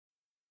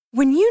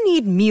When you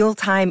need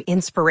mealtime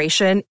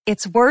inspiration,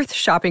 it's worth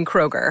shopping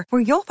Kroger,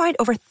 where you'll find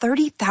over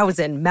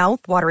 30,000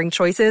 mouth-watering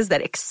choices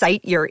that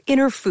excite your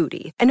inner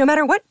foodie. And no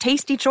matter what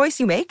tasty choice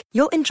you make,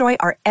 you'll enjoy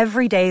our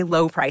everyday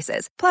low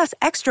prices, plus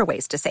extra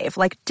ways to save,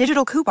 like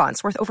digital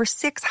coupons worth over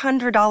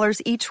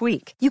 $600 each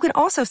week. You can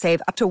also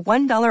save up to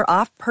 $1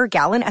 off per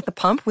gallon at the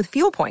pump with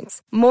fuel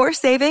points. More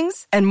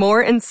savings and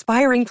more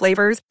inspiring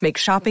flavors make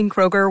shopping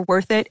Kroger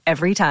worth it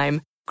every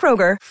time.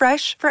 Kroger,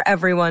 fresh for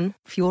everyone.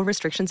 Fuel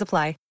restrictions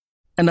apply.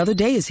 Another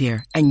day is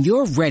here, and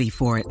you're ready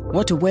for it.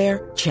 What to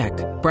wear? Check.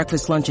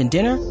 Breakfast, lunch, and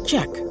dinner?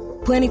 Check.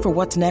 Planning for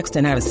what's next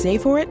and how to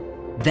save for it?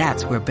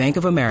 That's where Bank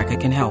of America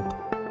can help.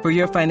 For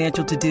your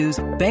financial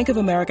to-dos, Bank of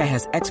America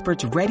has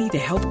experts ready to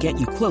help get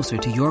you closer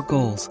to your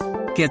goals.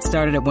 Get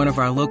started at one of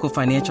our local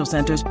financial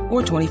centers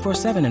or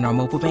 24/7 in our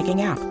mobile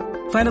banking app.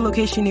 Find a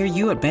location near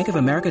you at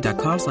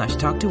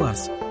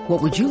bankofamerica.com/talktous.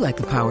 What would you like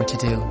the power to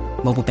do?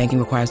 Mobile banking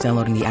requires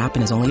downloading the app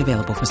and is only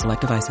available for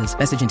select devices.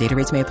 Message and data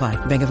rates may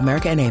apply. Bank of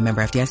America N.A.,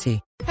 member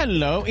FDIC.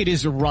 Hello, it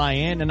is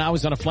Ryan, and I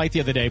was on a flight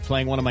the other day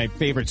playing one of my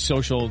favorite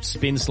social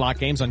spin slot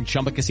games on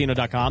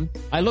ChumbaCasino.com.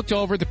 I looked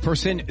over at the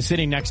person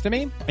sitting next to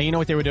me, and you know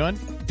what they were doing?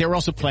 They were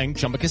also playing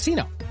Chumba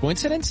Casino.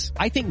 Coincidence?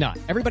 I think not.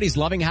 Everybody's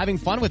loving having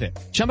fun with it.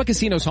 Chumba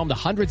Casino is home to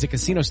hundreds of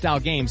casino-style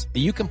games that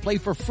you can play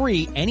for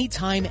free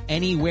anytime,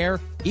 anywhere,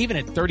 even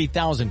at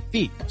 30,000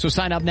 feet. So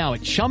sign up now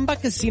at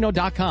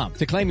ChumbaCasino.com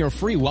to claim your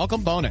free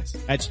welcome bonus.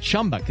 That's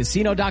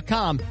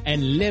ChumbaCasino.com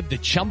and live the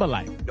Chumba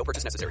life. No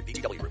purchase necessary.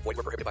 VGW. Void where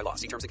prohibited by law.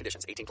 See terms and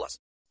conditions. 18+.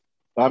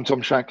 I'm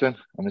Tom Shanklin,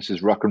 and this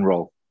is Rock and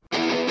Roll.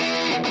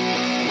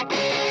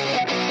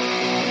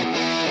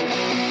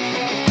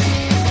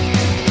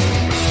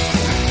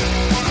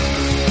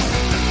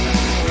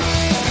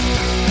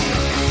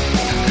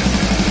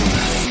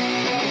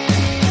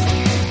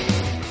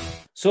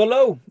 So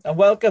hello and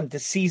welcome to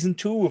season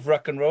 2 of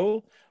Rock and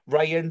Roll.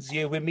 Ryan's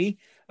here with me.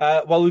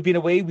 While we've been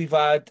away, we've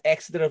had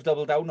Exeter have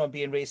doubled down on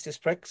being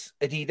racist pricks.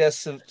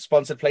 Adidas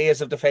sponsored players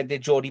have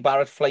defended Jody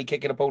Barrett fly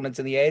kicking opponents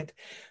in the head.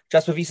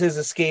 Jasper Wiese has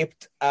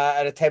escaped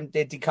an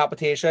attempted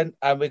decapitation,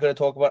 and we're going to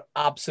talk about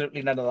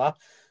absolutely none of that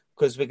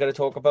because we're going to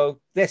talk about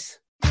this.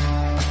 The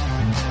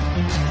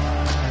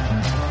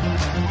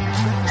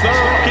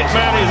Rocket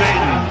Man is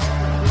in.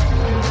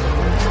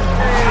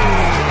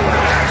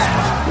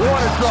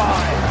 What a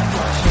drive!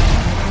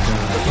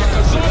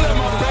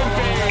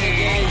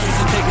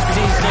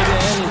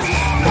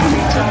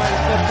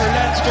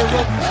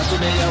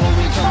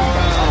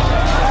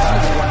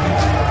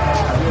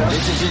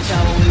 This is your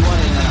time when we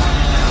want it now.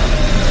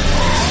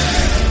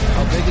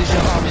 How big is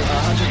your army? $100.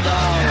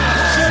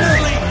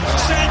 Absolutely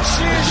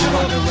sensational. You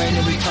want the rain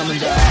to be coming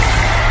down.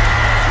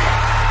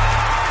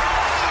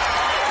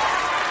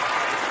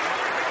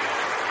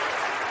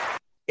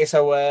 It's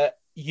our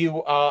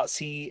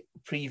URC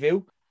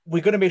preview.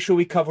 We're going to make sure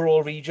we cover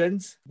all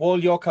regions. Wall,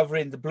 you're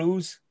covering the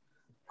Blues.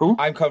 Who?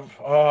 I'm covering...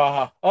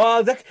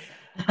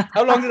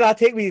 How long did that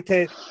take me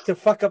to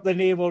fuck up the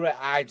name already?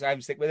 I'm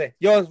sick with it.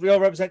 You're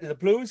representing the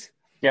Blues?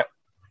 Yep.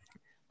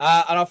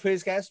 And our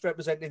first guest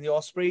representing the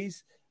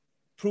Ospreys,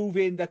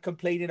 proving that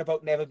complaining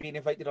about never being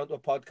invited onto a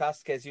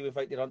podcast gets you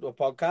invited onto a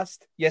podcast.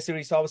 Yesterday,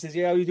 Rhys Thomas is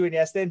here. How are you doing,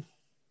 Yestin?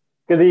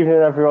 Good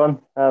evening, everyone.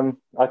 I'll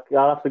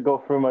have to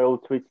go through my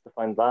old tweets to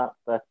find that,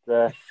 but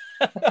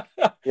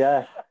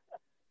yeah,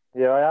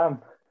 here I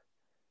am.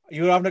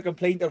 You were having a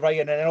complaint to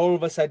Ryan, and then all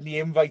of a sudden the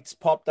invites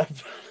popped up.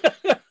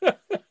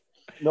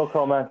 No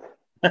comment.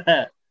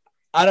 And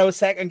our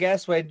second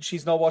guest, when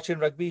she's not watching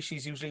rugby,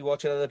 she's usually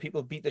watching other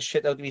people beat the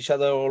shit out of each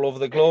other all over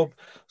the globe.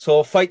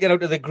 So fighting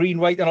out of the green,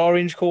 white and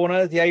orange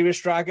corner, the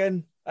Irish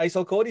Dragon,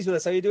 Aisel Cody's with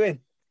us. How are you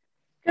doing?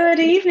 Good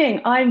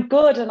evening. I'm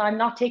good, and I'm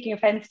not taking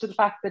offence to the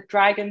fact that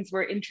dragons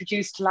were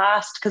introduced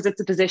last because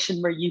it's a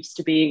position we're used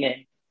to being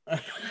in.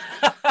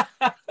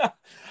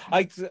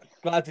 I'm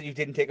glad that you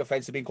didn't take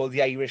offence to being called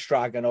the Irish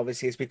Dragon.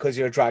 Obviously, it's because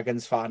you're a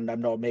Dragons fan.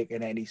 I'm not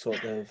making any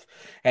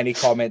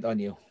comment on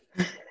you.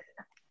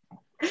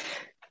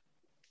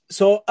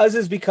 So, as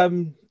has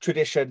become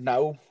tradition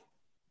now,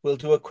 we'll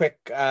do a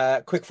quick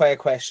fire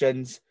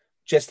questions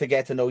just to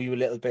get to know you a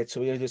little bit. So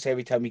we're going to do this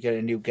every time we get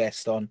a new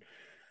guest on.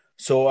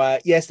 So,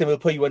 yes, then we'll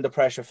put you under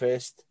pressure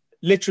first.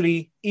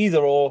 Literally, either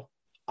or.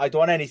 I don't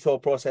want any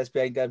thought process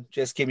behind them.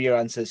 Just give me your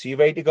answers. So, you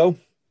ready to go?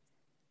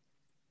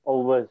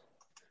 Always.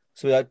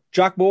 So, we got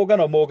Jack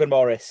Morgan or Morgan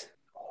Morris?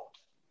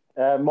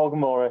 Morgan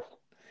Morris.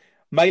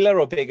 Miler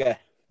or Bigger?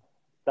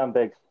 Dan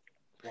Biggs.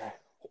 Yeah.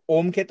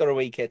 Home kit or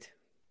away kit?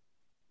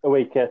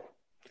 Away kit.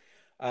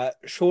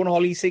 Sean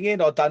Holly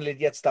singing or Dan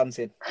Lidyett's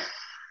dancing?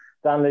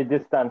 Dan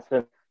Lidyett's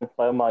dancing.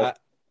 By my.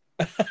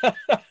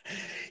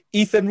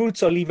 Ethan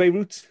Roots or Levi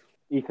Roots?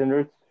 Ethan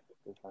Roots.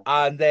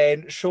 And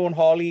then Sean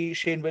Hawley,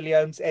 Shane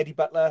Williams, Eddie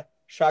Butler,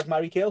 Shag,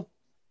 marry, kill?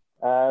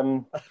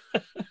 Marry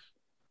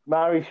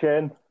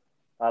Shane.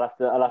 I'll have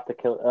to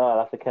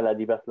kill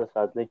Eddie Butler,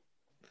 sadly.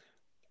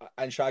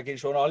 And Shag and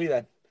Sean Hawley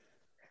then?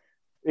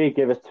 He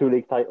gave us 2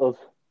 league titles.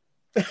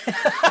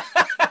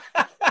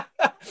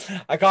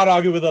 I can't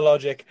argue with the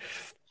logic.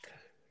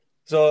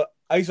 So,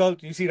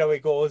 Aisel, you see how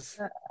it goes?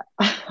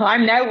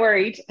 I'm now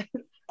worried.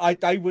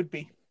 I would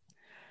be.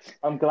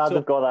 I'm glad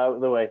they've got out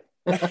of the way.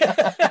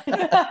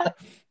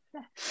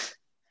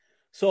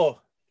 So,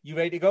 you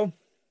ready to go?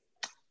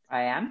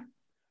 I am.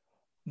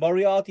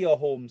 Moriarty or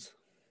Holmes?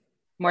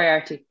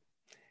 Moriarty.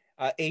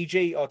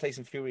 AJ or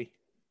Tyson Fury?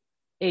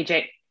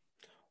 AJ.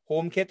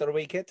 Home kit or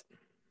away kit?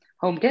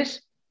 Home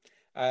kit.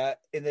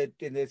 In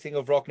the thing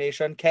of Rock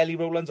Nation, Kelly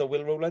Rowlands or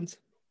Will Rowlands?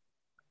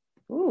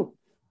 Ooh,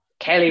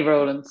 Kelly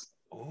Rowlands.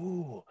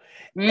 Ooh,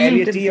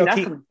 Elliot D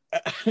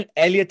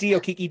or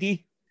Kiki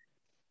D?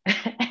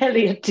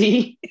 Elliot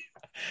D.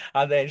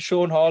 And then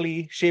Sean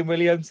Hawley, Shane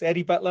Williams,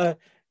 Eddie Butler,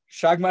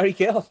 Shag, marry,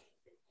 kill.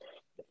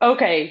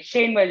 Okay,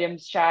 Shane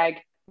Williams, Shag,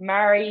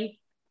 marry.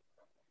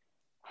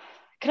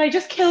 Can I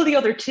just kill the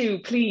other two,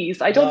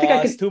 please? I don't think I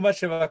can. It's too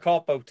much of a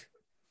cop-out.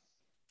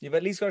 You've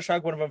at least got to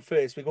shag one of them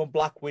first. We're going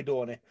Black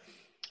Widow on it.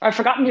 I've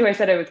forgotten who I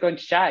said I was going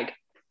to shag.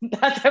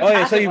 That's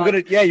so you were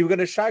going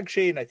to shag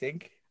Shane, I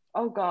think.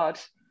 Oh, God.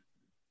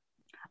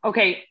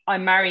 Okay,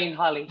 I'm marrying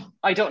Holly.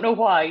 I don't know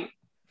why,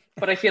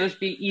 but I feel it'd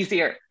be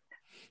easier.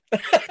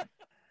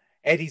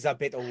 Eddie's a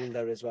bit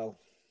older as well.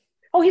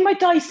 Oh, he might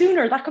die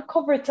sooner. That could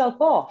cover itself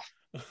off.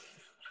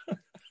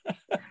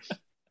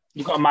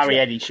 You've got to marry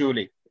Eddie,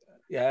 surely.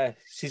 Yeah,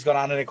 she's got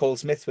Anna Nicole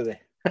Smith with it.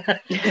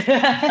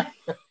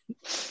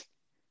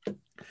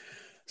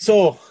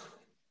 So,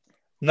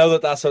 now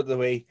that that's out of the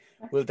way,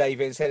 we'll dive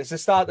in. It's the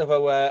start of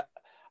our,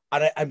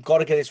 and I've got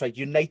to get this right,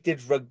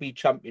 United Rugby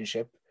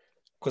Championship,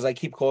 because I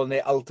keep calling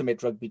it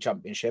Ultimate Rugby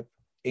Championship,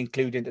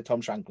 including the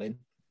Tom Shanklin.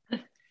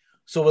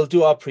 So we'll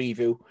do our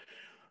preview.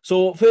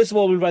 So first of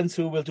all,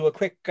 we'll do a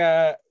quick,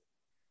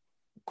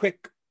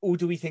 who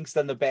do we think's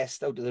done the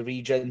best out of the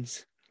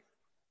regions?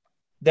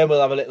 Then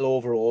we'll have a little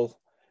overall.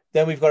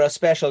 Then we've got a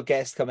special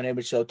guest coming in,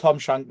 which is a Tom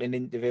Shanklin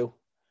interview.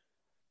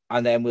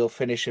 And then we'll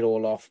finish it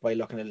all off by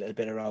looking a little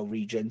bit around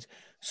regions.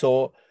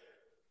 So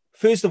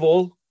first of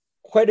all,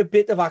 quite a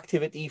bit of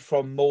activity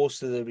from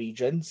most of the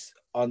regions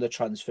on the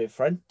transfer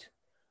front.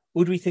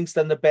 Who do we think's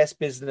done the best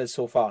business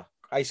so far?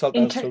 I saw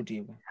that so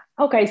deep.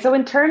 Okay, so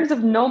in terms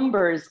of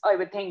numbers, I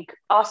would think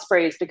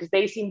Ospreys, because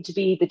they seem to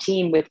be the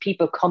team with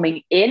people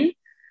coming in.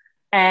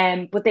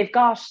 But they've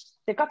got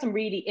some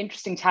really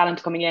interesting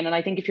talent coming in. And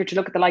I think if you're to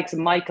look at the likes of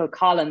Michael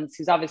Collins,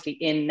 who's obviously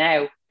in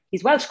now,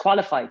 he's Welsh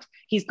qualified.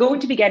 He's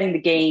going to be getting the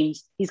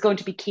games. He's going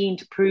to be keen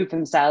to prove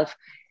himself.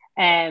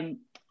 And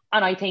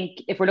I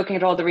think if we're looking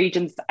at all the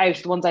regions, out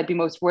of the ones I'd be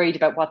most worried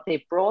about what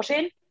they've brought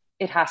in,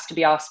 it has to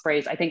be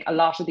Ospreys. I think a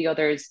lot of the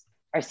others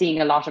are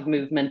seeing a lot of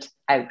movement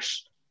out,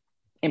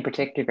 in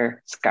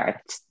particular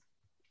Scarlets.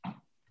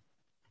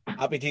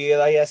 Happy to hear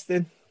that,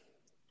 Iestyn?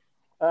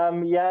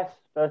 Yes,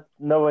 but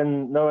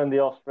knowing the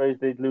Ospreys,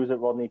 they'd lose at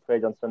Rodney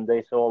Quaid on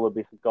Sunday, so all will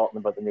be forgotten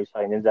about the new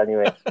signings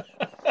anyway.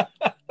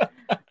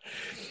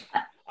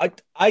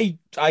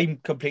 I'm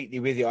completely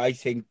with you. I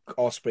think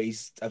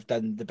Ospreys have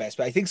done the best,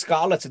 but I think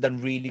Scarlets have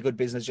done really good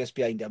business just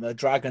behind them. The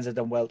Dragons have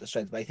done well to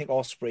strength, but I think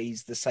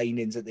Ospreys, the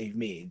signings that they've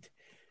made,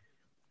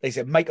 they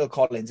said Michael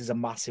Collins is a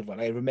massive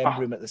one. I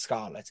remember him at the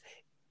Scarlets.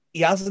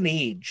 He hasn't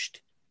aged.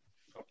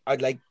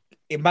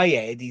 In my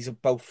head, he's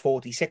about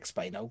 46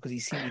 by now because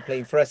he's seen me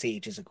playing for us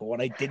ages ago,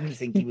 and I didn't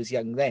think he was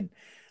young then.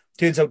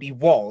 Turns out he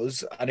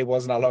was, and it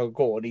wasn't that long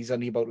ago, and he's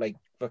only about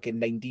fucking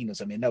 19 or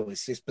something. No,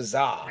 it's just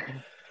bizarre.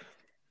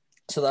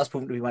 So that's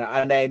proven to be one.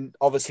 And then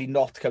obviously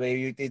not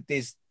coming.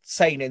 There's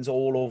signings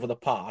all over the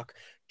park.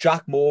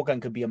 Jack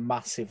Morgan could be a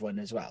massive one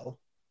as well.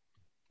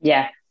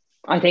 Yeah,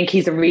 I think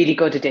he's a really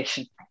good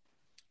addition.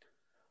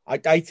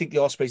 I think the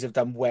Ospreys have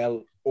done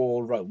well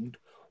all round.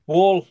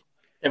 Wall.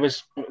 It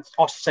was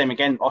the same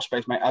again,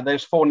 Ospreys, mate.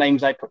 There's 4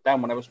 names I put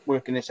down when I was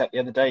working this out the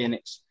other day, and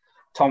it's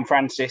Tom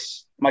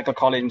Francis, Michael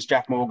Collins,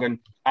 Jack Morgan,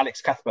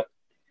 Alex Cuthbert.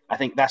 I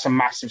think that's a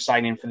massive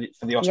signing for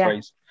the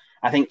Ospreys.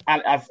 Yeah. I think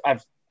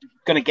I've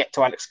going to get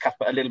to Alex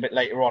Cuthbert a little bit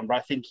later on, but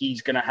I think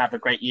he's going to have a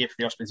great year for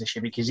the Ospreys this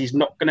year because he's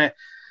not going to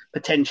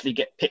potentially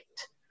get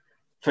picked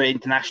for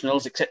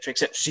internationals, etc.,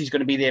 etc. He's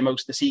going to be there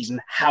most of the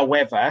season.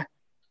 However,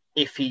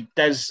 if he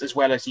does as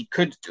well as he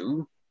could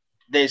do,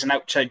 there's an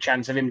outside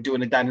chance of him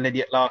doing a Dan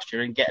Lydiate last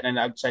year and getting an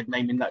outside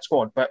name in that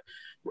squad. But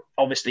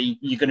obviously,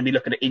 you're going to be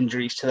looking at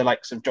injuries to the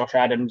likes of Josh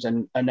Adams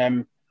and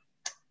Louis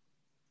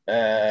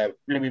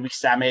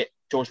Rees-Zammit,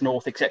 George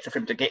North, etc., for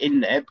him to get in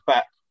there.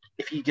 But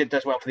if he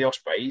does well for the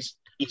Ospreys,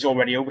 he's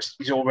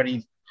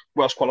already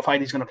Welsh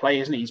qualified. He's going to play,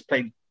 isn't he? He's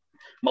played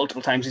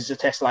multiple times as a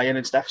Test Lion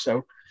and stuff.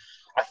 So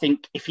I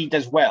think if he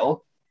does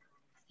well,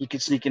 he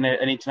could sneak in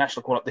an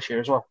international call up this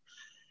year as well.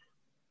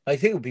 I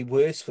think it would be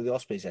worse for the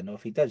Ospreys then,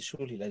 if he does.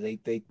 Surely,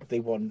 they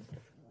want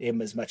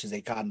him as much as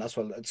they can. That's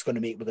what it's going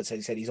to make. Because as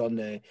I said, he's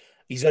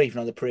not even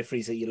on the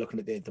peripheries that you're looking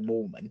at the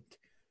moment.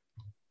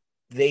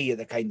 They are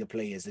the kind of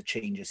players that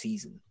change a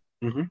season.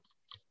 Mm-hmm.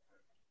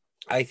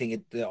 I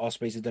think the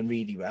Ospreys have done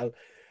really well.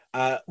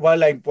 While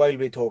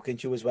we're talking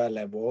to you as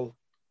well, Wall,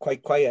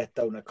 quite quiet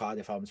down at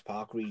Cardiff Arms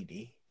Park,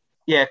 really.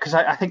 Yeah, because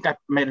I think I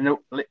made a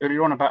note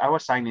earlier on about our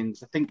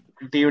signings. I think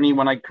the only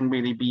one I can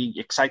really be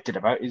excited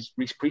about is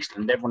Reece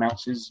Priestland. Everyone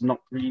else is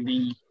not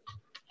really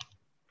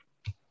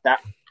that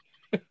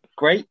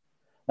great.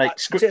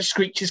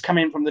 Screech is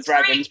coming from the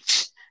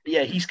Dragons.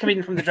 Yeah, he's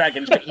coming from the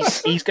Dragons, but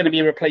he's going to be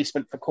a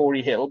replacement for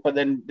Corey Hill. But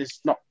then there's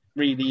not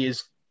really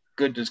as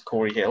good as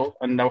Corey Hill,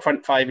 and our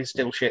front five is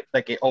still shit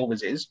like it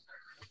always is.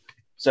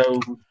 So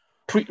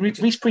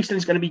Reece Priestland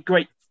is going to be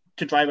great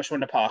to drive us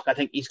around the park. I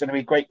think he's going to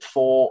be great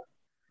for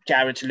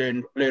Jared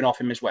to learn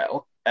off him as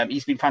well.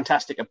 He's been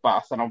fantastic at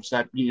Bath, and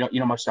obviously, you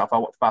know myself, I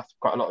watch Bath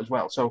quite a lot as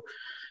well. So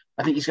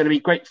I think he's going to be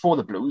great for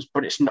the Blues,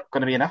 but it's not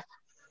going to be enough.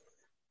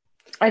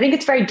 I think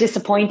it's very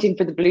disappointing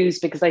for the Blues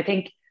because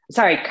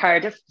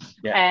Cardiff.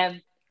 Yeah.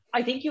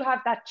 I think you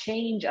have that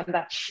change and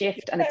that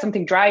shift, and it's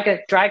something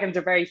Dragons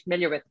are very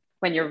familiar with.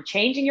 When you're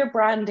changing your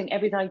branding,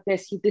 everything like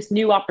this, this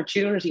new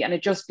opportunity, and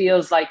it just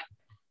feels like,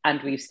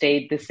 and we've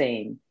stayed the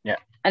same. Yeah.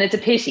 And it's a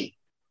pity.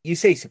 You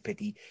say it's a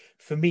pity.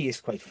 For me,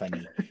 it's quite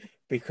funny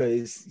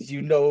because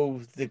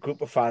the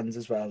group of fans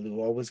as well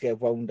who always get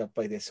wound up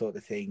by this sort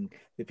of thing.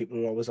 The people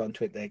who are always on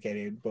Twitter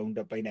getting wound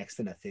up by next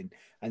to nothing.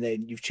 And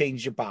then you've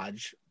changed your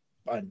badge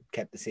and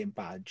kept the same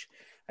badge.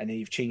 And then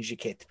you've changed your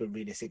kit, but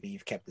realistically,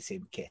 you've kept the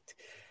same kit.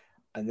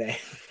 And then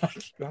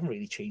you haven't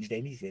really changed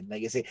anything.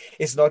 Like I say,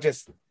 it's not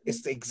just,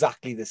 it's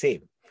exactly the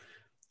same,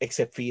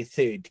 except for your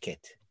third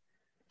kit.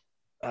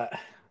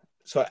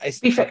 So it's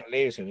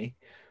hilarious for me.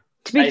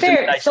 To be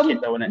fair, some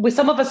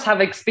of us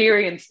have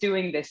experience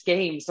doing this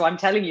game, so I'm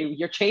telling you,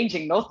 you're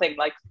changing nothing.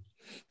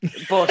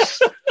 But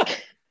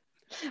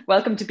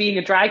welcome to being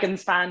a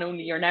Dragons fan.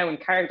 Only you're now in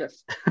Cardiff.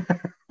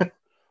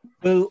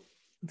 Well,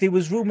 there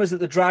was rumours that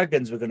the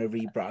Dragons were going to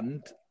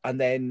rebrand,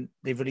 and then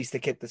they've released a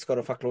kit that's got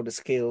a fuckload of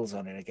scales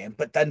on it again,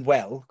 but done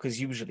well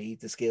because usually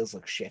the scales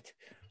look shit.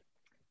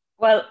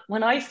 Well,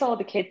 when I saw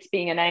the kits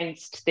being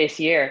announced this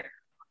year,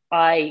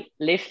 I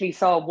literally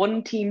saw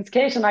one team's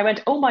kit and I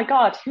went, oh my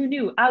God, who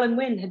knew Alan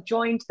Wynne had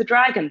joined the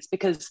Dragons?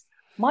 Because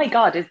my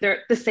God, is there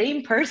the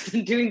same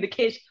person doing the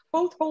kit,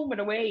 both home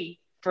and away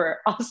for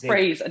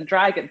Ospreys and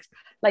Dragons?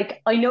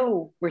 I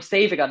know we're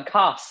saving on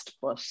cost,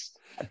 but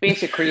a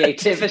bit of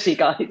creativity,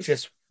 guys.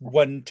 Just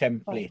one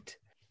template.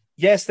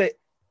 Yes,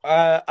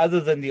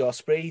 other than the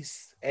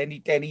Ospreys,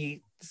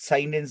 any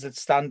signings that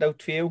stand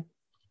out for you?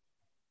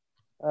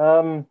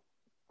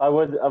 I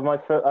was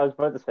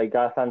about to say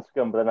Gareth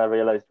Anscombe, but then I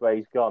realised where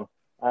he's gone.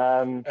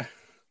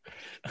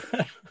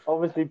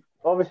 Obviously,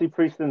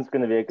 Priestland's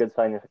going to be a good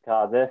signing for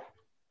Cardiff.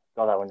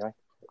 Got that one right.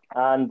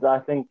 And I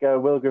think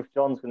Will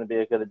Griff-John's going to be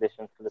a good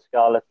addition for the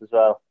Scarlets as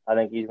well. I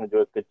think he's going to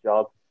do a good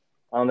job.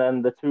 And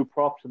then the two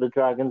props of the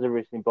Dragons have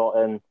recently bought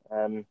in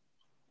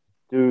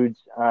Dudes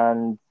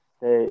and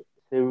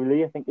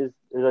Seuli, I think is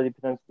how you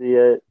pronounce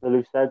the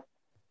loose head.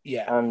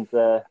 Yeah. And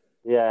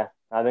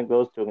I think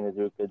those two are going to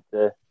do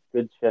a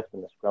good shift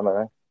in the scrum, I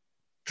think.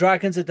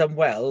 Dragons have done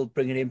well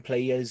bringing in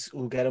players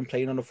who get them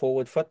playing on a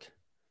forward foot.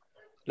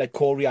 Like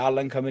Corey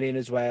Allen coming in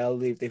as well.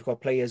 They've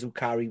got players who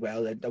carry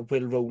well. And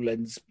Will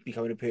Rowland's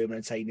becoming a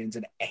permanent signing is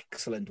an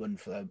excellent one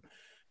for them.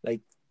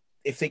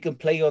 If they can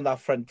play on that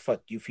front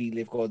foot, you feel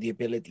they've got the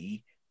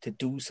ability to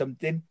do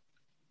something.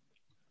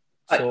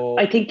 So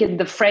I think in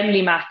the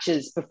friendly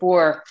matches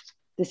before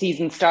the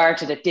season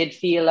started, it did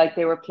feel like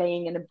they were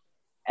playing in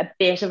a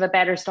bit of a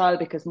better style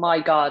because, my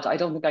God, I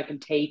don't think I can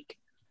take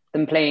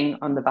them playing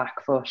on the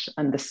back foot,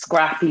 and the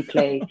scrappy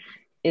play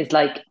is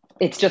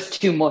it's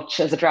just too much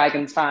as a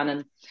Dragons fan,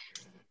 and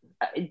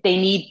they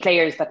need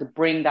players that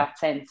bring that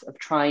sense of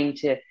trying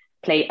to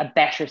play a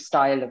better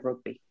style of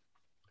rugby.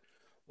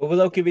 Well,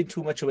 without giving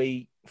too much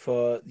away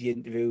for the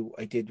interview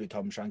I did with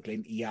Tom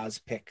Shanklin, he has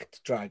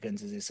picked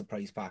Dragons as his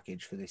surprise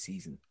package for this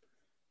season.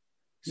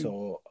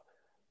 So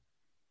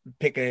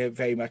picking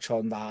very much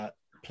on that,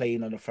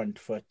 playing on the front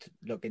foot,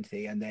 looking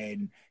to and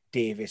then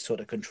Davis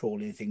sort of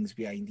controlling things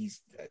behind.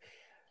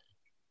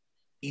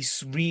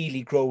 He's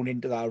really grown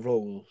into that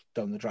role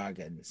down the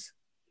Dragons.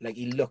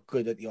 He looked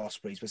good at the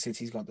Ospreys, but since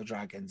he's got the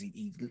Dragons,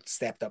 he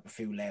stepped up a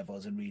few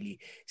levels and really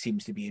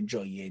seems to be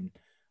enjoying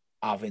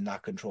having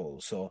that control.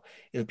 So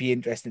it'll be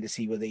interesting to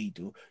see what they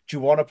do. Do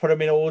you want to put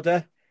them in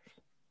order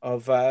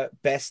of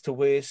best to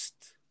worst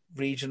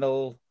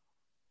regional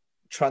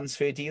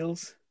transfer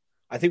deals?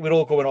 I think we're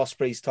all going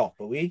Ospreys top,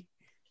 are we?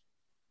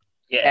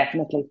 Yeah,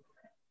 definitely.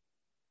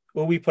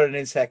 Will we put it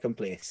in second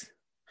place?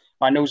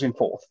 My nose in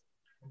fourth.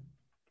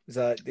 Is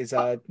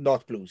that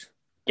not Blues?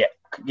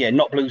 Yeah,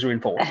 not Blues are in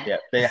fourth. Yeah,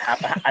 they're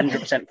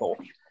 100% fourth.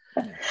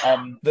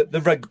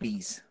 The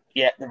Rugbies.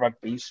 Yeah, the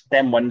Rugbies.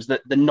 Them ones, the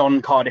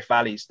non-Cardiff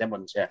Valleys, them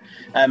ones, yeah.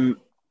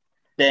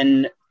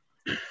 Then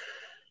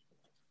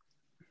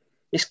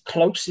it's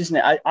close, isn't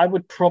it?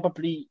 I'd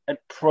probably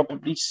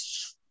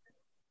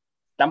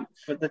stamp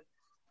for the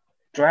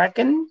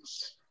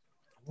Dragons.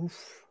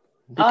 Oof.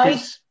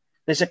 Because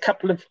there's a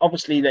couple of,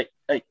 obviously,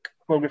 like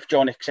Will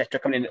Griff-John, etc.,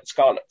 coming in at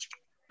Scarlets.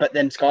 But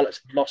then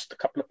Scarlets have lost a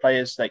couple of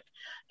players like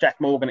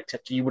Jack Morgan,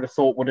 etc. You would have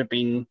thought would have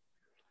been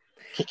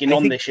kicking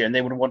on this year, and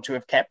they would have wanted to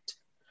have kept.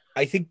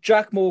 I think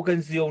Jack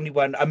Morgan's the only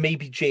one, and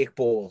maybe Jake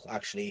Ball,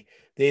 actually.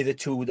 They're the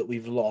two that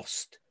we've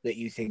lost that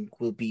you think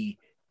will be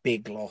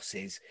big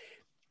losses.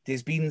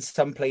 There's been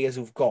some players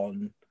who've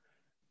gone,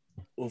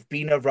 who've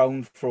been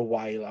around for a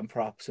while and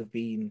perhaps have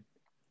been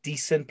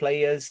decent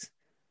players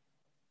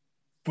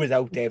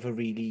without ever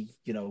really,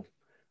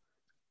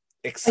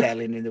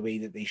 excelling in the way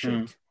that they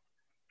should.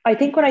 I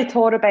think when I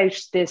thought about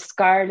the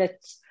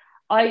Scarlets,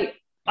 I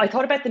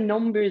thought about the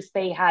numbers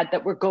they had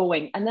that were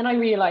going, and then I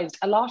realised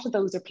a lot of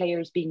those are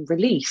players being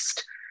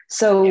released.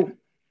 So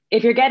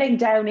if you're getting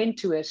down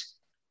into it,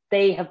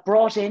 they have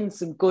brought in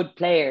some good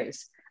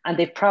players, and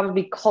they've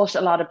probably cut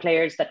a lot of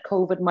players that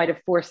COVID might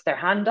have forced their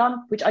hand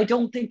on, which I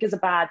don't think is a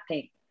bad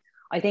thing.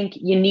 I think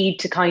you need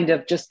to kind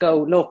of just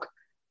go, look,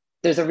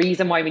 there's a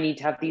reason why we need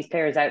to have these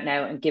players out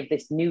now and give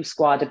this new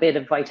squad a bit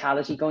of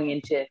vitality going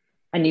into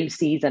a new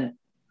season.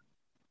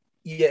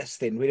 Yes,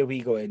 then where are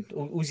we going?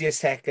 Who's your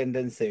second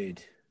and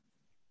third?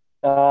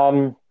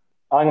 I'm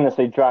going to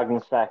say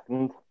Dragons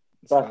second,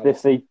 but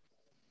if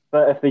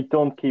they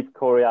don't keep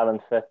Corey Allen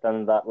fit,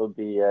 then that will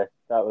be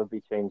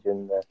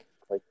changing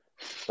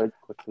quite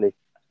quickly.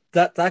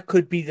 That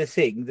could be the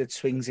thing that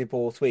swings it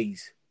both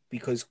ways,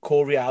 because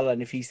Corey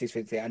Allen, if he stays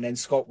fit, and then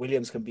Scott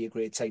Williams can be a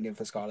great signing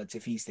for Scarlets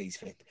if he stays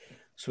fit.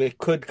 So it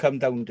could come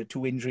down to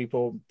two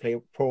injury-prone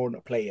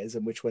players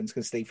and which ones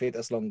can stay fit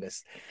as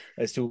longest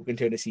as to can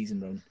turn a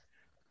season round.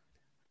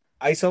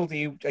 Isolt,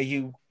 are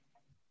you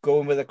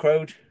going with the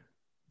crowd?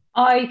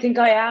 I think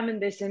I am in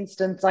this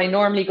instance. I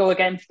normally go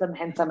against them,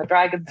 hence I'm a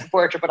Dragon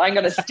supporter, but I'm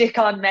going to stick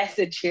on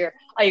message here.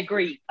 I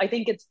agree. I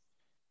think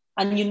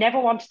and you never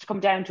want it to come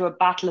down to a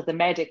battle of the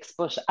medics,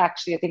 but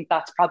actually I think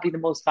that's probably the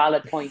most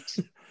valid point.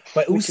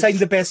 But who signed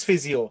the best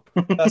physio?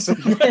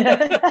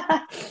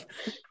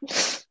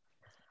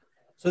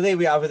 So there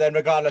we have it then,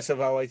 regardless of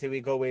how I think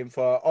we go in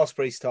for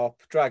Ospreys top,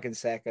 Dragons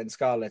second,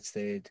 Scarlets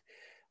third,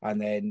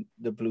 and then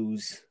the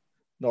Blues,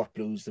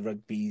 the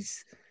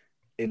Rugby's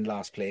in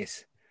last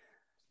place.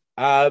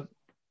 And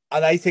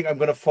I think I'm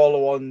going to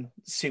follow on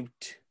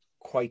suit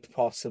quite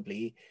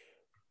possibly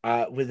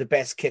with the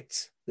best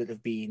kits that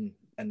have been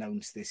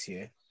announced this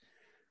year.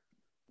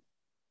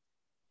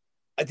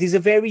 There's a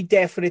very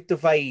definite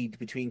divide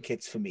between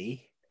kits for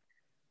me,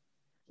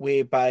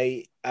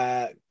 whereby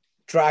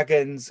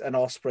Dragons and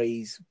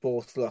Ospreys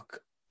both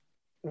look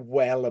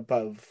well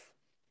above.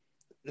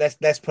 Let's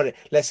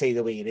say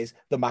the way it is,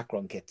 the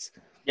Macron kits.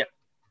 Yep.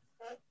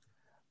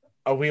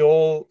 Are we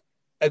all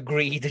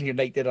agreed and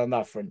united on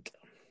that front?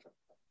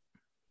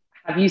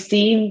 Have you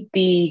seen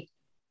the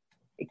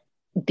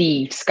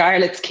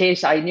Scarlets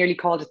kit? I nearly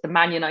called it the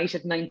Man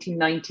United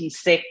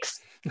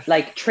 1996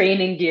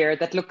 training gear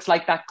that looks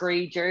like that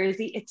grey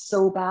jersey. It's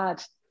so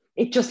bad.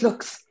 It just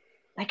looks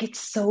like it's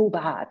so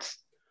bad.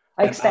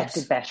 I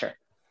expected better.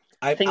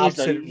 I'm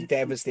absolutely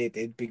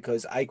devastated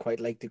because I quite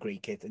like the grey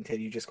kit until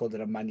you just called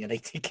it a Man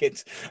United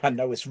kit, and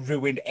now it's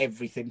ruined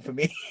everything for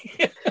me.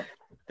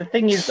 The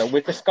thing is, though,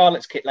 with the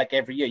Scarlets kit, like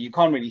every year, you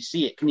can't really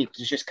see it, can you?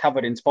 Because it's just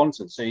covered in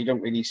sponsors, so you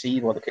don't really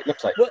see what the kit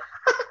looks like. Well,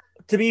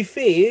 to be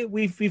fair,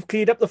 we've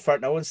cleared up the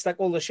front now and stuck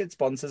all the shit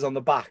sponsors on the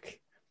back.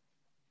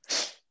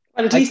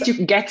 Well, at least you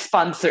can get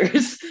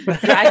sponsors.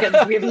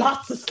 Dragons, we have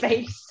lots of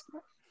space.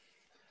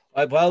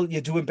 Well,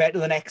 you're doing better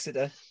than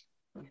Exeter.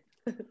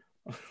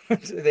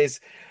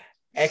 There's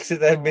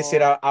Exeter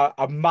missing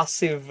a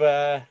massive,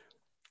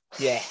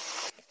 yeah.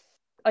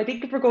 I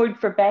think if we're going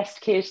for best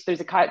kit,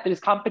 there's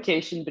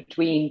competition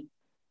between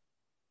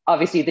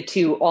obviously the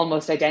two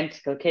almost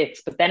identical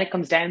kits, but then it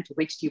comes down to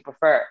which do you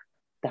prefer,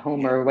 the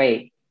home or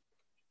away,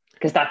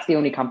 because that's the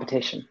only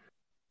competition.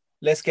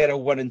 Let's get a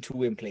 1 and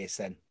 2 in place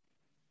then.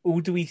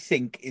 Who do we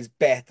think is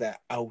better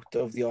out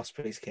of the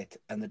Ospreys kit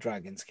and the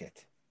Dragons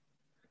kit?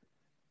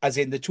 As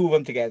in the two of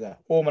them together,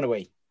 home and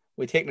away.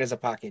 We're taking it as a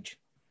package.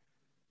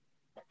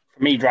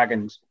 For me,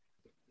 Dragons.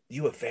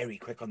 You were very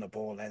quick on the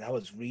ball there. That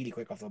was really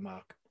quick off the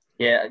mark.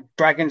 Yeah,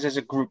 Dragons as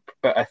a group,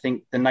 but I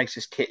think the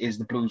nicest kit is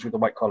the Blues with the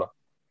white collar.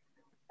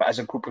 But as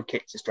a group of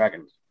kits, it's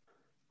Dragons.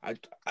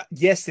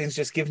 Yes, it's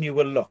just giving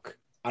you a look.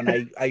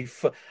 And I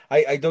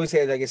don't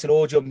say it like it's an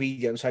audio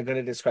medium, so I'm going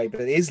to describe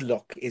it. His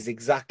look is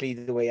exactly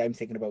the way I'm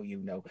thinking about you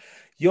now.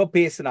 You're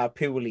basing that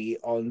purely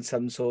on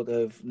some sort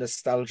of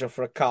nostalgia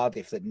for a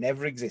Cardiff that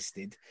never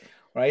existed,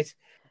 right?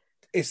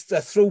 It's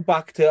a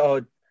throwback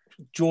to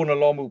Jonah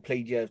Lomu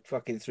played you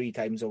fucking 3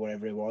 times or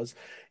whatever it was.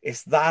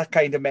 It's that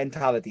kind of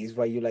mentality is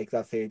why you like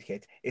that third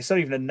kit. It's not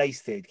even a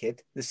nice third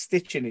kit. The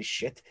stitching is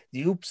shit.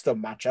 The hoops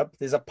don't match up.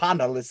 There's a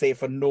panel that's there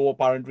for no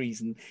apparent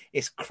reason.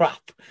 It's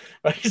crap,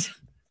 right?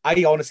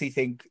 I honestly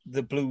think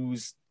the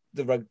Blues,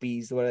 the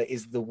Rugby's,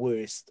 is the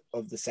worst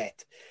of the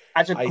set.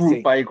 As a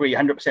group, I agree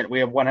 100%. We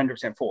have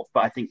 100% fourth,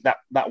 but I think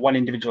that one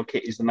individual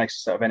kit is the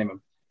nicest out of any of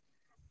them.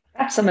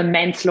 That's some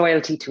immense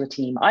loyalty to a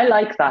team. I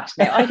like that.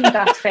 Now, I think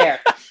that's fair.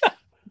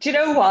 Do you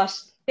know what?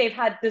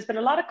 There's been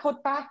a lot of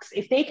cutbacks.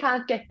 If they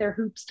can't get their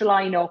hoops to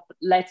line up,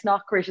 let's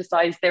not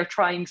criticise. They're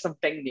trying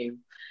something new.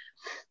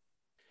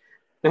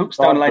 The hoops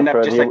don't line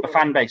up just like the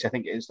fan base, I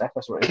think it is.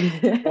 That's what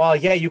it is. Well,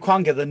 yeah, you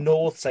can't get the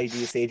north side of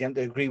the stadium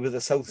to agree with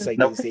the south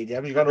side of the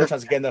stadium. You've got no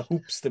chance of getting the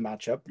hoops to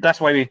match up. That's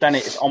why we've done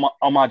it. It's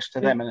homage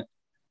to them, isn't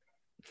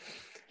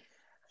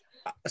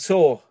it?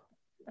 So,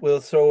 we'll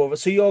throw over.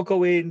 So you're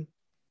going...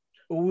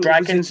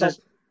 Dragons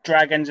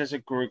as a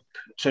group.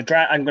 So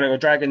I'm going to go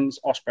Dragons,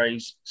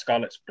 Ospreys,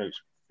 Scarlets, Blues.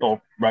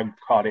 Or Rogue,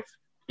 Cardiff,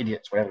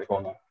 idiots, whatever they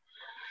call them.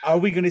 Are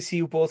we going to see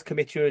you both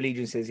commit your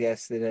allegiances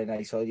yesterday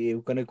night? Are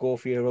you going to go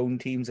for your own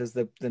teams as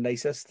the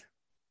nicest?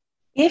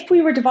 If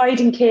we were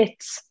dividing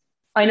kits,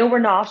 I know we're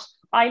not.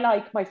 I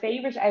like my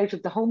favourite out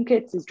of the home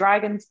kits is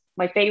Dragons.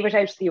 My favourite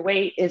out of the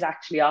away is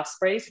actually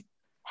Ospreys.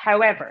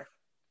 However,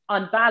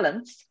 on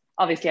balance,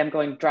 obviously I'm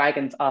going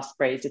Dragons,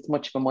 Ospreys. It's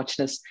much of a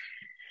muchness.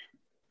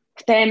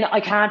 Then I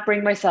can't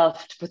bring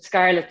myself to put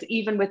Scarlets,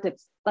 even with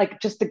its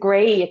like just the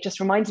grey. It just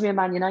reminds me of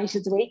Man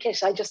United's away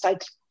kit.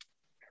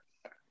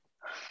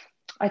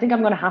 I think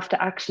I'm going to have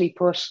to actually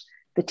put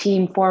the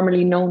team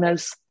formerly known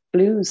as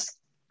Blues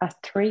at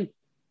 3.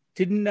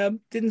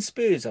 Didn't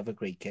Spurs have a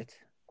great kit?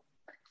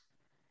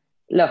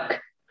 Look,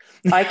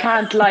 I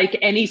can't like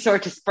any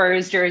sort of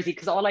Spurs jersey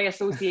because all I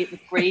associate with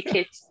grey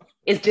kits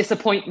is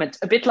disappointment,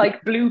 a bit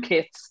like blue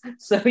kits.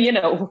 So, you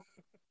know.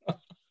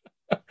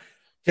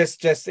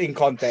 Just in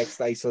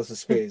context, I was a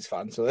Spurs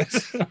fan. So,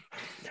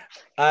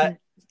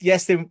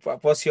 yes, then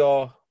what's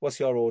your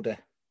order?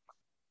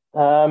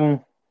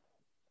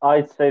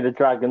 I'd say the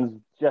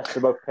Dragons just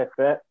about pip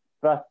it,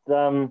 but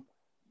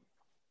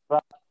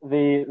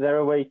their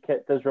away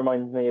kit does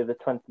remind me of the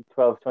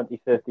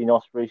 2012-2013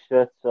 Osprey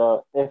shirt.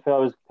 So if I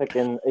was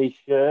picking a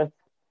shirt,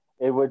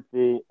 it would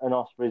be an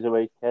Ospreys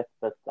away kit.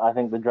 But I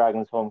think the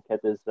Dragons home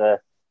kit is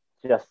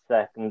just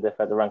second if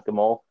I had to rank them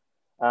all.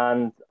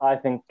 And I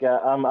think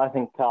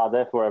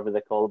Cardiff, wherever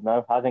they're called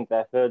now, I think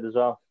they're third as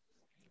well.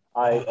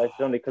 It's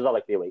only because I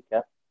like the away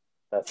kit.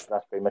 That's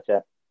pretty much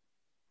it.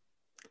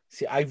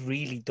 See, I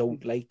really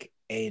don't like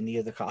any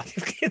of the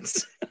Cardiff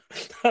kids.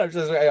 I was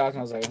like,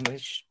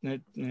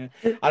 and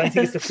I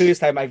think it's the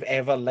first time I've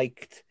ever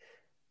liked,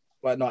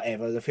 well, not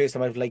ever, the first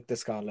time I've liked the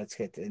Scarlets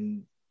kit,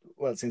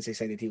 since they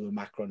signed a deal with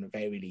Macron, at the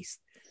very least.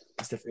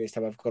 It's the first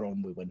time I've got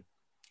on with one.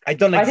 I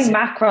think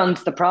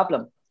Macron's the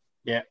problem.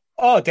 Yeah.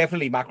 Oh,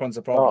 definitely Macron's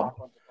a problem.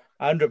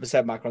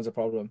 100% Macron's a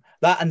problem.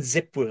 That and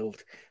Zip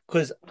World.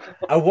 Because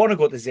I want to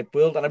go to Zip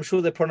World, and I'm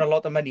sure they're putting a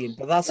lot of money in,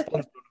 but that sponsor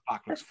on the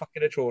back looks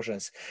fucking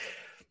atrocious.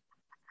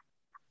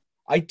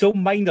 I don't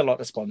mind a lot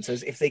of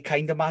sponsors if they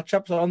kind of match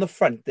up. So on the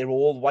front, they're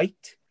all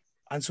white.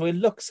 And so it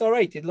looks all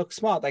right. It looks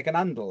smart. I can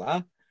handle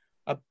that.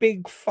 A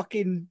big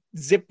fucking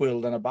Zip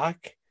World on the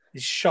back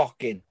is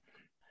shocking.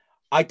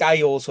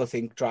 I also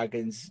think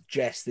Dragons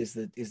Jest is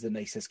the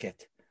nicest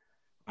kit.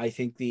 I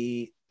think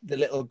the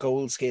little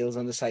gold scales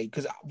on the side,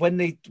 because when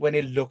it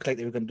looked like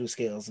they were going to do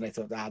scales, and I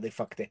thought, they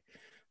fucked it.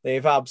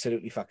 They've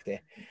absolutely fucked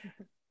it.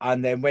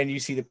 And then when you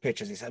see the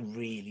pictures, it's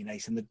really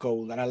nice, and the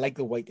gold, and I like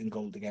the white and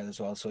gold together as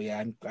well. So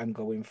yeah, I'm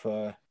going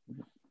for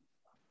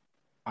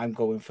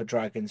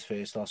Dragons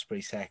first,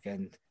 Osprey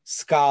second,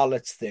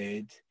 Scarlets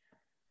third,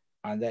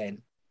 and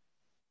then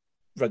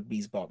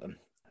Rugby's bottom.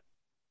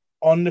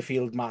 On the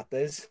field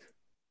matters.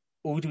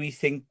 Who do we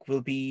think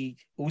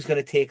who's going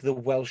to take the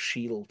Welsh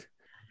Shield?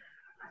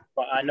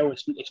 But I know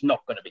it's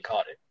not going to be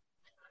Cardiff.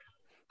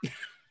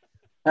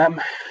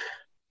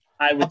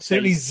 I would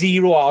absolutely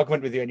zero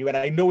argument with you, and you went,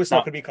 I know it's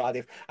not going to be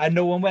Cardiff, and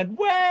no one went,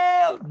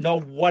 well,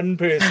 not one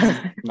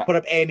person put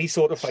up any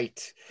sort of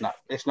fight. No,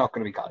 it's not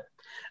going to be Cardiff.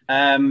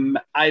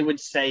 I would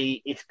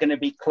say it's going to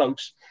be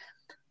close.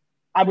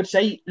 I would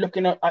say,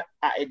 looking at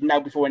it now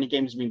before any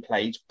games have been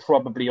played,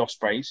 probably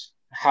Ospreys.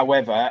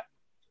 However,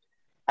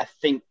 I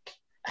think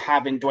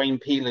having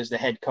Dwayne Peel as the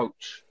head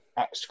coach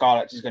at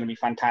Scarlets is going to be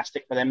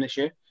fantastic for them this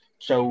year.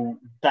 So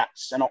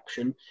that's an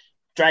option.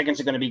 Dragons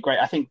are going to be great.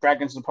 I think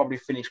Dragons will probably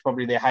finish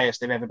the highest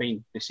they've ever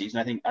been this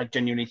season. I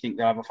genuinely think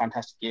they'll have a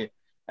fantastic year.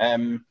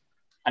 And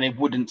it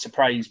wouldn't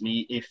surprise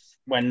me if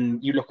when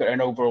you look at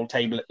an overall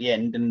table at the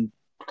end and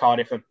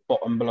Cardiff are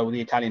bottom below the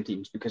Italian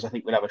teams, because I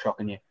think we'll have a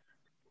shocking year.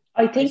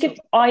 I think if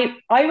I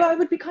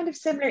would be kind of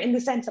similar in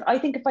the sense that I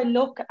think if I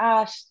look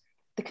at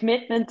the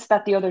commitments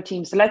that the other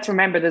teams, so let's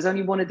remember there's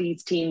only one of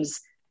these teams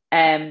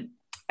out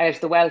of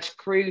the Welsh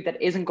crew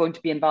that isn't going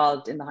to be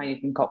involved in the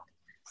Heineken Cup.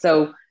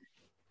 So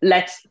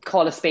let's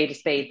call a spade a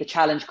spade. The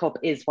Challenge Cup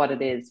is what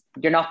it is.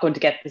 You're not going to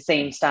get the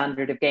same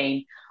standard of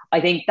game. I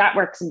think that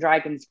works in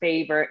Dragons'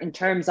 favour in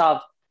terms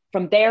of,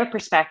 from their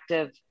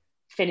perspective,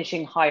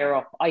 finishing higher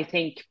up. I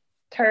think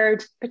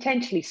third,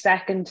 potentially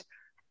second.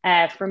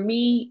 For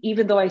me,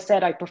 even though I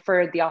said I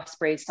preferred the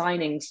Ospreys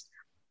signings,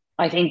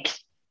 I think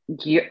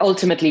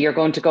ultimately you're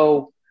going to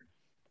go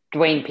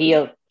Dwayne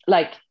Peel.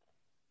 Like,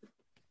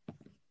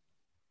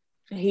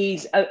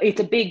 it's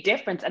a big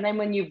difference. And then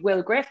when you've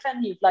Will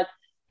Griffin,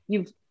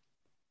 you've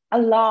a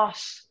lot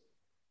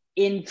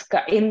in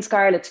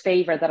Scarlett's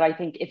favour that I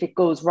think if it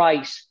goes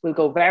right, will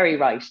go very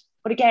right.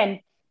 But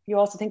again, you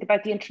also think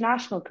about the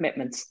international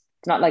commitments.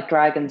 It's not like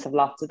Dragons have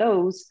lots of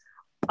those.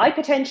 I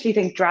potentially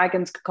think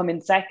Dragons could come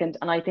in second,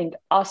 and I think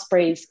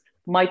Ospreys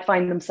might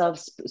find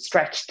themselves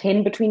stretched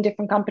thin between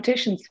different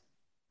competitions,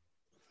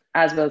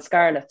 as will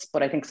Scarlets.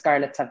 But I think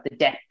Scarlets have the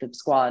depth of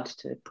squad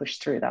to push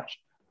through that.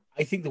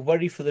 I think the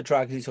worry for the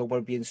Dragons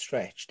about being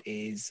stretched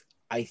is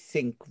I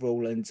think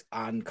Rowlands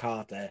and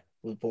Carter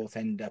will both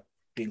end up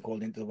being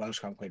called into the Welsh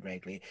camp quite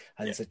regularly,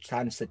 and there's a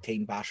chance that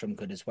Tane Basham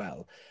could as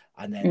well.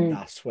 And then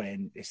that's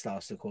when it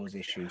starts to cause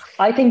issues.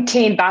 I think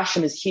Tane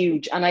Basham is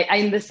huge, and I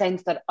in the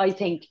sense that I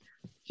think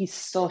he's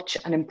such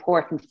an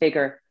important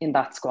figure in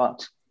that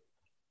squad.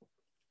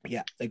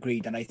 Yeah,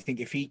 agreed. And I think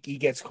if he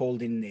gets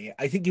called in there,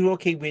 I think you're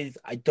okay with.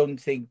 I don't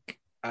think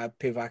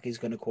Pivac is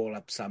going to call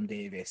up Sam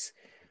Davis,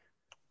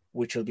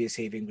 which will be a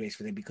saving grace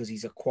for him because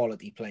he's a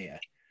quality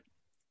player.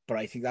 But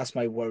I think that's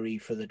my worry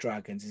for the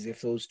Dragons is if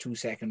those 2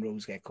 second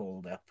rows get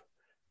called up,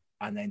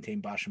 and then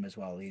Tane Basham as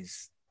well,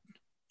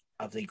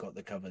 have they got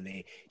the cover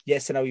there?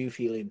 Yes, and how are you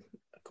feeling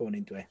going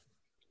into it?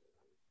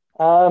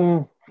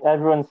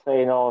 Everyone's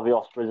saying, the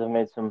Ospreys have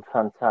made some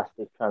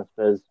fantastic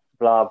transfers.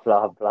 Blah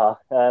blah blah.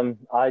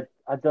 I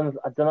don't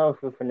know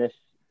if we'll finish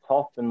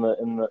top in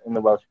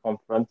the Welsh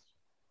Conference.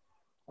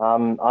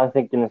 I'm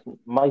thinking it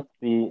might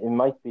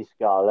be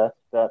Scarlet,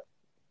 but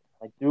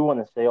I do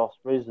want to say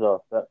Ospreys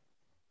though. But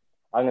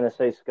I'm going to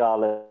say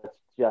Scarlet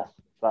but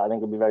I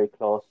think it'll be very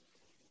close.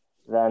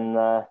 Then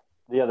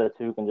the other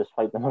two can just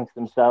fight amongst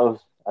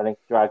themselves. I think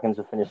Dragons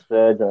will finish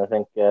third, and I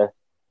think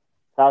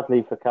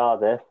sadly for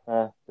Cardiff,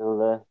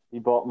 they'll be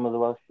bottom of the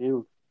Welsh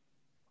Shield.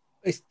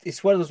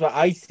 It's one of those where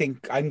I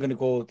think I'm going to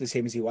go the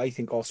same as you. I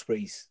think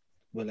Ospreys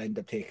will end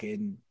up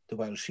taking the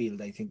Welsh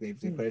Shield. I think they've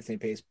got everything in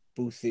place.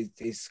 Booth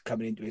is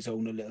coming into his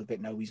own a little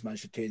bit now. He's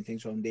managed to turn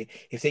things around there.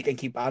 If they can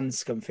keep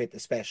Anscombe fit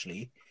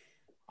especially,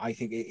 I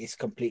think it's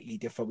completely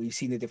different. We've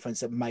seen the difference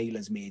that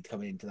Myler's made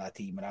coming into that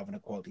team and having a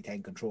quality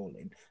 10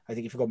 controlling. I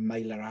think if you've got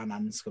Myler and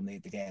Anscombe there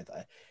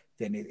together,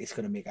 then it's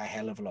going to make a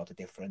hell of a lot of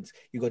difference.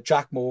 You've got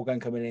Jack Morgan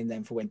coming in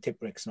then for when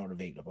Tiprick's not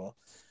available.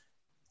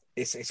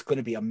 It's going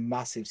to be a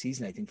massive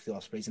season, I think, for the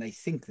Ospreys, and I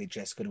think they're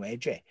just going to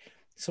edge it.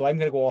 So I'm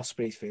going to go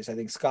Ospreys first. I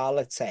think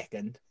Scarlet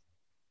second.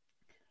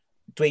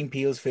 Dwayne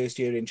Peel's first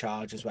year in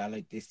charge as well.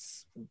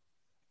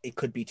 It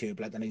could be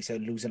turbulent, and he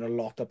said losing a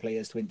lot of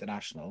players to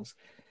internationals.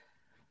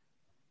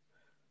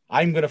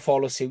 I'm going to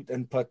follow suit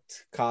and put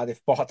Cardiff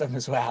bottom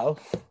as well.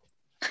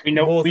 We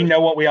know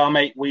what we are,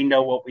 mate. We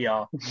know what we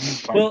are.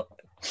 Well,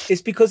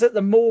 it's because at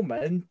the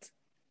moment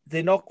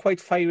they're not quite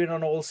firing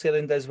on all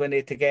cylinders when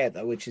they're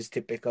together, which is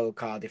typical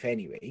Cardiff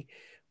anyway.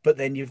 But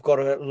then you've got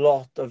a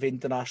lot of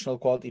international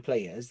quality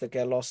players that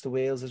get lost to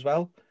Wales as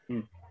well.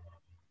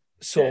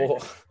 So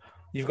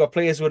you've got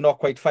players who are not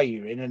quite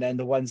firing, and then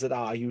the ones that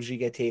are usually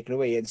get taken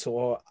away. And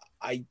so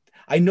I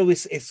know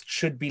it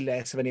should be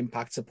less of an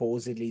impact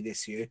supposedly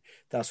this year.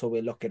 That's what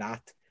we're looking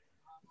at.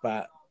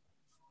 But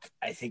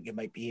I think it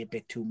might be a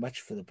bit too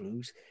much for the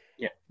Blues.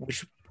 Yeah.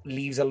 Which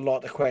leaves a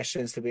lot of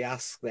questions to be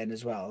asked then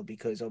as well,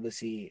 because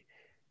obviously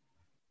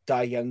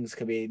Dai Young's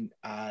come in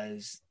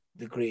as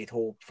the great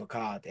hope for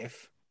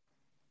Cardiff.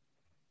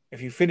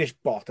 If you finish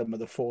bottom of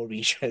the 4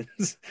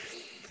 regions,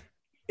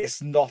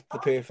 it's not the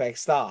perfect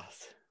start.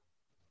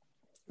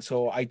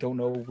 So I don't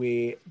know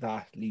where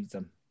that leaves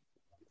them.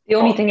 The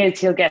only thing is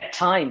he'll get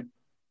time.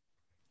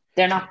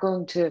 They're not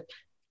going to...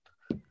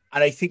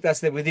 And I think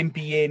that's with him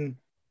being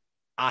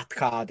at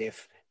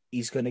Cardiff,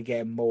 he's going to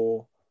get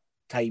more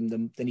time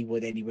than he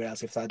would anywhere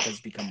else if that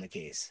does become the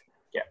case.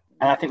 Yeah,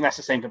 and I think that's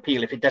the same for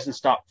Peel. If he doesn't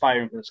start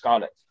firing for the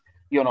Scarlets,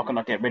 you're not going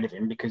to get rid of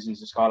him because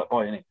he's a Scarlet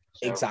boy, isn't he?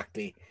 So...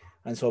 Exactly.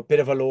 And so a bit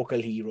of a local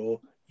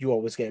hero, you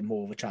always get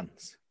more of a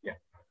chance. Yeah.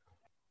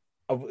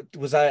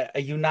 Was that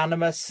a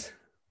unanimous?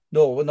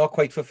 No, not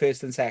quite for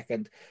first and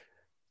second.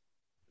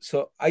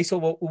 So I saw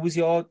who was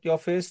your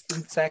first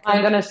and second?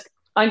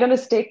 I'm gonna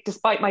stick,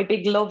 despite my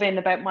big love-in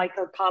about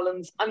Michael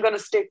Collins, I'm gonna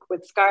stick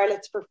with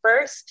Scarlets for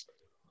first.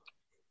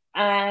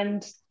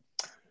 And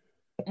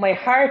my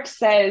heart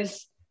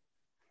says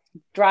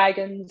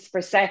Dragons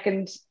for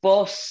second,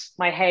 but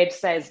my head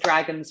says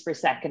Dragons for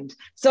second.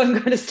 So I'm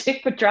going to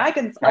stick with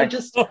Dragons. I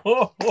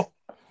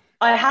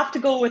have to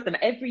go with them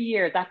every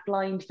year, that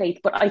blind faith.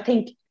 But I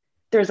think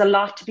there's a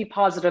lot to be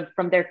positive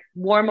from their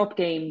warm-up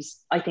games.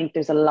 I think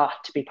there's a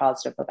lot to be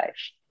positive about,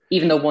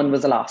 even though one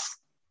was a loss.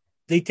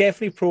 They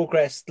definitely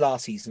progressed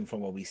last season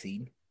from what we've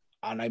seen,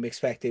 and I'm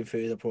expecting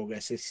further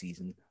progress this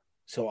season.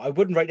 So I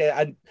wouldn't write it.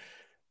 And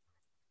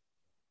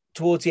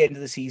towards the end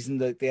of the season,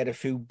 they had a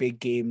few big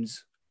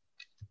games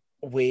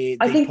where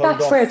I think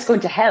that's where it's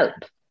going to help.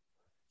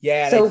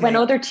 Yeah. So when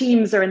other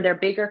teams are in their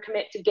bigger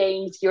committed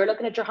games, you're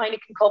looking at your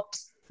Heineken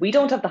Cups. We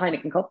don't have the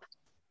Heineken Cup.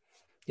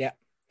 Yeah.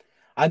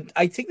 And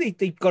I think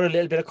they got a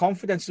little bit of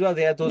confidence as well.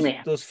 They had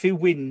those few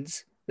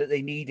wins that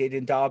they needed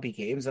in derby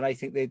games, and I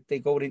think they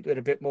go into it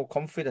a bit more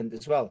confident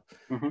as well.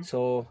 Mm-hmm.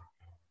 So,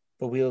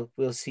 but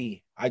we'll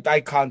see. I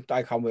can't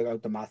work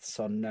out the maths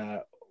on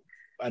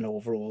an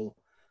overall,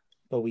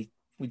 but we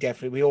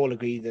all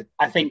agree that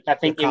I think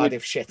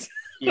Cardiff shit.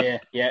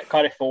 Yeah,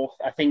 Cardiff fourth.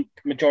 I think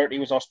majority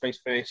was Ospreys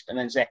first, and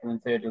then second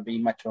and third will be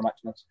much of a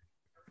muchness.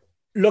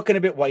 Looking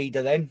a bit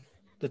wider then,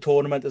 the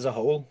tournament as a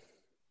whole.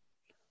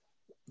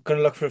 Going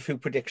to look for a few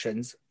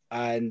predictions,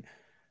 and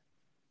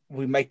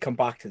we might come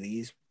back to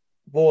these.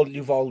 Well,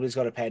 you've always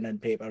got a pen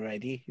and paper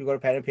ready. You got a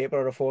pen and paper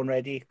or a phone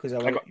ready? Because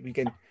we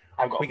can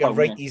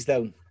write these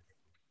down.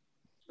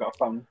 Got a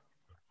phone.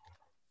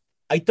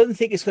 I don't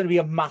think it's going to be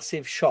a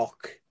massive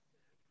shock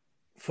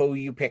for who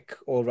you pick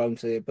all round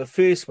today. But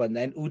first one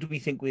then, who do we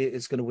think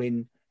is going to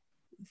win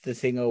the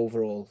thing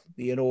overall?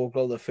 The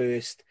inaugural, the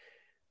first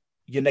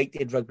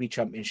United Rugby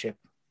Championship.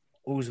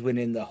 Who's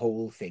winning the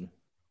whole thing?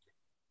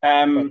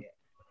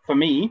 For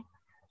me,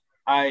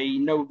 I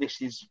know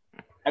this is...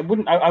 I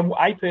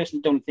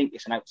personally don't think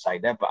it's an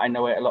outsider, but I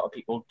know a lot of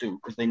people do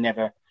because they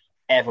never,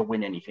 ever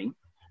win anything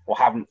or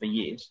haven't for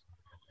years.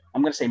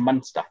 I'm going to say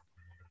Munster.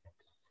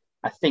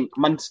 I think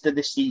Munster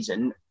this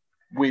season,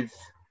 with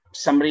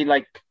somebody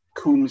like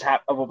Coombs,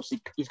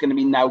 obviously he's going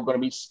to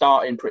be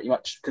starting pretty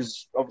much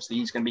because obviously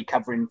he's going to be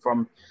covering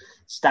from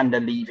Stander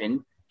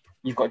leaving.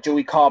 You've got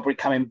Joey Carberry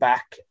coming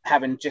back,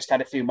 having just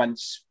had a few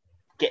months,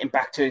 getting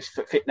back to his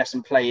fitness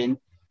and playing.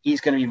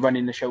 He's going to be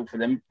running the show for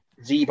them.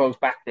 Zebo's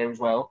back there as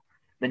well.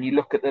 Then you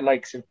look at the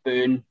likes of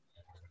Byrne.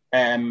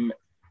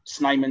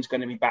 Snyman's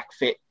going to be back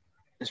fit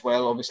as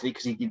well, obviously,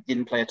 because he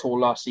didn't play at all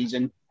last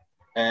season.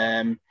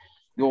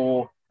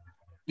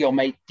 Your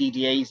mate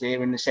DDA's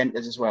there in the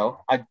centres as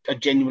well. I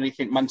genuinely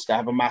think Munster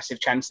have a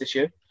massive chance this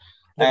year.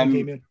 What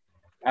did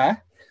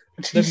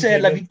you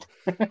say?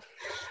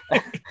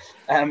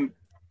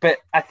 But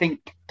I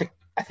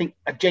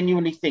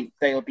genuinely think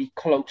they'll be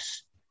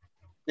close.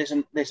 There's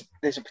a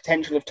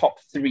potential of top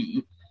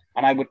three,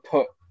 and I would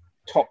put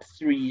top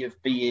three of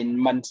being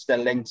Munster,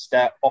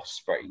 Leinster,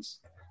 Ospreys,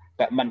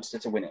 but Munster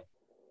to win it.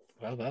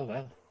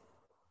 Well.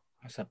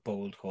 That's a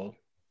bold call.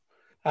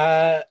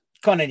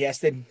 Conan, yes,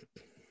 then.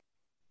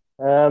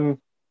 The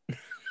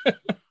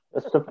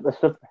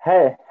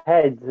head.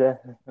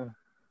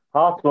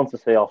 Heart wants to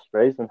say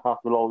Ospreys, and Heart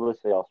will always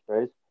say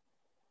Ospreys.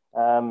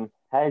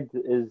 Head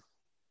is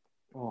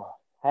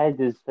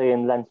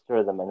saying Leinster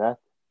at the minute.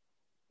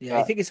 Yeah,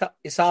 I think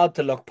it's hard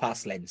to look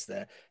past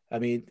Leinster. I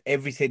mean,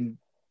 everything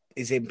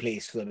is in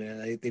place for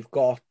them. They've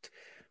got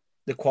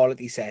the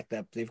quality set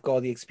up. They've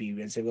got the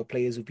experience. They've got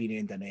players who've been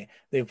in there.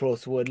 They've brought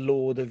through a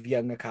load of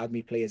young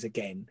academy players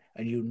again,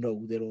 and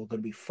they're all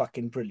going to be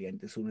fucking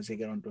brilliant as soon as they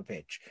get onto a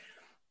pitch.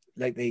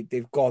 Like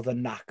they've got the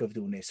knack of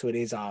doing this, so it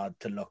is hard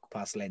to look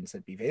past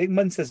Leinster. I think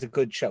Munster's a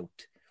good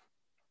shout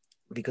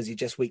because you're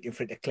just waiting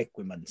for it to click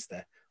with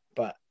Munster.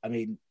 But I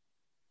mean,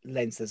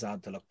 Leinster's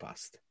hard to look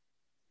past.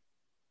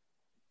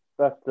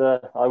 But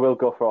I will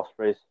go for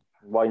Ospreys.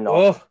 Why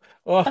not?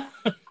 Oh.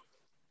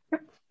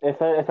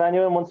 If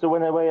anyone wants to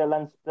win away at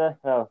Leinster,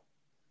 well,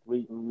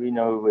 we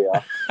know who we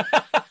are.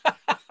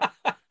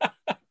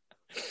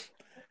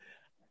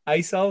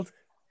 Isold?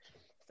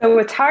 So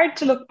it's hard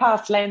to look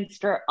past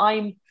Leinster.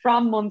 I'm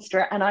from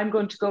Munster, and I'm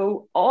going to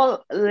go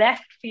all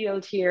left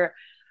field here.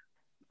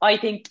 I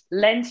think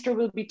Leinster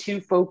will be too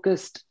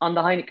focused on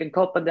the Heineken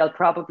Cup, and they'll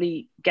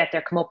probably get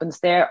their comeuppance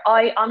there.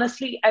 I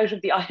honestly, out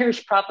of the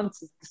Irish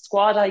provinces, the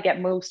squad I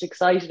get most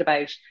excited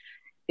about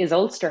is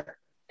Ulster.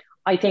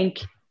 I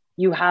think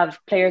you have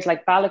players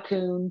like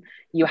Balakoon.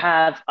 You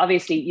have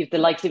the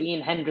likes of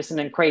Ian Henderson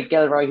and Craig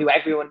Gilroy, who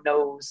everyone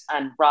knows,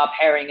 and Rob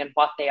Herring and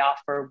what they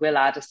offer, Will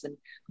Addison.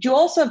 But you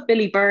also have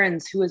Billy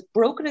Burns, who has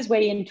broken his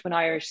way into an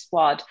Irish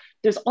squad.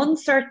 There's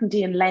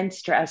uncertainty in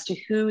Leinster as to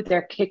who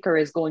their kicker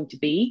is going to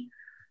be.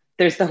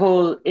 There's the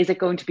whole, is it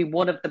going to be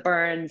one of the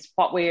Burns?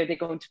 What way are they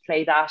going to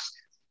play that?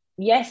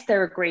 Yes,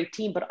 they're a great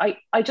team, but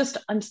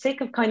I'm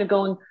sick of kind of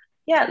going,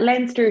 yeah,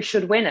 Leinster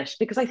should win it,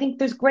 because I think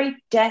there's great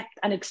depth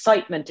and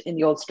excitement in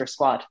the Ulster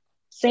squad.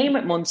 Same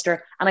with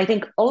Munster, and I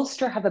think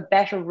Ulster have a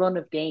better run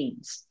of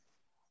games.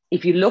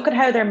 If you look at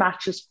how their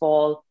matches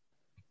fall,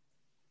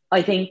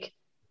 I think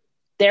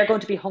they're going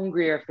to be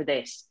hungrier for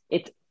this.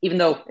 Even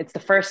though it's the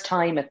first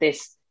time at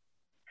this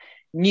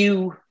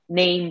new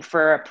name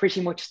for pretty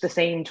much the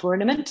same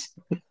tournament.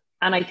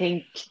 And I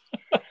think...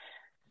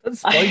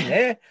 That's fine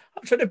there.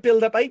 I'm trying to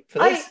build up hype for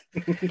this.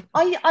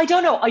 I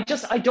don't know.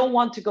 I don't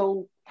want to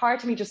go...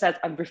 Part of me just says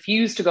I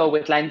refuse to go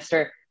with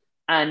Leinster.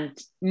 And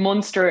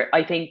Munster,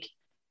 I think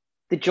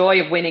the joy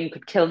of winning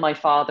could kill my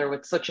father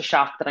with such a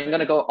shock that I'm going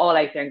to go all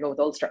out there and go with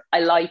Ulster. I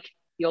like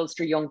the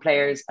Ulster young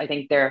players. I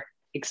think they're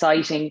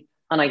exciting.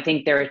 And I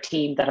think they're a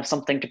team that have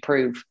something to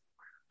prove.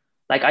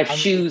 Like, I've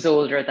shoes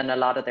older than a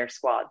lot of their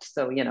squad.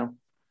 So, you know.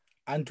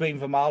 And Dwayne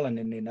Vermaelen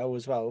in there now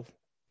as well,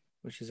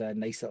 which is a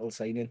nice little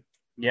signing.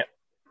 Yep.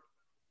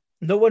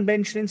 No one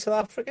mentioning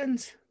South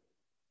Africans?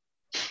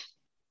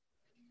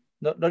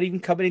 Not even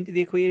coming into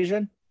the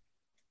equation?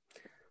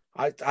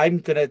 I'm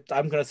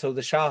gonna throw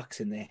the Sharks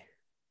in there.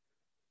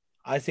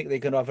 I think they're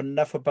gonna have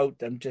enough about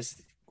them.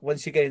 Just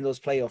once you get in those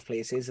playoff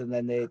places, and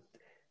then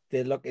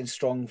they're looking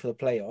strong for the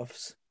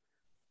playoffs.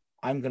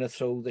 I'm gonna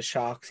throw the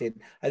Sharks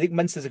in. I think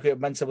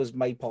Munster was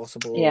my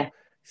possible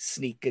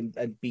sneak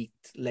and beat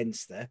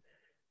Leinster,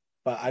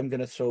 but I'm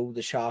gonna throw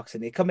the Sharks in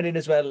there, coming in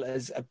as well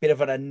as a bit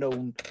of an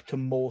unknown to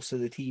most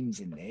of the teams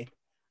in there.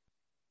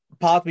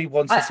 Part of me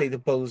wants to say the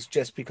Bulls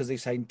just because they've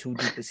signed 2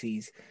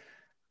 Duplessis.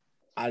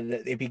 And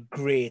it'd be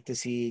great to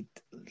see,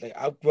 like,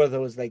 our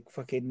brother was like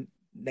fucking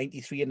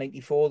 93 and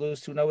 94,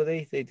 those two now, are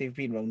they? They've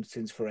been around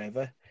since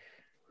forever.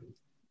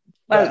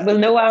 Well, we'll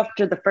know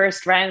after the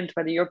first round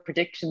whether your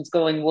prediction's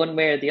going one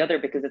way or the other,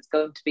 because it's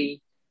going to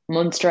be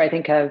Munster, I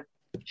think, have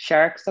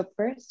Sharks up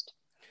first.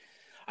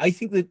 I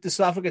think that the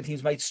South African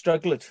teams might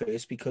struggle at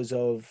first because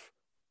of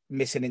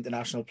missing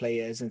international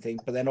players and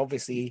things, but then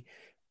obviously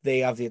they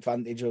have the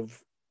advantage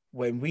of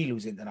when we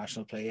lose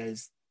international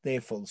players, they're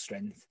full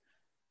strength.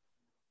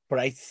 But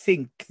I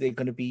think they're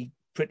going to be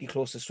pretty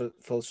close to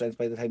full strength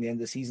by the time the end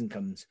of the season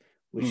comes,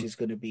 which is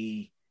going to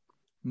be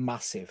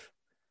massive.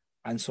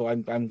 And so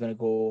I'm going to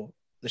go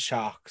the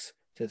Sharks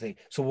to think.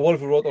 So what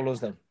have we wrote all those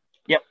down?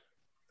 Yep.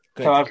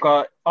 Good. So I've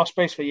got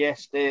Ospreys for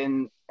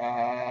Yestin.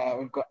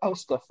 We've got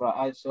Ulster for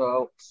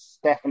ISO.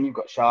 Stefan, you've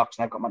got Sharks,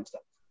 and I've got Munster.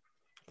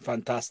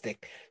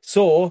 Fantastic.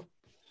 So,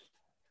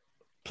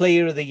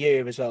 player of the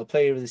year as well,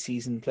 player of the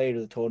season, player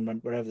of the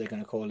tournament, whatever they're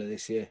going to call it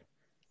this year.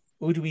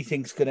 Who do we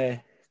think's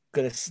gonna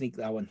sneak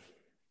that one?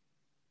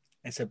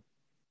 It's a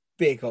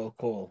big old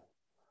call.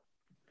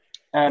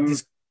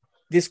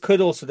 This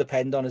could also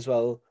depend on as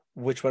well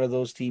which one of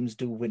those teams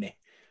do win it.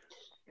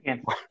 Yeah.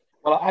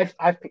 Well,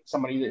 I've picked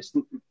somebody that's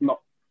not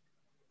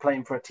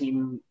playing for a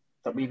team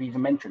that we've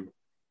even mentioned.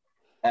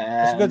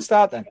 That's a good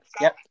start then.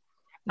 Yep.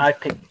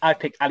 I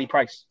picked Ali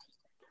Price.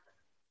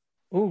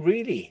 Oh,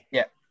 really?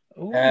 Yeah.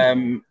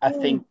 I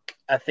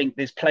think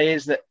there's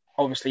players that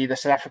obviously the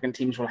South African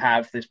teams will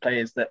have. There's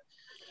players that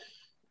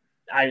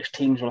Irish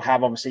teams will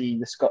have. Obviously,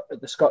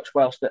 the Scotch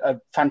Welsh that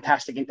are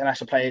fantastic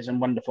international players and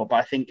wonderful. But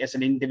I think as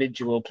an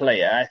individual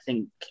player, I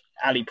think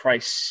Ali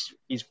Price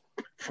is,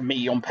 for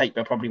me, on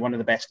paper, probably one of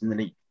the best in the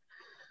league.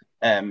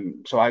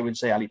 So I would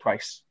say Ali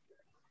Price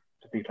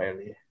to be player of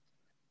the year.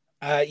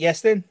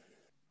 Yes, then.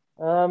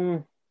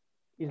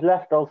 He's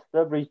left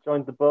Ulster, but he's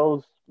joined the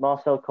Bulls.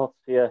 Marcel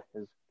Coetzee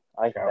is,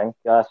 I think,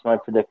 that's my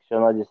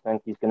prediction. I just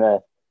think he's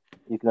gonna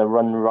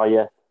run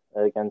riot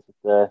against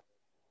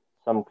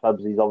some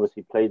clubs he's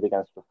obviously played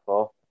against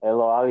before.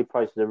 Although Ali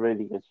Price is a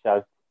really good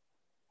shout.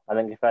 I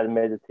think if I'd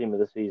made the team of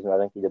the season, I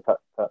think he'd have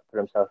put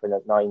himself in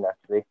at 9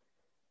 actually.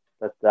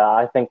 But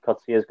I think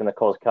Coetzee is going to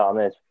cause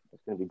carnage.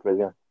 It's going to be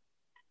brilliant.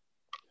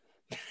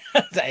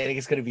 I think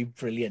it's going to be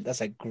brilliant.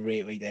 That's a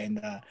great way to end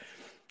that.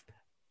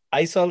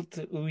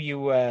 Isolt,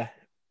 who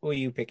are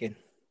you picking?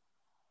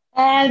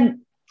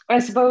 I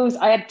suppose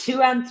I had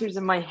 2 answers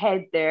in my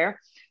head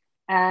there.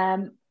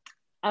 And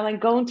I'm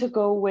going to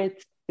go with,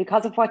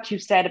 because of what you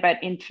said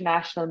about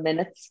international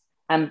minutes,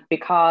 and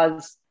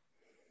because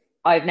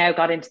I've now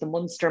got into the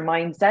Munster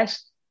mindset,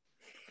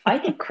 I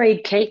think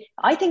Craig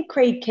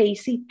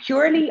Casey,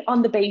 purely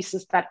on the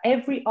basis that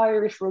every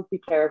Irish rugby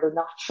player will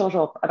not shut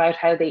up about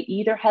how they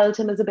either held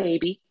him as a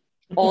baby,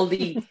 all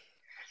the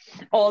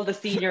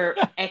senior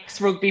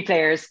ex-rugby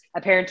players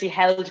apparently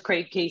held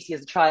Craig Casey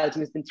as a child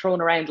who's been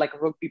thrown around like a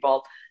rugby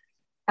ball.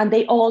 And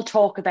they all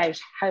talk about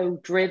how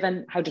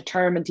driven, how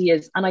determined he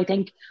is. And I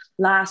think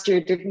last year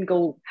didn't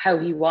go how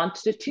he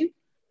wanted it to.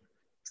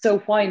 So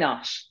why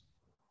not?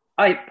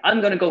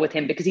 I'm going to go with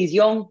him because he's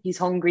young, he's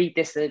hungry.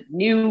 This is a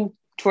new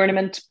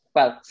tournament,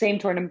 well, same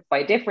tournament by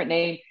a different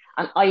name.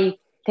 And I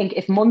think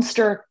if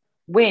Munster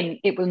win,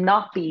 it will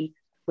not be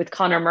with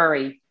Conor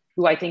Murray,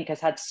 who I think has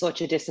had such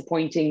a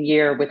disappointing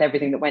year with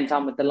everything that went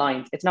on with the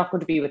Lions. It's not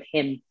going to be with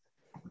him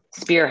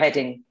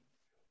spearheading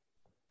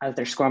as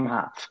their scrum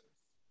half.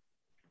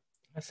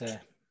 That's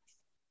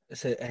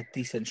a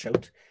decent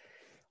shout.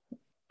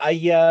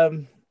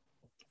 I'm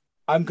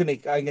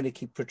gonna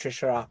keep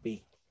Patricia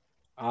happy.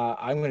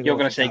 You're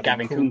gonna say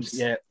Gavin Coombs.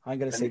 Yeah, I'm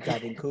gonna say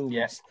Gavin Coombs.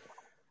 Yes.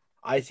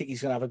 I think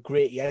he's gonna have a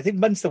great year. I think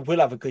Munster will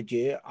have a good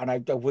year, and I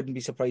wouldn't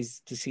be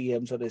surprised to see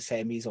him sort of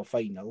semis or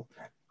final.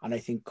 And I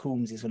think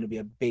Coombs is going to be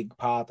a big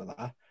part of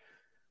that.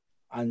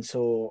 And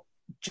so,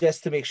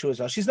 just to make sure as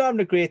well, she's not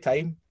having a great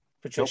time,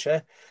 Patricia.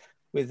 Nope.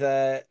 With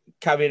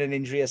carrying an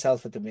injury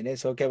herself at the minute.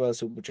 So get well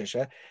soon,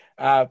 Patricia.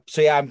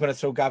 So yeah, I'm going to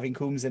throw Gavin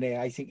Coombs in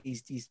here. I think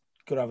he's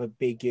going to have a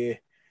big year.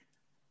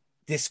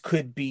 This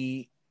could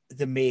be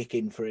the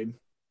making for him.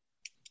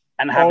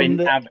 And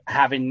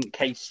having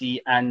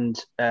Casey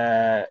and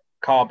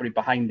Carberry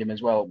behind him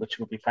as well, which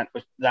would be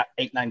fantastic. That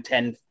 8, 9,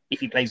 10, if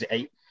he plays at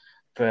 8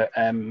 for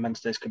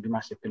Munsters, could be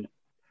massive, couldn't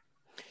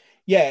it?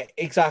 Yeah,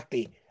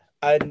 exactly.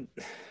 And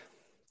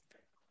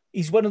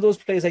he's one of those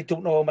players, I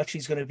don't know how much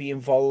he's going to be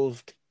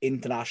involved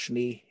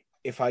internationally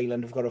if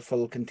Ireland have got a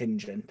full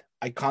contingent.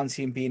 I can't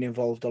see him being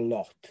involved a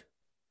lot.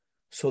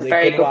 So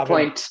very good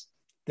point.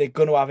 They're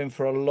going to have him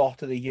for a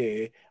lot of the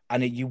year,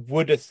 and you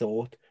would have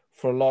thought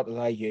for a lot of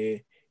that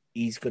year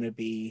he's going to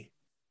be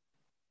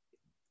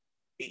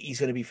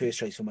first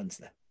choice for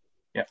Munster.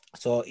 Yeah.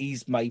 So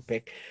he's my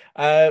pick.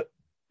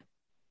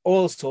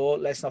 Also,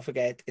 let's not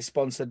forget, it's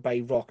sponsored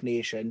by Rock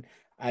Nation,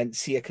 and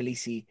Sia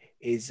Khaleesi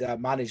is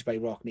managed by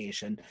Rock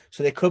Nation.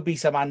 So there could be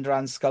some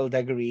Andran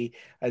skullduggery,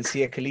 and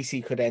Sia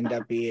Khaleesi could end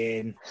up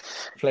being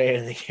player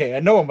of the year.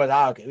 And no one would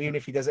argue, even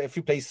if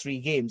he plays 3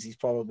 games, he's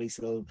probably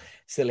still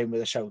in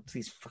with a shout.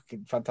 He's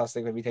fucking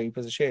fantastic every time he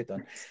puts a shirt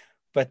on.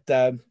 But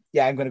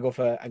yeah, I'm gonna go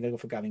for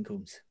Gavin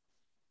Coombs.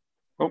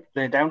 Oh,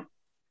 they're down.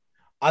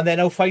 And then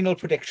our final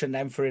prediction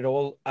then for it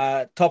all,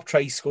 top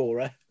try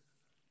scorer.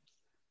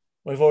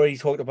 We've already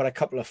talked about a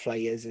couple of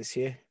flyers this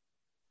year.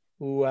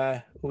 Who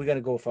are we going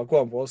to go for?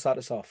 Go on, Paul, start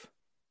us off.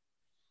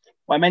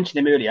 Well, I mentioned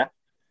him earlier.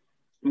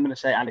 I'm going to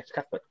say Alex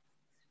Cuthbert.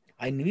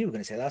 I knew you were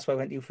going to say that. That's why I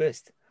went to you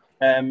first.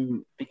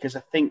 Because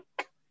I think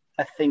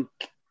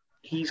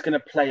he's going to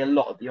play a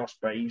lot at the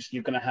Ospreys.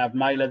 You're going to have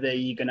Myler there.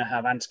 You're going to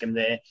have Anscombe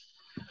there.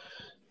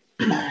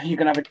 You're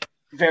going to have a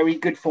very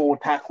good forward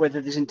pack, whether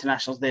there's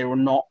internationals there or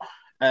not.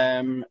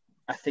 I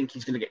think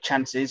he's going to get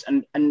chances.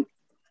 And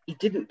he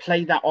didn't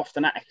play that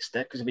often at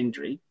Exeter because of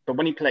injury, but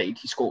when he played,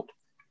 he scored.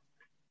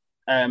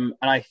 And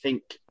I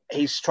think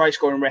his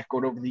try-scoring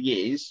record over the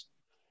years,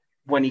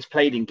 when he's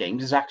played in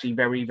games, is actually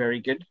very, very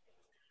good.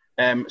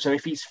 So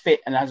if he's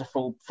fit and has a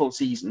full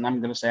season,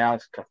 I'm going to say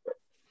Alex Cuthbert.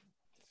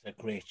 It's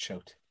a great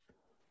shout.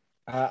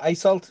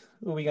 Isolt,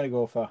 who are we going to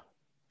go for?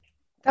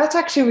 That's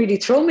actually really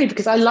thrown me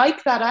because I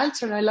like that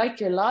answer and I like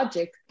your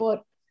logic,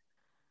 but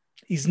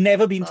he's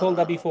never been told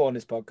that before on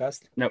this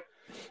podcast. No.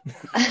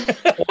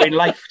 Or in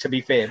life, to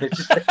be fair.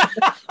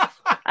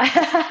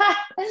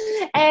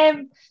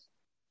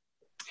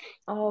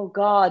 Oh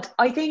God,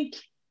 I think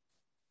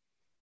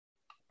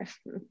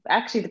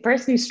actually the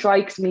person who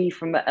strikes me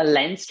from a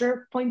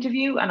Leinster point of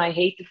view, and I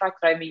hate the fact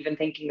that I'm even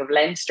thinking of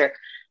Leinster,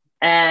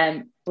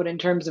 but in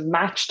terms of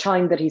match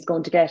time that he's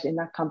going to get in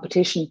that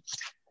competition,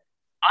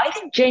 I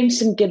think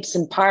Jameson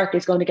Gibson Park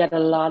is going to get a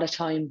lot of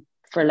time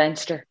for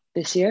Leinster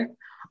this year.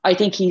 I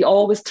think he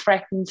always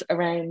threatens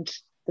around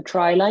the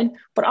try line,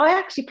 but I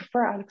actually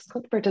prefer Alex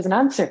Cuthbert as an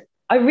answer.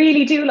 I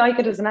really do like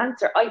it as an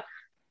answer.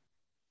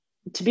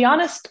 To be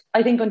honest,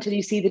 I think until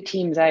you see the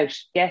teams out,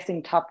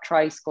 guessing top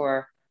try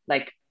scorer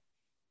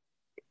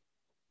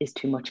is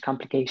too much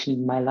complication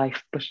in my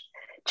life. But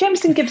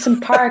Jameson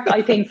Gibson Park,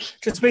 I think.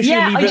 Just make sure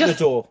you leave it at the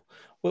door.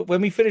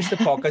 When we finish the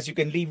podcast, you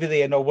can leave it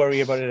there and not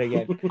worry about it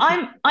again.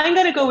 I'm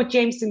going to go with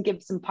Jameson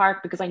Gibson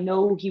Park because I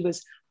know he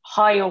was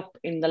high up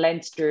in the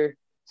Leinster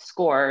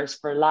scores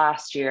for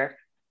last year.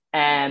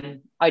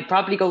 I'd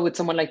probably go with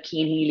someone like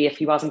Cian Healy if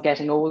he wasn't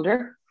getting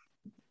older.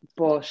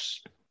 But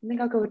I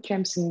think I'll go with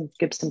Jameson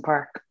Gibson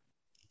Park.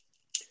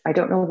 I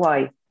don't know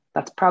why.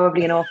 That's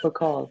probably an awful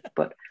call,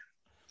 but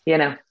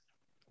I'll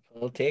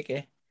take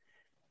it.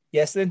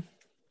 Yes, then.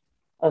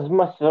 As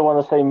much as I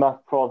want to say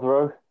Matt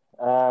Prothero,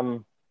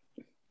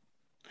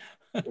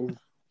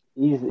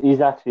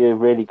 he's actually a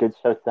really good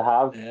shout to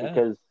have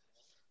because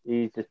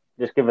he's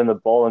just given the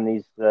ball and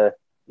he's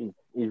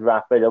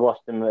rapid. I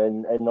watched him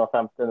in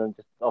Northampton and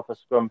just off a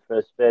scrum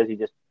for Spurs, he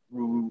just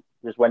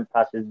went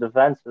past his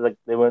defence like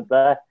they weren't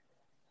there.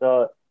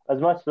 So as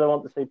much as I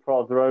want to say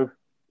Prothero,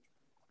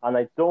 and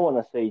I don't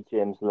want to say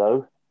James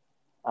Lowe,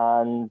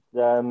 and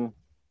so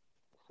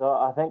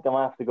I think I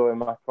might have to go with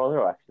Matt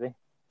Prothero actually.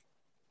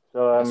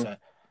 So I think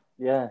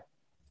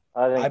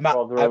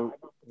Prothero.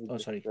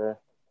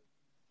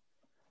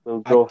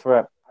 We'll go for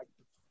it.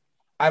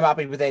 I'm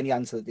happy with any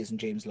answer that isn't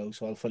James Lowe,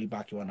 so I'll fully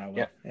back you on that one.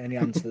 Yep. Any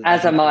answer.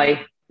 As am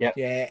I. Yeah.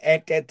 Yeah.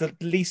 The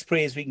least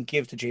praise we can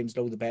give to James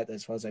Lowe, the better,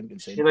 as far as I'm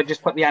concerned. Should I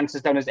just put the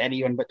answers down as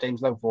anyone but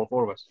James Lowe for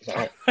four of us? Is that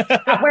right?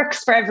 That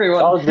works for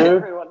everyone. I'll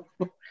do.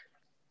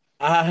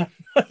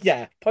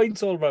 Yeah,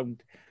 points all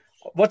round.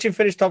 Watch him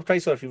finish top try,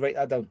 so if you write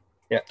that down.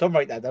 Yeah. Don't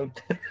write that down.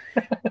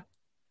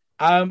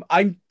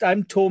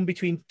 I'm torn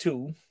between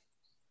two.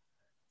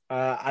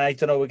 And I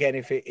don't know again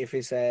if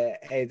it's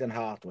head and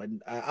heart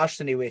one.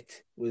 Ashton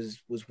Hewitt was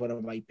one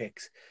of my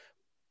picks,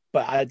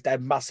 but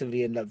I'm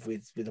massively in love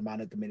with the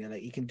man at the minute.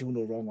 Like, he can do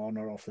no wrong on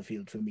or off the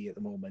field for me at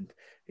the moment.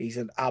 He's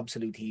an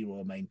absolute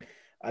hero of mine.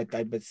 I'm a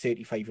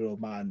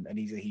 35-year-old man, and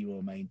he's a hero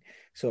of mine.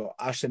 So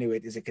Ashton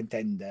Hewitt is a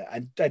contender,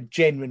 and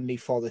genuinely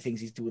for the things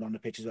he's doing on the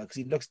pitch as well, because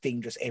he looks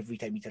dangerous every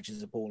time he touches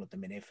the ball at the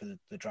minute for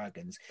the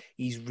Dragons.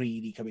 He's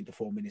really coming to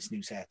form in this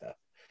new setup.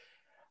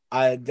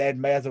 And then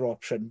my other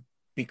option,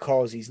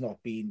 because he's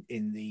not been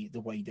in the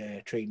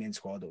wider training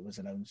squad that was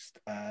announced,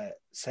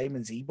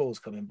 Simon Zebo's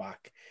coming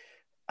back,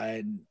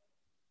 and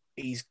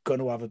he's going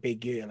to have a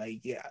big year.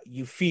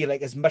 You feel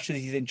like as much as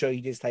he's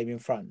enjoyed his time in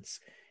France,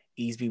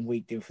 he's been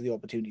waiting for the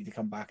opportunity to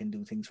come back and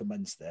do things for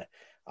Munster,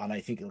 and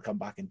I think he'll come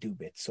back and do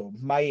bits. So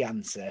my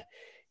answer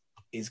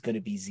is going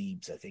to be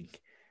Zeebs, I think.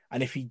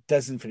 And if he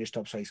doesn't finish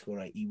top try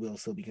scorer, he will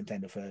still be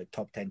contender for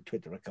top 10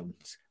 Twitter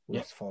accounts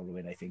worth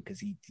following, I think, because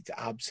he's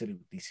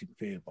absolutely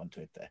superb on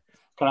Twitter.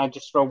 Can I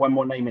just throw one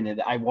more name in there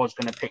that I was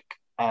going to pick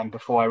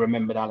before I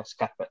remembered Alex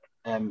Cuthbert?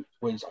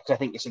 Was because I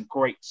think it's a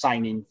great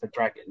signing for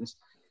Dragons,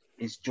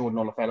 is Jordan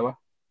Olafelua.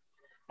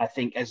 I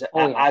think as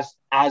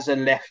a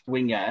left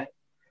winger,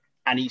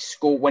 and he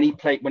scored when he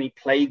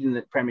played in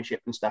the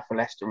Premiership and stuff for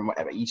Leicester and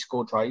whatever, he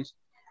scored tries.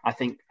 I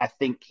think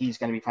he's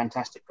going to be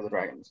fantastic for the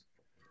Dragons.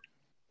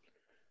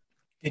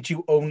 Did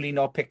you only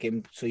not pick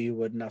him so you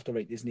wouldn't have to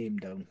write his name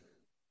down?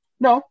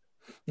 No.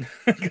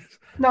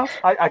 No,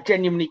 I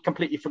genuinely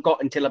completely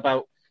forgot until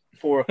about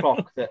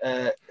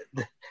 4:00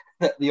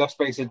 that the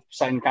Ospreys had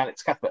signed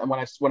Alex Cuthbert, and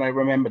when I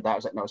remembered that, I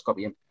was like, no, it's got to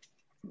be him.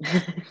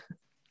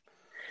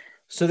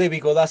 So there we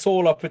go. That's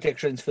all our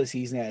predictions for the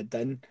season ahead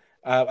done.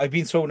 I've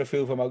been throwing a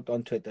few of them out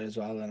on Twitter as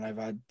well, and I've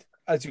had,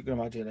 as you can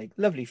imagine,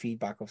 lovely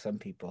feedback of some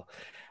people.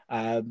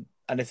 And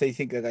if they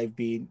think that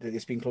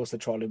it's been close to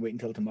trolling, wait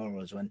until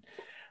tomorrow's one.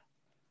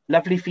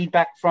 Lovely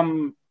feedback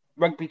from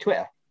rugby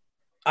Twitter.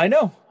 I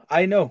know.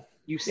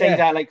 You say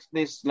that like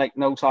there's like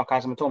no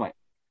sarcasm at all, mate.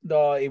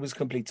 No, it was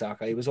complete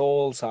sarcasm. It was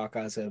all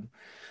sarcasm.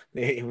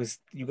 It was,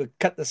 you could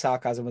cut the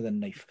sarcasm with a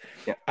knife.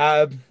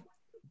 Yeah.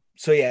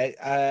 So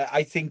yeah,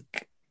 I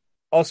think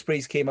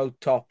Ospreys came out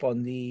top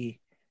on the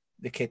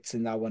kits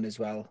in that one as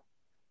well.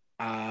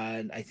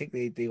 And I think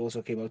they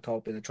also came out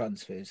top in the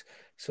transfers.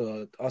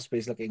 So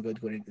Ospreys looking good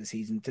going into the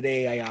season.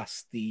 Today I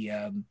asked the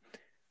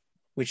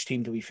which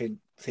team do we think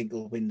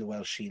will win the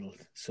Welsh Shield?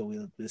 So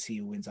we'll see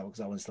who wins that, because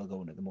that one's still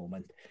going at the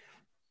moment.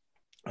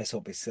 I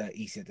hope it's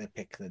easier to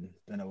pick than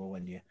our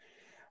 1 year.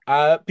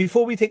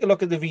 Before we take a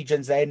look at the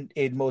regions then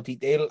in more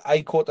detail,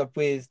 I caught up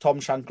with Tom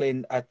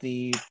Shanklin at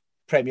the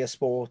Premier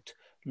Sport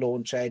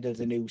launch ahead of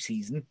the new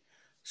season.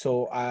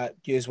 So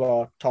here's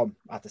what Tom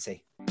had to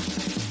say.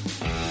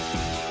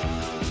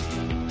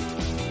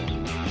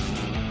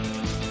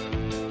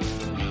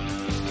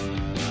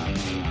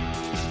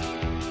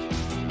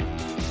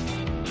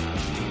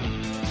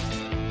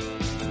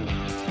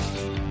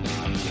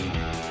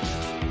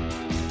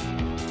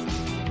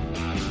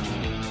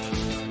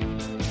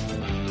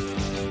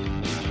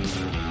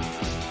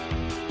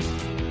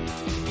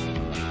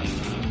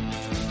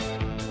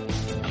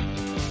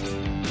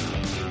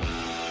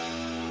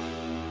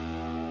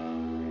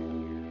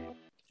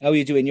 How are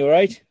you doing? You all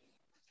right?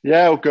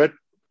 Yeah, all good.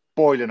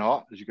 Boiling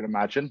hot, as you can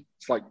imagine.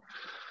 It's like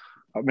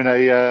I'm in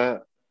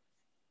a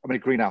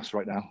greenhouse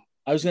right now.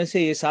 I was going to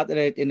say you sat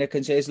in a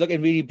concern. It's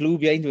looking really blue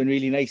behind you and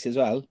really nice as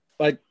well.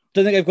 But I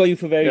don't think I've got you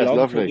for very long. It's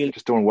lovely.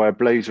 Just don't wear a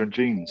blazer and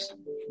jeans.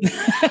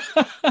 I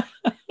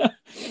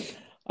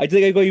don't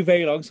think I've got you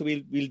very long, so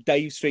we'll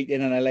dive straight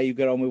in and I'll let you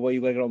get on with what you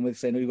got to get on with,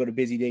 because I know you've got a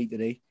busy day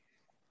today.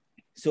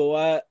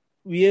 So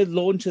we had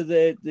launch of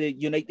the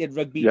United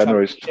Rugby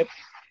Championship,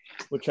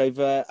 which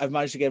I've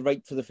managed to get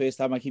right for the first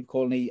time. I keep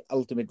calling it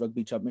Ultimate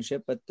Rugby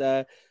Championship,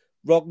 but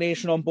Rock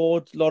Nation on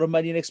board, a lot of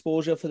money and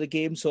exposure for the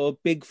game. So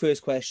big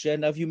first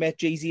question, have you met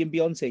Jay-Z and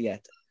Beyonce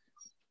yet?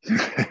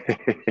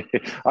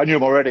 I knew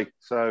them already,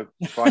 so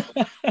fine.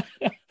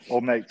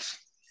 All mates.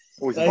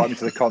 Always invite me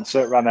to the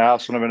concert around the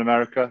house when I'm in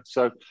America.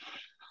 So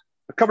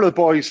a couple of the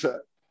boys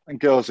and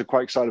girls are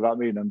quite excited about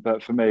meeting them,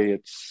 but for me,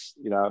 it's,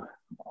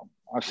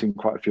 I've seen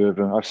quite a few of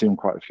them. I've seen them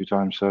quite a few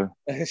times, so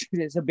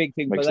it's a big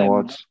thing. Makes no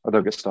odds. I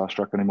don't get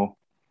starstruck anymore.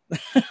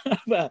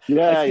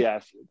 Yeah.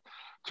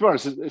 To be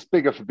honest, it's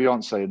bigger for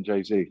Beyonce and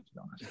Jay-Z, to be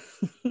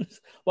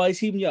honest. Well, I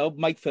seen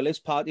Mike Phillips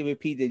party with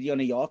P. Diddy on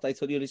a yacht. I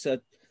thought you just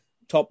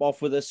top off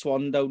with a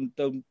swan down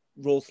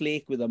Roth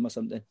Lake with them or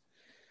something.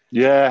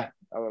 Yeah,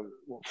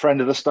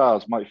 friend of the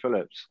stars, Mike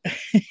Phillips.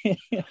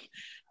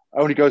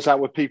 Only goes out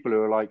with people who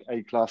are like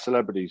A-class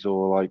celebrities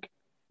or like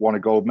won a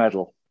gold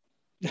medal.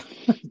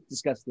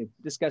 Disgusting.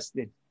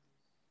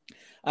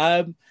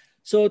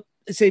 So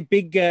it's a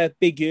big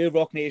year,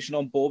 Rock Nation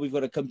on board. We've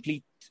got a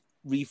complete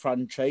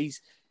refranchise.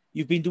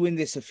 You've been doing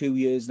this a few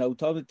years now,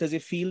 Tom. Does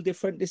it feel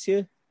different this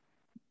year?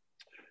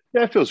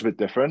 Yeah, it feels a bit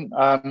different.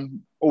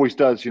 Always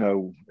does,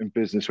 in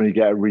business when you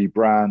get a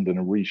rebrand and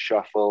a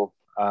reshuffle.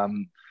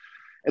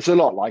 It's a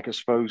lot like, I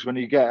suppose, when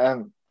you get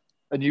a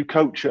new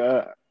coach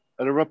at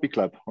a rugby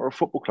club or a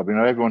football club.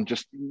 Everyone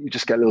you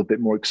just get a little bit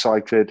more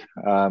excited.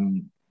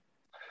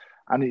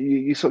 And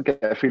you sort of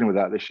get a feeling with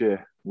that this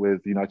year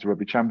with the United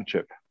Rugby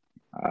Championship.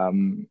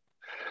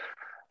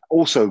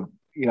 Also,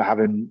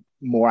 having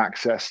more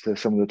access to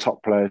some of the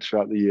top players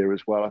throughout the year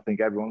as well. I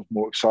think everyone's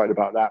more excited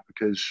about that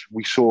because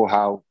we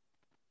saw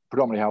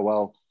predominantly how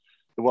well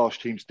the Welsh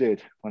teams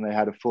did when they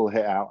had a full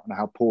hit out and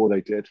how poor they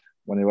did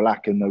when they were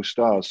lacking those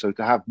stars. So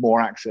to have more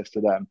access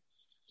to them,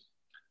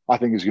 I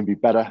think is going to be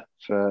better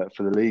for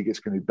the league. It's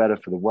going to be better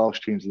for the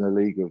Welsh teams in the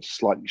league who have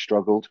slightly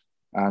struggled.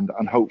 And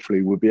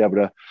hopefully we'll be able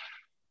to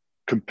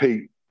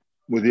compete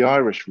with the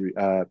Irish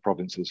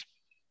provinces.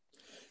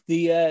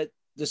 The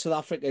South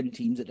African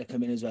teams that are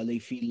coming as well, they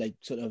feel like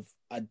sort of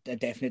a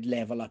definite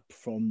level up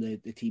from the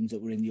teams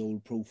that were in the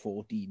old Pro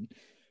 14.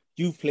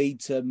 You've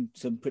played some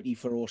pretty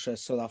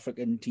ferocious South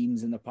African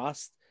teams in the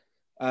past.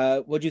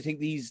 What do you think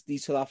these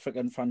South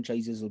African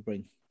franchises will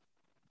bring?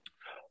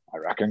 I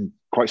reckon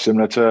quite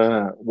similar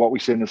to what we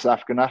see in the South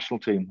African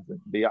national team.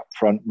 The up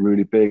front,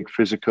 really big,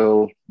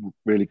 physical,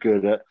 really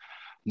good at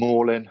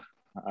mauling,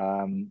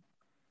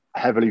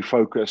 heavily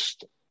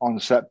focused on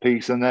the set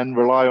piece, and then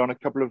rely on a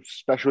couple of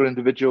special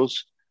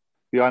individuals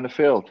behind the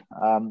field.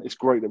 It's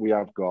great that we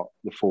have got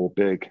the four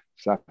big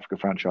South Africa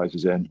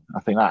franchises in. I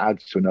think that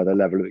adds to another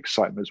level of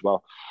excitement as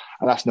well.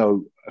 And that's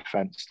no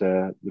offence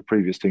to the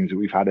previous teams that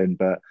we've had in,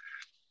 but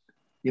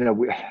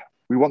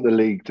we want the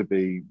league to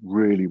be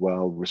really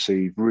well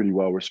received, really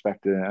well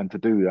respected, and to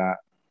do that,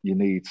 you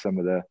need some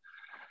of the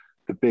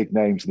big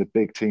names and the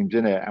big teams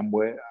in it. And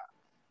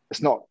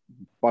it's not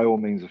by all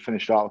means a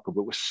finished article,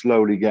 but we're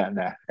slowly getting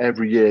there.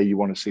 Every year you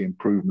want to see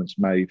improvements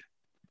made.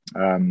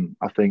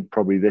 I think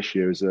probably this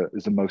year is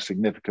the most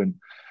significant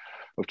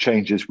of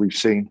changes we've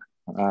seen,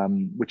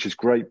 which is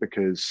great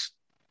because,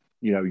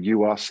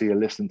 URC are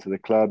listening to the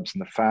clubs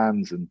and the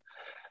fans, and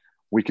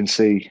we can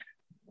see,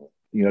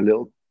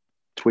 little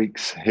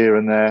tweaks here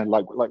and there,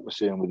 like we're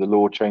seeing with the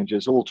law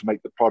changes, all to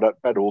make the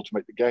product better, all to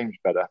make the games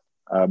better.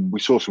 We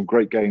saw some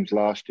great games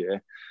last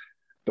year,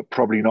 but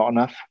probably not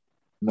enough.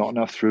 not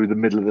enough through the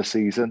middle of the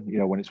season. You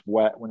know, when it's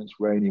wet, when it's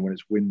rainy, when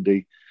it's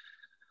windy.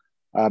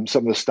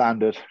 Some of the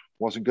standard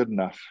wasn't good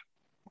enough.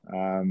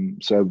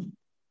 So,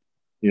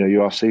 you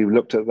know, URC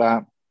looked at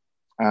that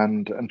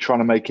and trying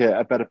to make it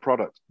a better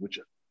product, which,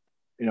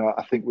 you know,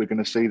 I think we're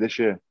going to see this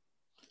year.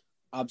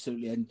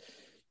 Absolutely. And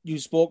you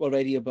spoke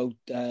already about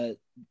the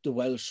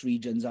Welsh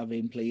regions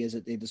having players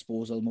at their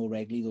disposal more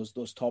regularly,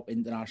 those top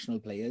international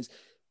players.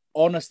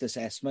 Honest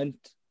assessment,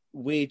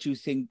 where do you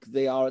think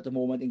they are at the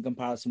moment in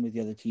comparison with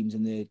the other teams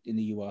in the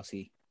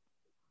URC?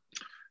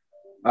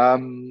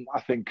 I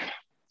think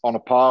on a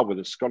par with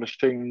the Scottish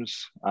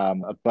teams,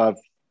 above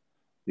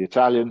the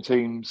Italian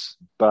teams,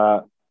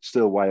 but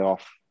still way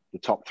off the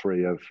top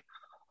three of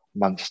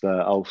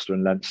Munster, Ulster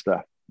and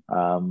Leinster.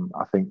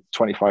 I think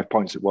 25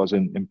 points it was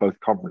in both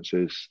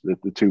conferences,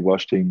 the two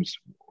Welsh teams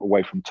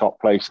away from top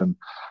place. And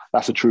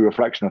that's a true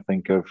reflection, I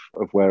think, of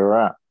where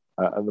we're at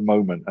the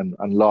moment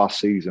and last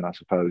season, I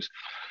suppose.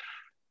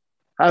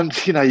 And,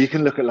 you know, you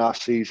can look at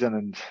last season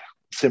and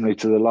similarly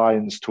to the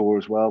Lions tour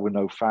as well, with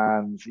no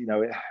fans, you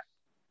know,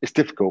 it's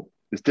difficult.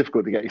 It's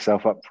difficult to get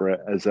yourself up for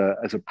it as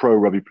a pro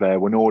rugby player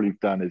when all you've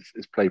done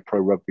is play pro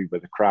rugby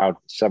with a crowd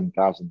of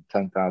 7,000,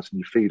 10,000,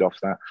 you feed off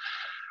that.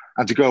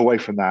 And to go away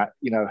from that,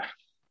 you know,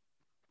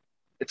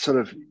 it's sort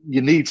of,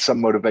 you need some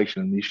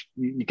motivation. And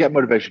you get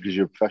motivation because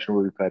you're a professional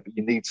rugby player, but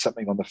you need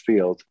something on the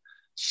field,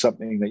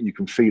 something that you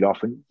can feed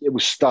off. And it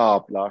was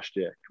starved last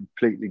year,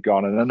 completely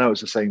gone. And I know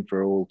it's the same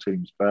for all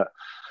teams, but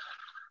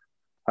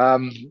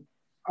I'm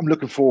really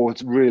looking forward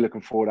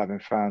to having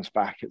fans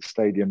back at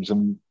stadiums.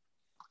 And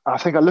I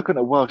think I look at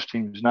the Welsh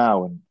teams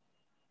now and,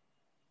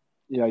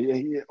 you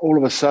know, all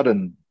of a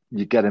sudden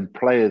you're getting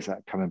players that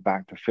are coming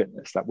back to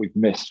fitness that we've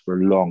missed for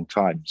a long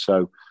time.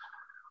 So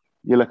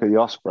you look at the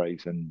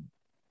Ospreys and,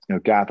 you know,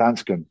 Gareth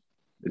Anscombe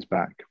is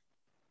back.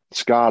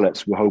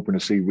 Scarlets, we're hoping to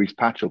see Reece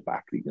Patchell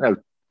back. You know,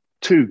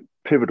 two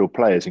pivotal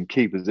players in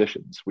key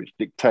positions, which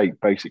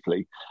dictate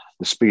basically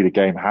the speed of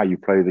game, how you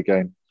play the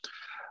game.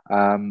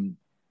 And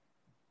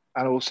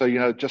also, you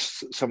know,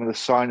 just some of the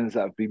signings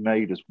that have been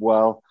made as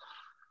well.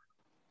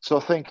 So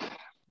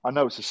I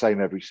know it's the same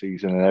every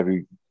season and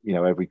every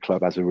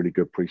club has a really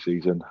good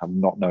preseason. I've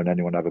not known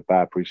anyone have a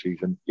bad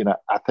preseason. You know,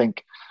 I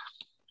think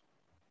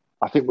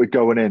we're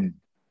going in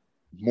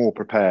more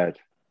prepared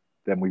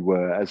than we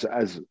were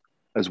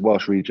as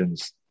Welsh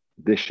regions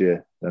this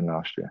year than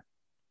last year.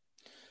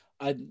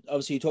 And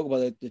obviously, you talk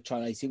about the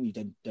trial. I think we've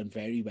done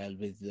very well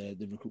with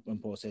the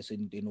recruitment process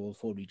in all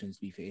four regions,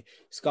 to be fair.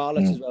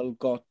 Scarlets as well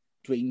got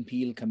Dwayne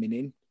Peel coming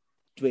in.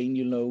 Dwayne,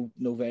 you'll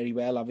know very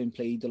well, having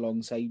played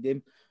alongside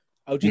him.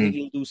 How do you think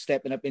he'll do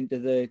stepping up into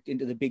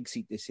the big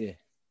seat this year?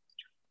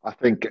 I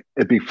think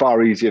it'd be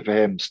far easier for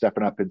him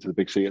stepping up into the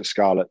big seat at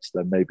Scarlets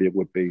than maybe it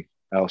would be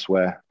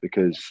elsewhere,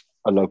 because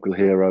a local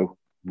hero,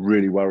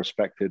 really well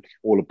respected.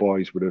 All the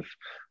boys would have,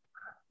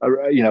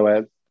 you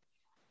know,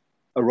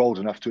 are old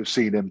enough to have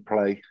seen him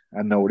play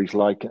and know what he's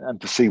like, and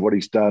to see what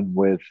he's done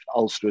with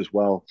Ulster as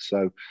well.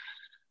 So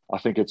I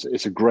think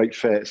it's a great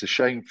fit. It's a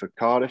shame for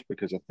Cardiff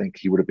because I think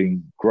he would have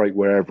been great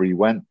wherever he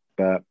went.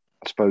 But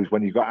I suppose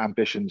when you've got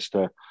ambitions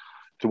to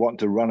want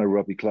to run a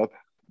rugby club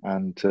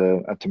and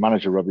to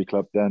manage a rugby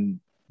club, then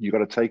you've got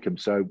to take him.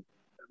 So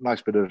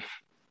nice bit of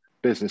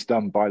business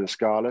done by the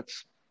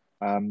Scarlets.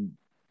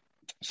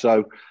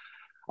 So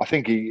I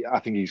think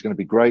he's going to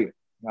be great.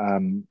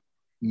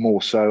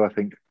 More so, I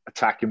think,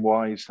 attacking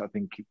wise, I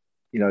think,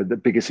 you know, the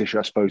biggest issue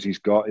I suppose he's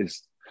got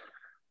is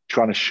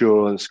trying to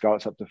shore the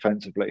Scarlets up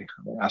defensively.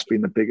 I think that's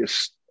been the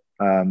biggest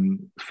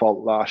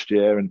fault last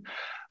year, and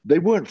they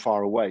weren't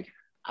far away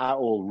at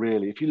all,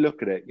 really. If you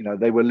look at it, you know,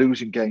 they were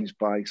losing games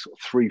by sort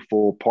of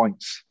 3-4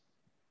 points.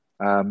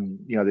 You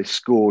know,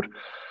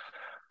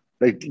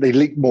 they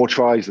leaked more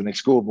tries and they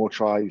scored more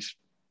tries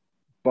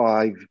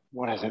by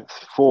 4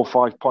 or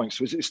 5 points.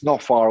 So it's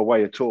not far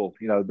away at all.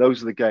 You know,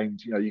 those are the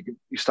games, you know, you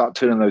start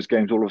turning those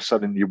games, all of a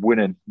sudden you're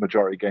winning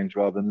majority of games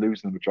rather than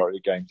losing the majority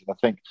of games. And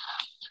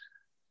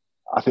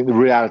I think the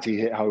reality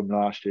hit home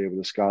last year with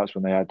the Scarlets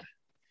when they had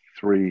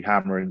 3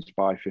 hammerings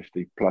by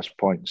 50 plus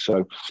points.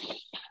 So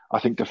I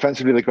think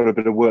defensively they've got a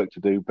bit of work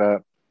to do,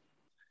 but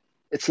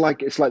it's like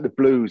the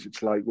Blues.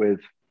 It's like with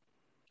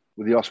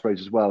the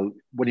Ospreys as well.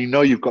 When you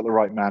know you've got the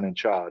right man in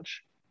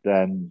charge,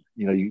 then,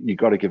 you know, you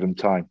got to give him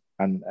time,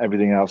 and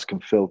everything else can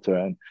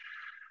filter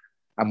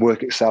and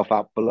work itself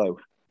out below.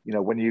 You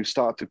know, when you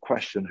start to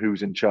question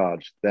who's in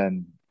charge,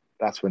 then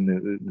that's when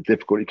the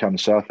difficulty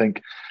comes. So I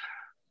think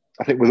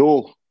with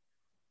all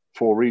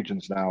 4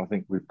 regions now, I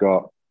think we've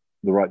got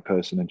the right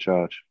person in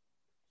charge.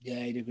 Yeah,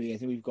 I'd agree. I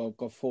think we've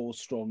got 4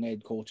 strong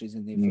head coaches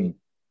in there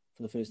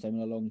for the first time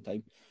in a long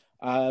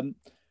time.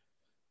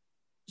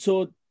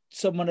 So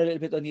someone a little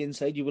bit on the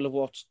inside, you will have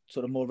watched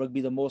sort of more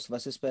rugby than most of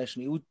us,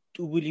 especially.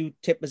 Who will you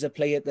tip as a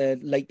player to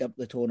light up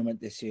the tournament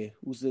this year?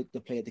 Who's the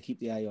player to keep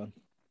the eye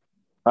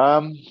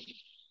on? Do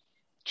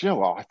you know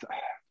what?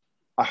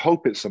 I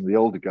hope it's some of the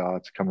older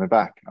guards coming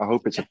back. I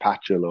hope it's a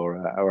Patchell or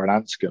an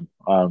Anscombe,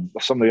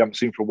 somebody I haven't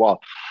seen for a while.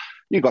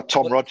 You've got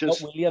Tom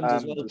Rogers, Williams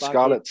as well, the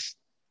Scarlets.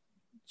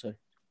 Sorry.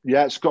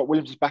 Yeah, Scott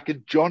Williams is back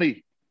in.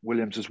 Johnny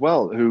Williams as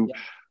well, who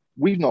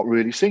we've not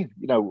really seen.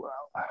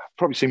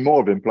 Probably seen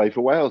more of him play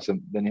for Wales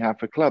than he had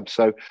for clubs.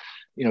 So,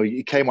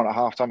 he came on at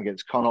halftime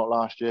against Connacht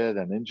last year,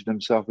 then injured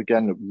himself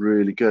again, looked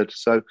really good.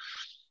 So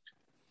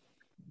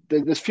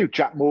there's a few.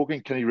 Jack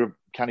Morgan,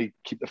 can he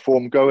keep the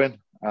form going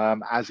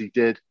as he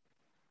did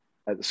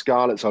at the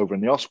Scarlets over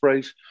in the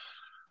Ospreys?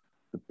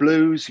 The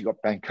Blues, you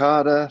got Ben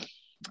Carter.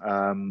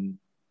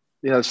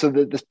 So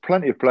there's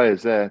plenty of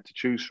players there to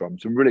choose from.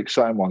 Some really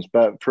exciting ones.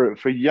 But for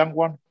a young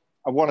one,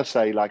 I want to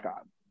say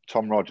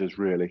Tom Rogers,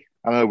 really.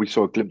 I know we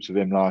saw a glimpse of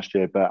him last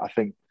year, but I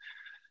think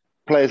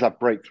players have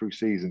breakthrough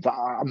seasons.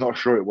 I'm not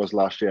sure it was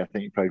last year. I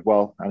think he played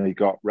well and he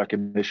got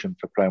recognition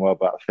for playing well,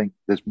 but I think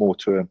there's more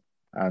to him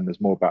and there's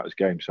more about his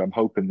game. So I'm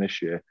hoping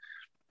this year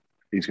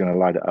he's going to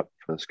light it up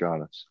for the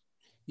Scarlets.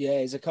 Yeah,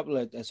 there's a couple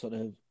of sort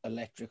of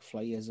electric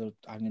flyers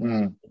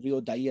hanging out.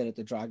 Rio Dyer at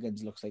the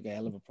Dragons looks like a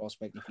hell of a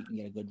prospect if he can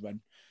get a good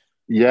run.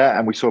 Yeah,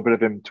 and we saw a bit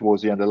of him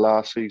towards the end of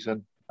last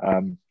season.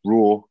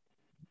 Raw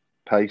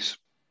pace,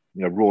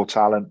 raw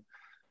talent.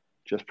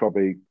 Just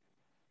probably a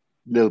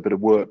little bit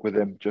of work with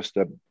him, just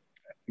to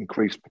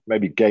increase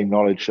maybe game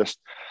knowledge, just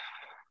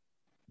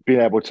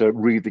being able to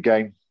read the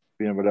game,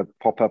 being able to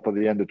pop up at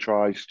the end of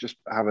tries, just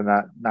having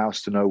that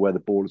nous to know where the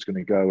ball is going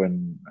to go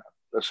and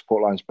the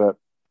support lines. But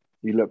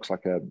he looks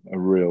like a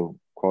real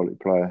quality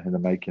player in the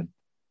making.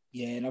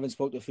 Yeah, and I've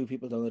spoken to a few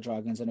people down the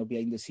Dragons. I know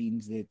behind the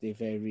scenes they're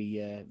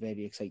very,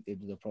 very excited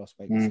with the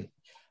prospect.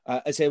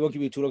 I say I won't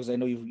give you too long because I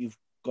know you've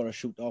got a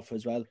shoot off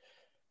as well.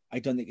 I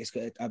don't think it's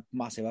got a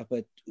massive up,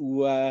 but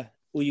who are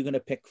you going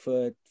to pick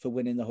for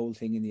winning the whole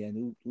thing in the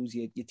end? Who's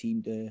your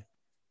team to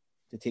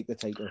take the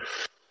title?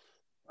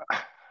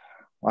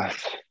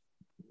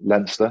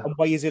 Leinster. And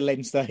why is it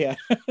Leinster? Yeah,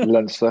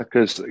 Leinster,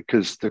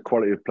 because the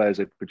quality of players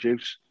they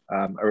produce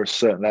are a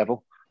certain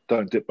level.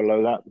 Don't dip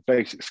below that. The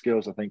basic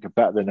skills, I think, are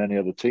better than any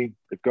other team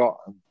they've got.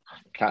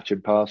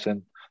 Catching,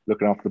 passing,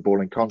 looking after the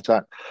ball in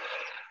contact.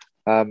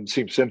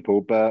 Seems simple,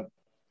 but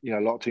a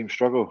lot of teams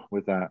struggle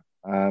with that.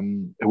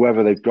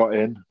 Whoever they've got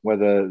in,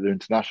 whether the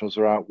internationals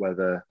are out,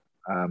 whether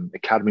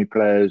academy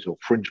players or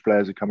fringe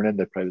players are coming in,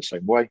 they play the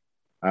same way.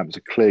 It's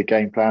a clear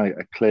game plan,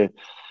 a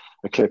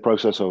clear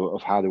process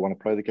of how they want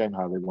to play the game,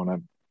 how they want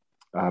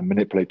to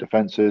manipulate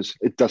defences.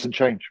 It doesn't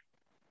change.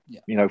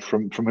 Yeah.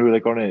 From who they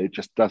got in, it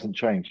just doesn't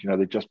change.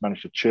 They just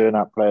managed to churn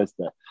out players.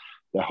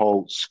 Their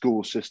whole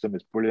school system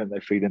is brilliant. They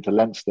feed into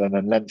Leinster, and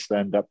then Leinster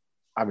end up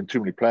having too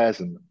many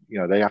players, and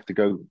they have to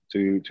go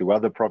to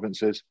other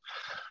provinces.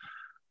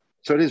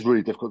 So it is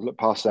really difficult to look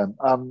past them.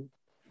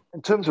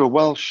 In terms of a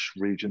Welsh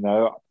region,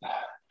 though, do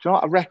you know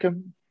what I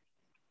reckon?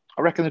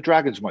 I reckon the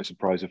Dragons might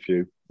surprise a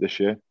few this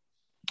year.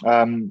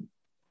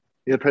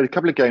 They played a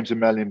couple of games in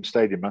Millennium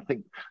Stadium. I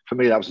think for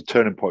me that was a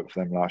turning point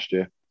for them last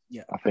year.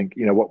 Yeah, I think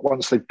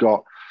once they've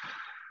got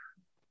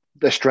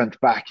their strength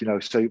back,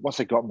 so once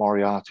they got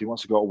Moriarty,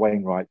 once they got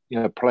Wainwright,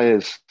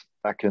 players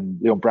that can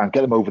Leon Brown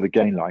get them over the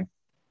gain line.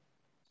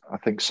 I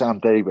think Sam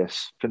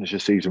Davis finished the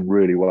season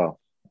really well.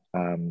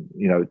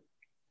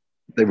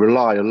 They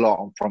rely a lot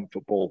on front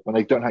football. When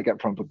they don't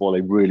get front football, they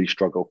really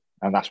struggle,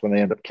 and that's when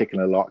they end up kicking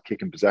a lot,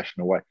 kicking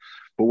possession away.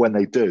 But when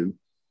they do,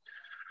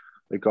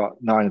 they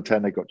got 9 and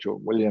 10. They got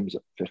Jordan Williams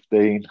at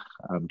 15.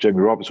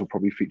 Jamie Roberts will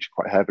probably feature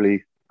quite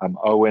heavily.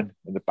 Owen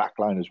in the back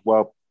line as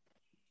well.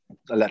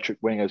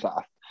 Electric wingers.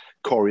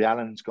 Corey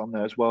Allen's gone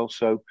there as well.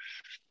 So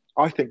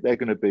I think they're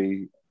going to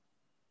be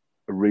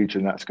a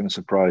region that's going to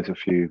surprise a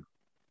few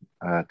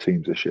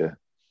teams this year.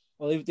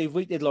 Well, they've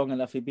waited long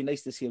enough. It'd be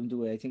nice to see them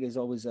do it. I think I've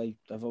always got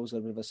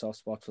a bit of a soft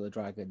spot for the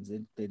Dragons.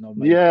 They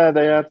normally... Yeah,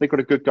 they have. They've got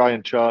a good guy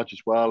in charge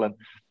as well. And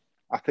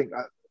I think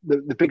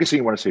the biggest thing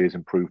you want to see is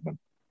improvement.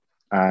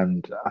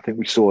 And I think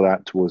we saw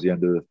that towards the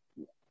end of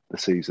the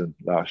season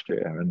last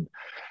year. And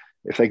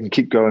if they can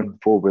keep going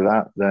forward with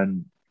that,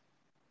 then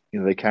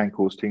they can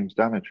cause teams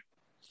damage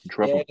and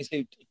trouble.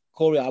 Yeah,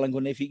 Corey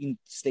Allen, if he can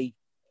stay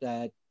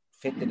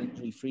fit and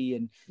injury free,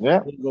 and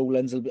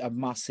Rowlands will be a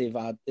massive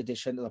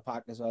addition to the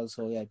pack as well.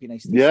 So it'd be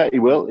nice. To see. He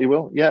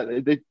will. Yeah,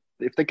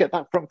 if they get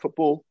that front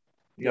football,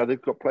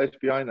 they've got players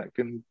behind that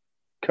can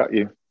cut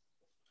you.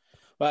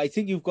 Well, I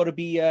think you've got to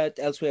be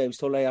elsewhere. I was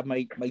told I have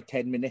my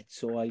 10 minutes,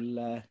 so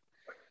I'll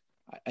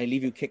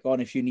leave you kick on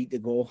if you need to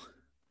go.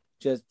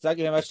 Just thank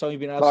you very much, Tom. You've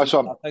been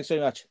awesome. Thanks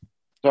very much.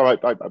 All right,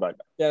 bye.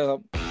 Yeah.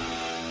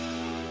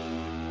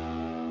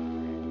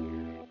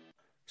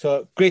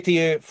 So great to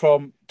hear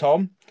from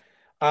Tom.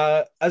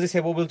 As I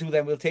said, what we'll do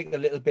then, we'll take a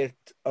little bit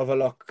of a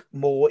look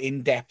more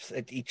in depth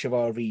at each of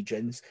our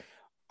regions.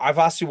 I've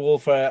asked you all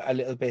for a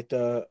little bit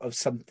of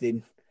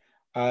something.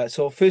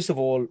 So first of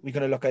all, we're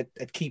going to look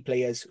at key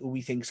players who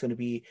we think is going to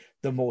be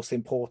the most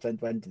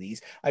important one to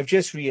these. I've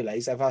just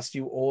realised I've asked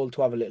you all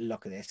to have a little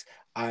look at this,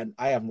 and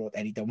I haven't wrote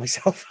any down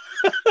myself.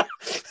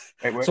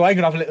 So I'm going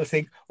to have a little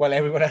think while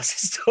everyone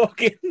else is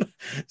talking.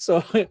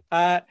 So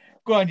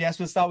go on, yes,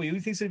 we'll start with you.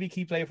 Who thinks going to be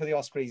key player for the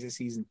Ospreys this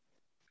season?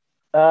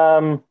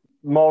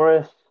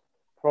 Morris,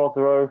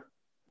 Prothero,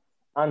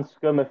 and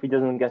Scum if he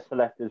doesn't get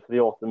selected for the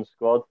autumn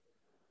squad.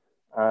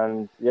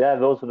 And yeah,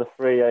 those are the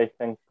three I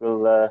think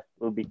will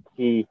be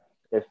key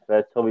if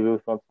Toby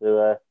Booth wants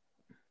to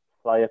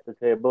fly up the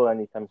table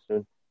anytime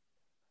soon.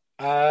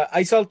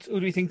 Isolt, who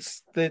do you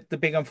think's the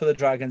big one for the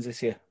Dragons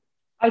this year?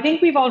 I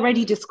think we've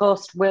already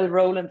discussed Will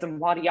Rowlands and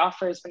what he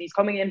offers when he's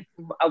coming in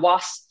from a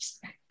Wasps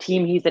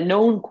team. He's a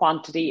known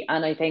quantity,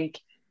 and I think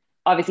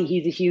obviously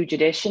he's a huge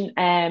addition.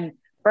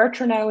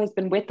 Bertrand now has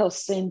been with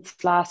us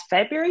since last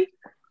February,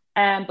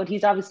 but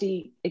he's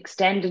obviously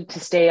extended to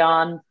stay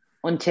on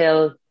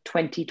until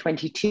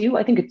 2022.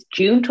 I think it's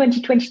June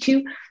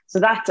 2022. So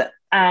that's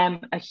a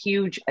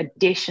huge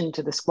addition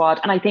to the squad.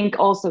 And I think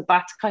also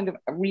that's kind of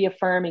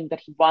reaffirming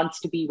that he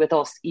wants to be with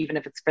us, even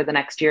if it's for the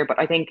next year. But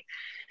I think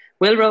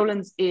Will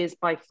Rowlands is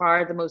by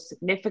far the most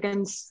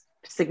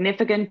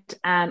significant.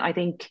 And I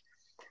think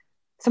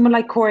someone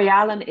like Corey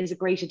Allen is a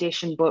great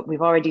addition, but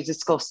we've already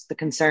discussed the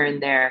concern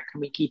there.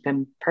 Can we keep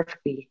him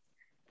perfectly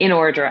in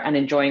order and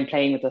enjoying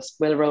playing with us?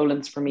 Will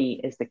Rowlands, for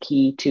me, is the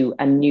key to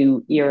a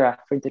new era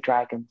for the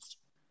Dragons,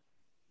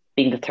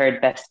 being the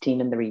third best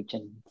team in the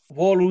region.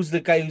 Wall, who's the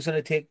guy who's going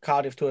to take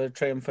Cardiff to a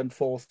triumphant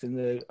fourth of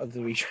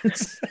the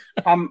regions?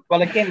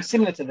 Well, again,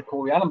 similar to the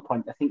Corey Allen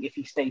point, I think if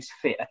he stays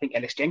fit, I think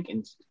Ellis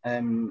Jenkins.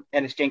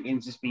 Ellis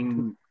Jenkins has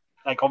been,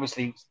 like,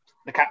 obviously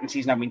the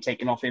captaincy's now been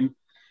taken off him.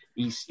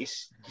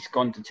 He's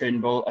gone to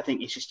Turnbull. I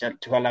think it's just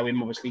to allow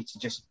him, obviously, to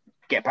just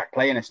get back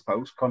playing, I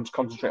suppose,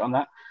 concentrate on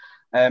that.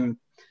 But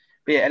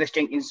yeah, Ellis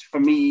Jenkins, for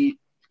me,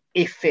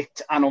 if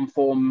fit and on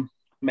form,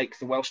 makes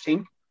the Welsh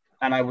team.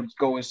 And I would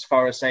go as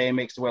far as saying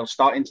makes the Welsh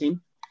starting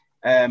team.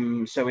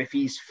 So if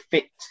he's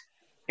fit,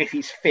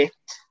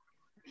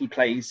 he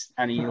plays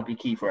and he'll be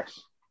key for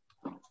us.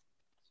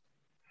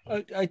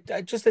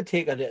 I just to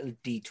take a little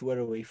detour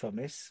away from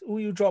this. Who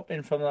you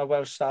dropping from the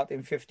Welsh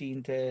starting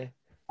 15 to...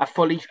 A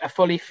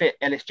fully fit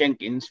Ellis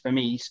Jenkins, for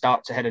me,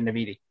 starts ahead of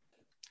Navidi.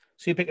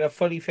 So you're picking a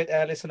fully fit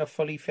Ellis and a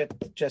fully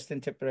fit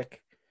Justin Tipuric?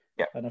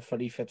 Yeah. And a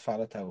fully fit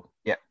Faletau?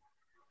 Yeah.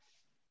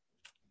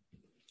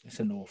 It's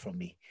a no from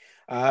me.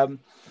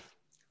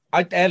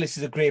 Ellis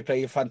is a great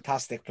player,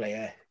 fantastic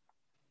player.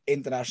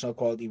 International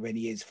quality when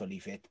he is fully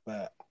fit,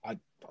 but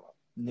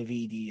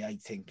Navidi, I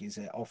think,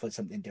 offers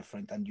something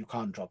different, and you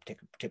can't drop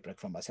Tipuric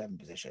from a 7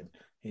 position.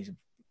 He's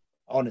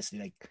honestly,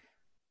 like,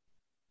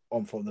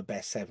 on for the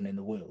best 7 in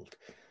the world,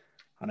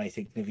 and I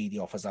think Navidi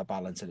offers that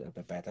balance a little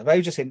bit better. But I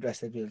was just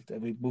interested.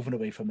 We're moving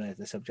away from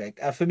the subject.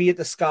 For me, at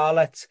the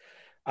Scarlets,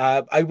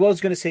 I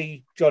was going to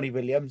say Johnny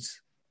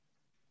Williams,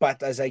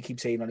 but as I keep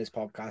saying on this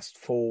podcast,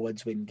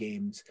 forwards win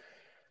games.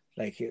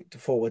 Like, the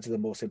forwards are the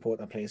most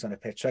important players on the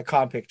pitch. So I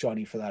can't pick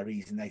Johnny for that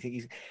reason. I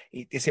think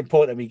it's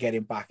important we get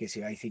him back this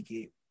year. I think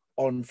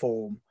on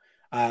form,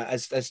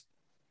 as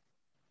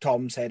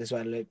Tom said as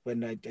well, like,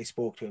 when I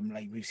spoke to him,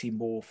 like, we've seen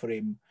more from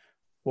him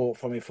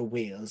for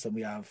Wales than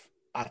we have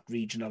at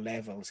regional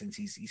level since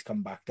he's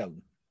come back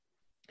down.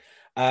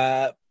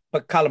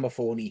 But Callum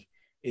Mahoney,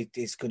 it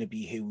is going to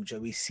be huge.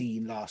 We've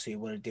seen last year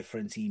what a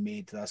difference he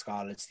made to the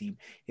Scarlets team.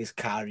 His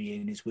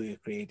carrying, his work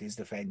rate, his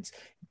defence.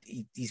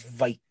 He's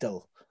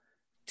vital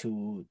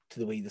to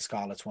the way the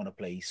Scarlets want to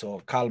play. So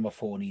Callum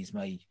Mahoney is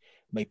my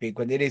big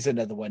one. There is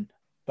another one,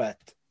 but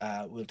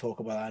we'll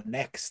talk about that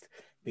next,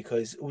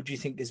 because who do you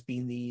think has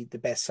been the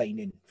best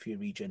signing for your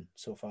region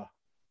so far?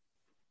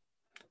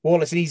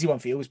 Well, it's an easy one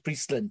for you. It was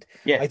Priestland.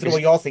 Yeah, I don't know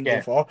what you're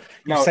thinking for.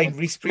 You signed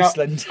Rhys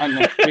Priestland.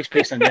 No, Rhys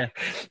Priestland, yeah.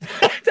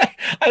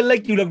 I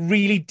like you look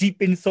really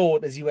deep in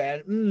thought as you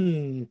went,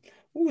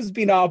 who's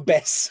been our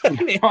best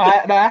signing?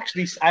 I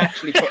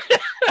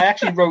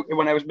actually wrote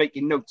when I was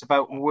making notes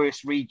about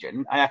worst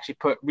region. I actually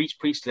put Rhys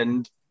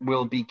Priestland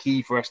will be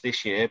key for us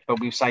this year, but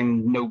we've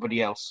signed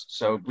nobody else.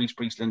 So Rhys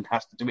Priestland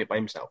has to do it by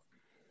himself.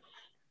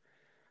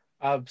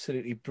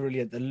 Absolutely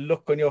brilliant. The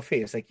look on your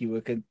face, like you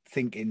were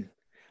thinking,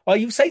 oh,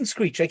 you've signed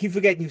Screech. I keep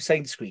forgetting you've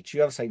signed Screech.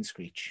 You have signed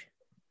Screech.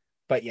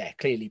 But yeah,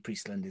 clearly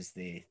Priestland is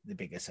the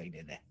biggest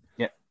signing there.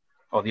 Yeah.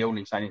 Or the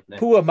only signing there.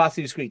 Poor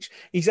Matthew Screech.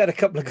 He's had a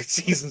couple of good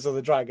seasons of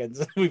the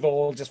Dragons. We've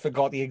all just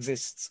forgot he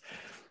exists.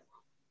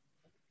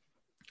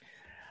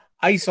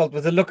 Isolt,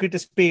 with a look of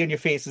despair on your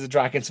face as a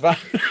Dragons fan.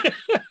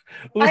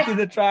 Who's been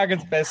the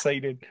Dragons' best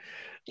signing?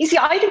 You see,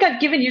 I think I've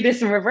given you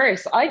this in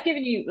reverse. I've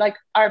given you, like,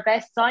 our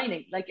best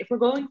signing. Like, if we're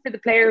going for the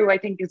player who I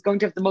think is going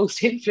to have the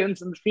most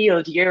influence in the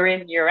field year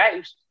in, year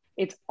out,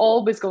 it's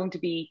always going to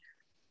be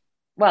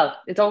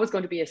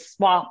a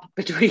swap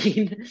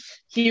between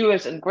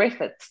Hewitt and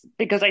Griffiths,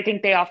 because I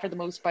think they offer the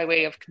most by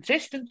way of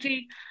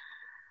consistency.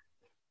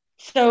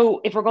 So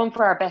if we're going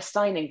for our best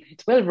signing,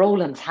 it's Will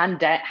Rowlands,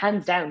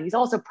 hands down. He's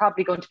also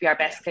probably going to be our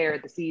best player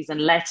of the season.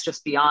 Let's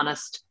just be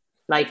honest.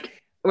 Like,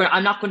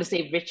 I'm not going to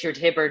say Richard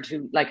Hibbard,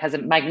 who, like, has a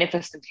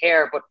magnificent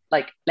hair, but,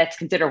 like, let's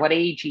consider what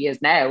age he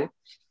is now.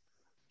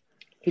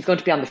 He's going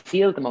to be on the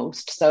field the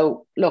most.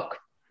 So look,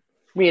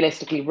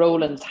 realistically,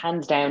 Rowlands,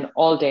 hands down,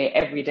 all day,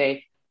 every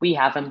day. We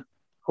have him.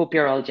 Hope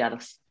you're all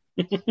jealous.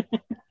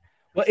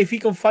 Well, if he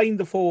can find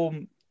the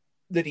form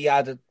that he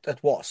had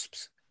at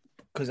Wasps,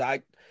 because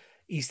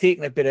he's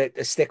taken a bit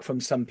of a stick from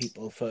some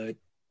people for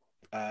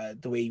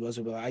the way he was.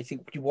 I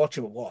think you watch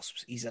him at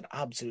Wasps, he's an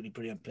absolutely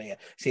brilliant player.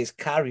 So his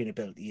carrying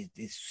ability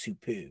is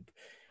superb.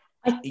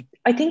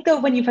 I think though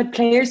when you've had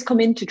players come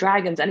into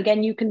Dragons, and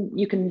again you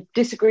can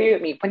disagree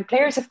with me, when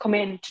players have come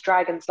into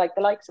Dragons like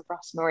the likes of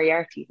Ross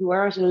Moriarty, who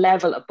are at a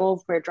level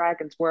above where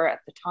Dragons were at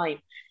the time,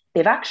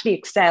 they've actually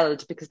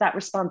excelled because that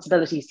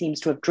responsibility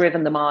seems to have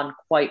driven them on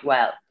quite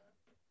well.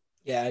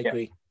 Yeah, I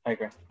agree. I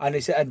agree.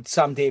 And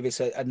Sam Davis,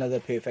 another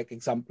perfect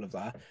example of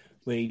that,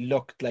 where he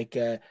looked like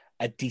a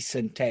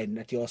decent 10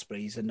 at the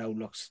Ospreys and now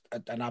looks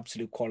at an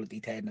absolute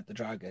quality 10 at the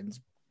Dragons,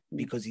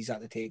 because he's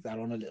had to take that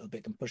on a little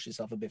bit and push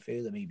himself a bit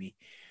further, maybe.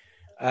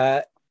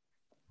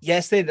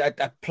 Yes, then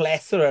a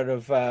plethora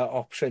of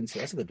options.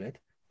 That's a good word.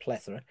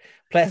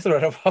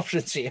 Plethora of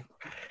options here.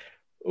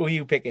 Who are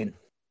you picking?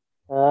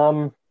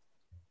 I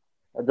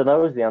don't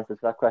know is the answer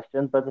to that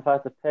question, but if I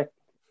had to pick,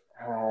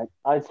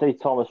 I'd say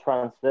Thomas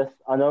Francis.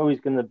 I know he's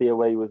going to be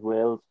away with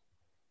Wales,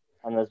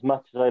 and as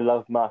much as I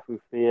love Matthew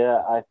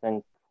Fear, I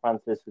think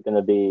Francis is going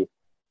to be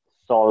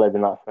solid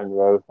in that front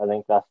row. I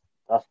think that's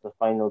the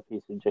final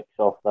piece of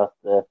jigsaw for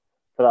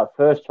that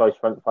first choice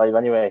front five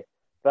anyway.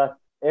 But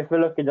if we're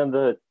looking on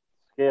the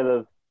scale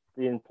of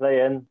being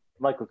playing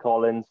Michael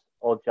Collins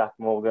or Jack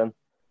Morgan,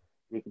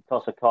 you could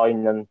toss a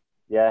coin and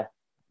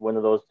one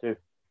of those two.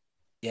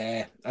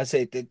 Yeah, I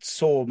say there's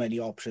so many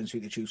options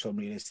we could choose from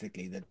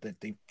realistically that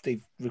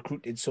they've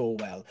recruited so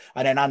well.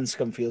 And then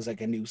Anscombe feels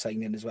like a new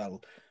signing as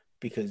well,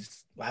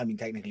 because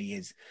technically he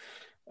is.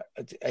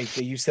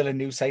 Are you still a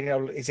new signing?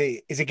 Or is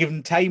it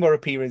given time or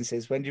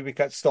appearances? When do we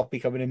stop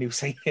becoming a new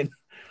signing?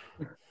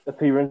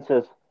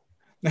 Appearances.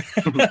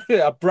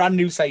 A brand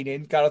new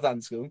signing, Gareth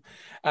Anscombe.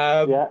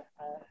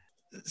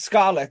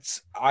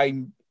 Scarlets,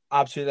 I'm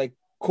absolutely like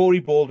Corey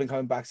Baldwin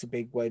coming back is a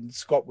big one.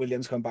 Scott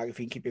Williams coming back, if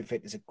he can keep him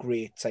fit, is a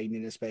great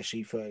signing,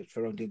 especially for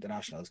around the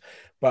internationals.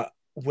 But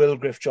Will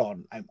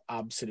Griff-John, I'm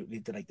absolutely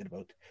delighted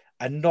about.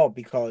 And not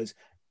because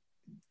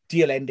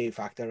DLND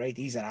factor, right?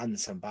 He's an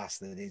handsome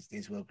bastard,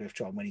 is Will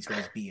Griff-John when he's got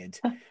his beard.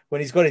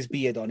 When he's got his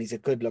beard on, he's a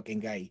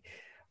good-looking guy.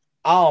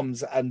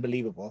 Arms,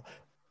 unbelievable.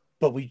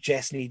 But we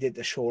just needed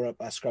to shore up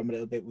our scrum a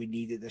little bit. We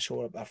needed to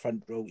shore up our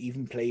front row.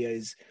 Even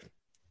players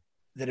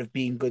that have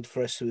been good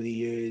for us through the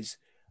years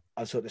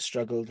have sort of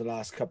struggled the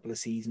last couple of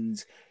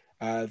seasons.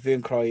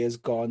 Vern Croyer's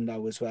gone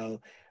now as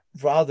well.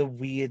 Rather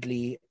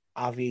weirdly,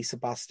 Avi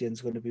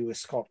Sebastian's going to be with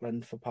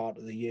Scotland for part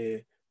of the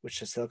year,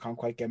 which I still can't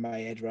quite get my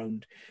head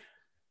around.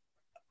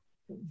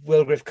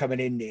 Will Griff coming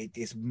in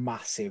is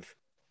massive.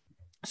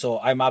 So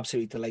I'm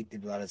absolutely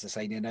delighted with that as a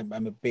signing.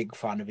 I'm a big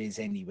fan of his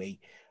anyway.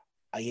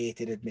 I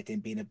hated admitting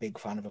being a big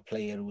fan of a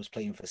player who was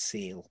playing for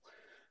Sale.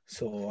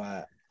 So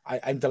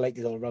I'm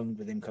delighted all around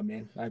with him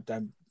coming in.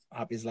 I'm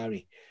happy as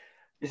Larry.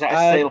 Is that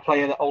a Sale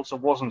player that also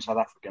wasn't South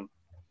African?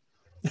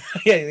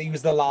 Yeah, he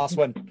was the last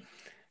one.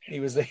 He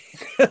was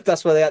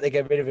that's why they had to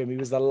get rid of him. He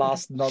was the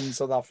last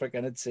non-South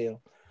African at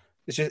Sale.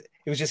 It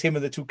was just him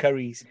and the two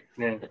curries.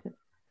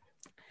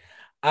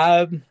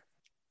 Yeah.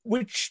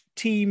 Which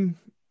team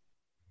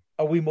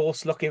are we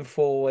most looking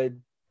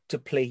forward to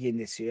playing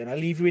this year? And I'll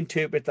leave you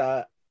interpret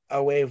that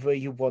however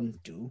you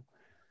want to.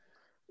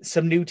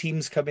 Some new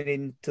teams coming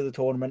into the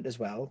tournament as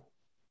well.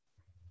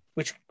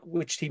 Which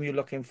team are you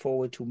looking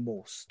forward to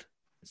most?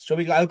 So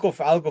I'll go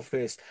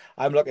first.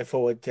 I'm looking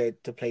forward to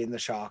playing the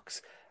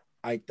Sharks.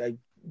 I'm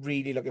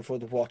really looking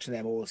forward to watching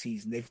them all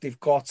season. They've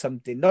got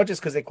something, not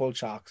just because they're called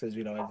Sharks, as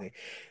we know,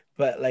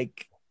 but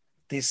like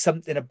there's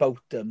something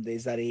about them.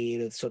 There's that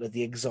air of sort of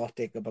the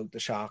exotic about the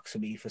Sharks for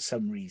me for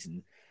some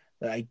reason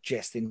that I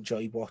just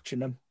enjoy watching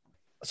them.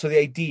 So the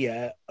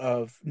idea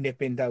of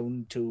nipping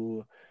down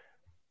to,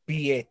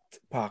 be it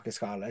Parker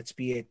Scarlets,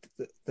 be it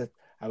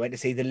I went to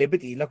say the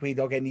Liberty, look, we're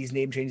not getting these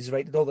name changes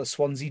right at all, the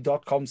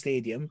Swansea.com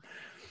stadium,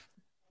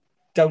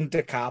 down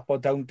to Cap or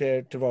down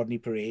to Rodney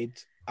Parade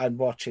and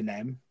watching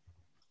them,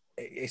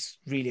 it's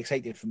really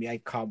exciting for me. I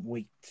can't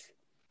wait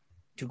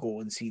to go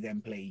and see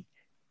them play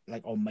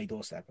like on my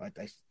doorstep.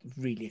 It's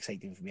really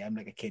exciting for me. I'm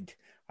like a kid.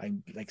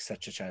 I'm like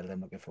such a child.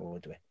 I'm looking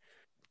forward to it.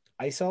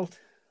 Isolt?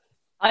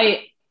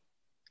 I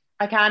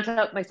can't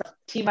help myself.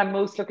 The team I'm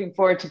most looking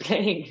forward to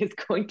playing is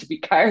going to be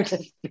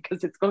Cardiff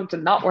because it's going to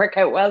not work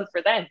out well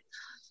for them.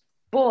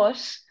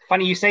 But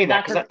funny you say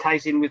that because that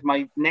ties in with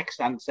my next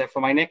answer for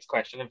my next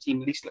question of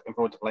team least looking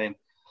forward to playing.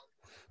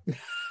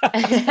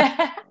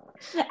 I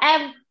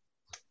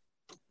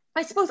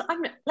suppose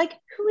I'm like,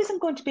 who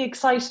isn't going to be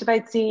excited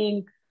about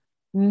seeing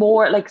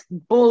more like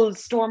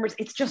Bulls, Stormers?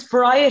 It's just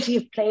variety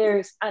of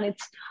players, and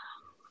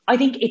I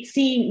think it's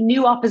seeing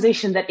new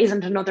opposition that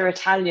isn't another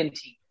Italian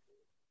team.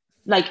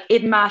 Like,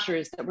 it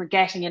matters that we're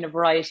getting in a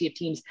variety of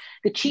teams.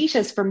 The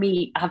Cheetahs, for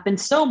me, have been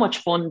so much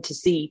fun to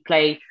see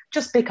play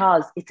just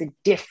because it's a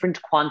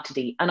different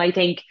quantity. And I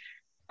think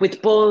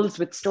with Bulls,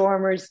 with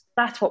Stormers,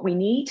 that's what we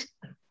need.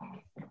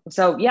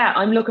 So, yeah,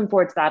 I'm looking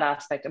forward to that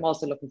aspect. I'm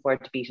also looking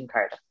forward to beating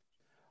Cardiff.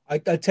 I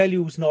tell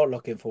you who's not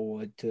looking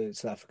forward to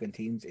South African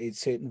teams. It's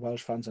certain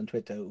Welsh fans on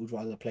Twitter who'd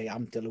rather play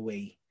Ampthill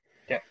away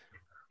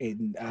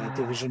in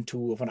Division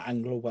 2 of an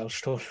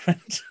Anglo-Welsh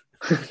tournament.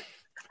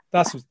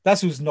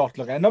 That's who's not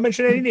looking. I'm not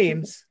mentioning any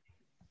names,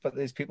 but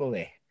there's people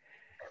there.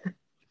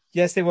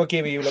 Yes, what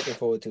game are you looking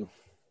forward to?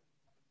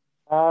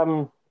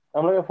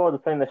 I'm looking forward to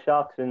playing the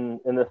Sharks in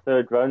the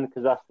third round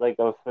because that's like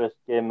our first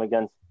game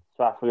against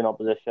South African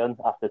opposition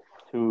after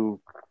 2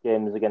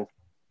 games against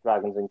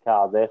Dragons in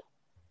Cardiff,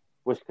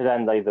 which could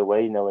end either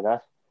way, knowing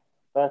us.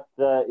 But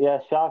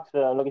Sharks,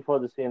 I'm looking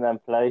forward to seeing them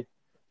play.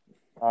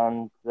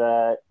 And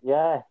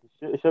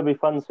it should be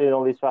fun seeing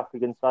all these South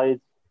African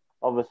sides.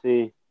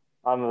 Obviously,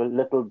 I'm a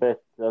little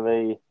bit of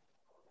a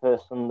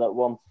person that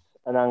wants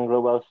an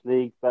Anglo-Welsh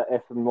league, but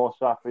if more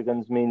South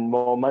Africans mean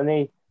more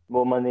money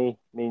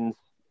means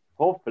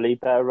hopefully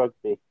better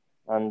rugby.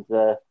 And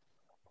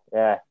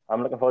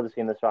I'm looking forward to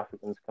seeing the South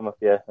Africans come up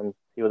here and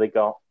see what they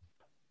got.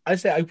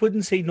 I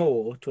wouldn't say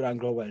no to an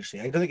Anglo-Welsh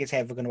league. I don't think it's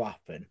ever going to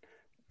happen.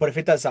 But if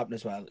it does happen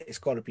as well, it's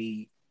got to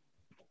be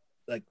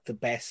like the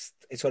best.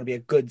 It's got to be a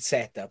good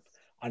setup,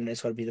 and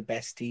it's got to be the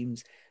best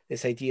teams.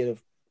 This idea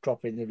of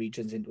dropping the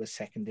regions into a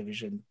second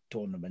division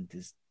tournament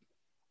is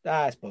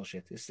it's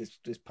bullshit. It's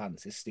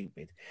pants. It's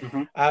stupid.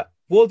 Mm-hmm.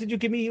 Walt, did you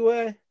give me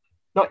your?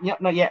 Not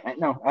yet, mate.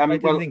 No. I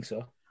didn't think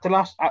so. The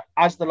last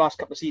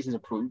couple of seasons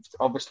have proved,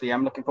 obviously,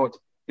 I'm looking forward to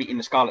beating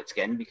the Scarlets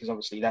again because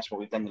obviously that's what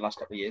we've done the last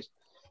couple of years.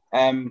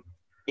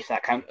 If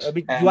that counts. I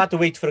mean, you had to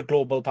wait for a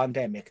global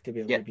pandemic to be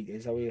able to beat it.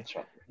 Is that what that's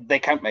right. They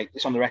count, mate.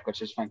 It's on the record,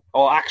 so it's fine.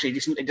 Or actually,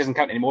 it doesn't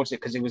count anymore,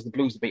 because it was the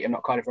Blues that beat them,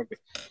 not Cardiff Rugby.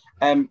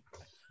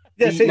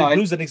 Blues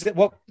don't exist.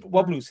 What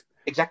Blues?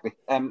 Exactly.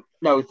 In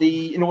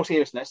all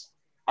seriousness,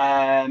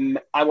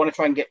 I want to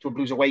try and get to a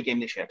Blues away game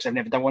this year because I've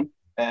never done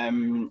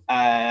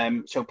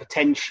one. So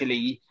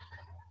potentially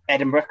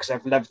Edinburgh, because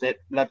I've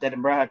loved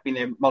Edinburgh. I've been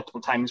there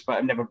multiple times, but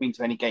I've never been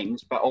to any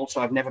games. But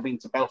also, I've never been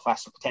to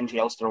Belfast, so potentially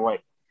Ulster away.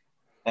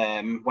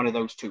 One of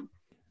those two.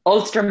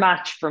 Ulster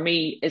match for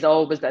me is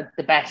always the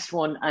best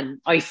one, and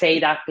I say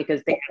that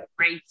because they have a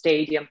great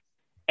stadium.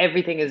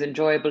 Everything is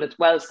enjoyable. It's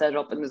well set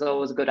up, and there's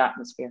always a good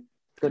atmosphere.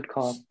 Good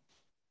call.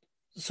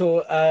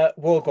 So,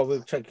 Walcott,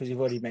 we'll check because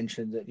you've already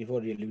mentioned that. You've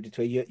already alluded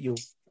to it. Your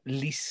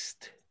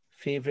least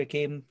favourite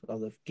game, or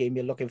the game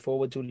you're looking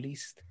forward to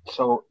least?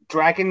 So,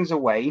 Dragons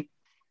away.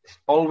 It's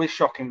always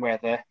shocking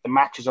weather. The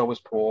match is always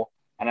poor,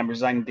 and I'm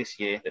resigned this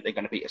year that they're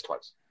going to beat us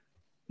twice.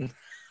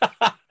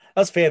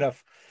 That's fair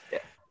enough. Yeah,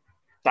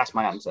 that's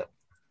my answer.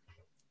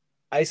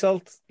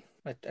 Isolt,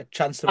 a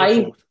chance to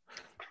report.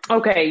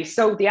 Okay,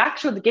 so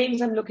the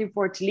games I'm looking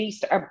forward to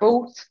least are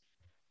both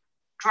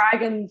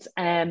Dragons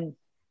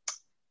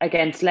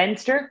against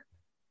Leinster,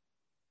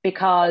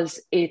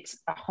 because it's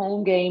a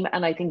home game,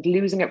 and I think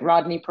losing at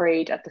Rodney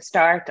Parade at the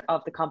start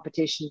of the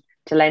competition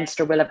to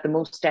Leinster will have the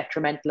most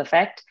detrimental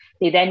effect.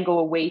 They then go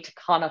away to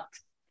Connacht,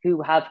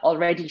 who have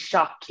already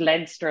shocked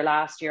Leinster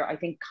last year. I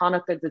think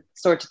Connacht is the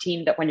sort of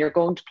team that when you're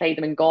going to play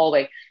them in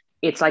Galway,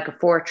 it's like a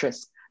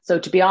fortress. So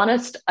to be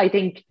honest, I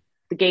think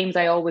the games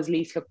I always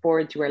least look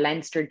forward to are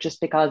Leinster, just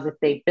because if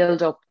they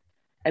build up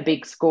a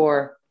big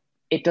score,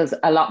 it does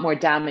a lot more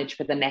damage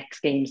for the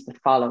next games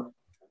that follow.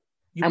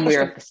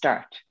 We're at the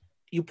start.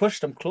 You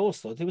pushed them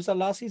close, though. Was that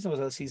last season or was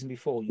that the season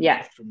before? You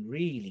pushed them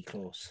really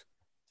close.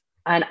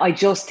 And I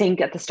just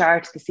think at the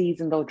start of the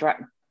season, though,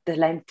 the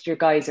Leinster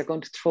guys are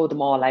going to throw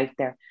them all out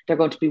there. They're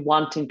going to be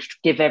wanting to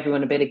give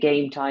everyone a bit of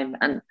game time.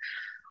 And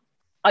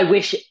I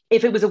wish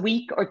if it was a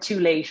week or two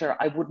later,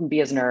 I wouldn't be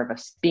as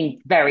nervous,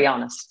 being very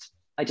honest.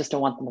 I just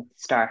don't want them at the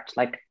start.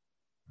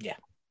 Yeah,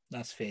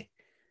 that's fair.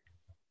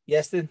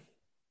 Yes, then?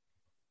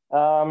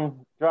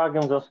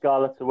 Dragons or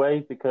Scarlets away,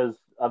 because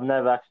I've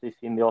never actually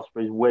seen the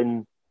Ospreys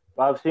win.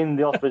 I've seen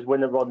the Ospreys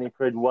win at Rodney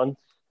Parade once,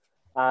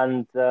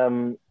 and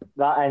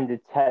that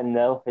ended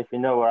 10-0. If you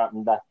know what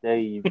happened that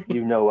day,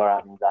 you know what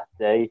happened that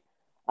day.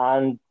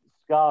 And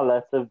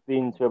Scarlets have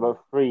been to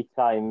about 3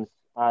 times,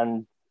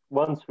 and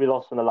once we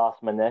lost in the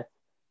last minute.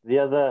 The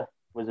other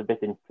was a bit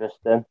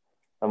interesting,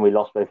 and we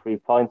lost by 3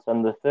 points.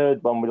 And the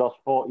third one, we lost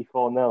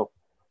 44-0.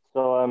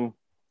 So,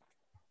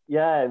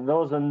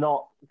 those are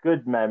not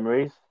good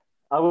memories.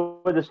 I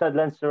would have said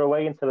Leinster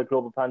away until the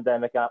global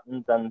pandemic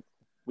happened, and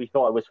we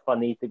thought it was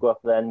funny to go up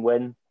there and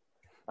win.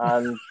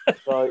 And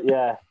so,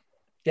 yeah.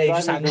 Yeah, you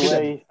just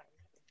away,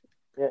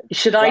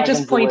 Should I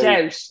just point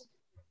out,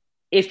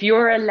 if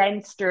you're a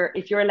Leinster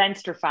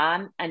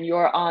fan and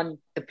you're on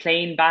the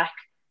plane back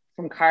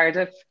from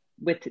Cardiff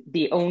with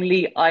the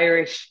only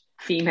Irish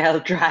female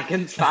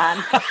Dragons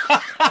fan,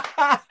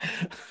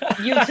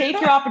 you'll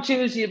take your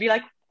opportunity to be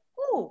like,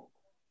 oh,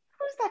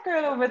 who's that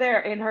girl over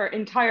there in her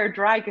entire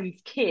Dragons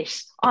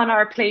kit on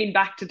our plane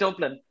back to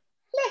Dublin?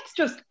 Let's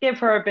just give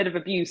her a bit of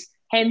abuse.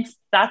 Hence,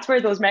 that's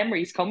where those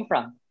memories come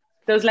from.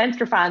 Those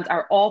Leinster fans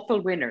are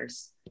awful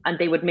winners, and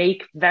they would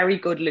make very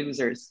good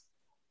losers.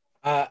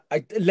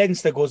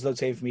 Leinster goes without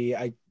saying for me.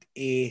 I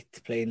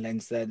hate playing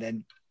Leinster, and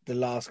then the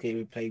last game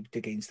we played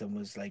against them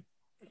was like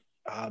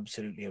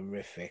absolutely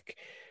horrific.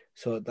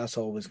 So that's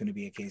always going to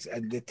be a case.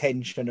 And the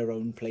tension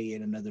around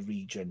playing another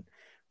region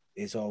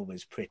is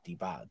always pretty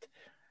bad.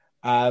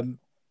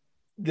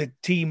 The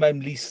team I'm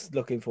least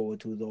looking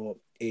forward to, though,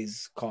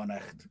 is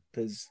Connacht,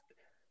 because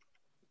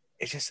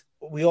it's just,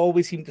 we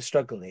always seem to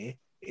struggle there.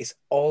 It's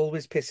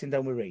always pissing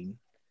down with rain.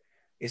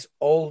 It's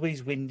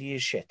always windy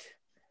as shit.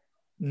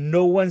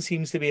 No one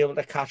seems to be able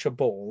to catch a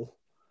ball,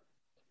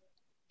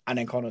 and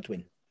then Connacht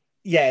win.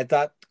 Yeah,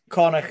 that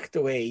Connacht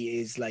away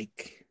is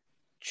like,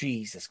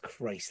 Jesus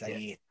Christ, I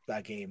hate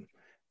that game.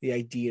 The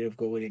idea of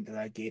going into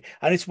that game.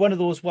 And it's one of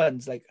those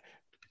ones, like,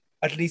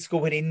 at least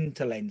going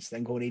into Leinster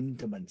and going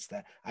into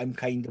Munster, I'm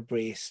kind of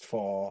braced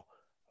for,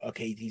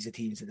 okay, these are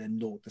teams that are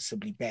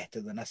noticeably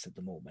better than us at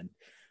the moment.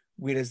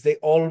 Whereas they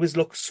always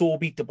look so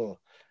beatable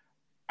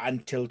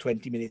until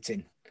 20 minutes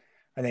in.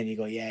 And then you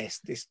go, yes,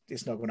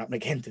 it's not going to happen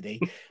again today.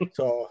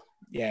 So,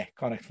 yeah,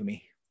 Connacht for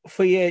me.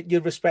 For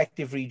your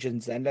respective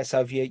regions, then, let's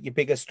have your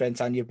biggest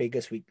strengths and your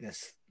biggest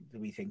weakness, do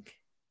we think?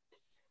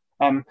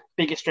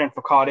 Biggest strength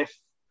for Cardiff,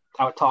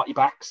 our tarty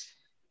backs.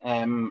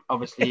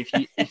 Obviously,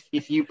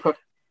 if you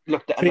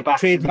looked at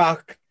the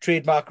back,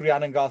 trademark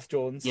Rhiannon Garth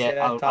Jones.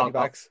 Tarty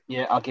backs.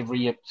 I'll give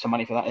Rhea some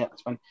money for that. Yeah,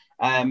 that's fine.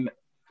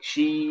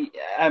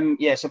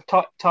 So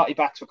tarty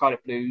backs for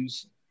Cardiff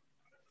Blues.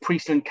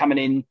 Priestland coming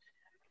in.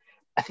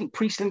 I think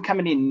Priestland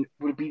coming in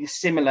would be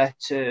similar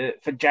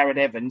for Jared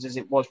Evans as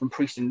it was when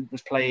Priestland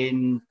was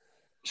playing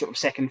sort of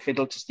second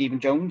fiddle to Stephen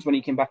Jones when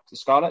he came back to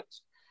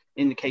Scarlets.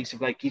 In the case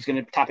of, like, he's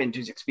going to tap into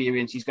his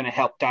experience, he's going to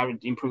help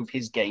Jared improve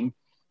his game.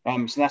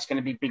 So that's going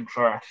to be big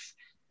for us.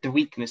 The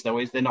weakness, though,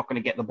 is they're not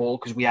going to get the ball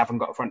because we haven't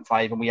got a front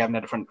five, and we haven't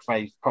had a front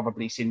five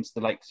probably since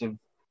the likes of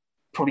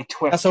probably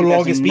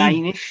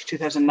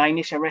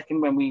 2009-ish, I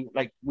reckon, when we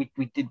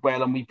did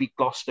well and we beat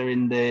Gloucester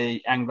in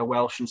the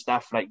Anglo-Welsh and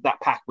stuff. Like, that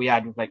pack we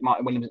had with, like,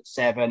 Martin Williams at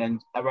 7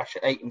 and Rush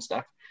at 8 and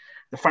stuff.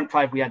 The front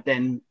five we had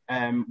then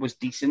was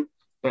decent,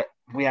 but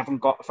we haven't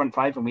got a front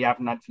five, and we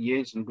haven't had for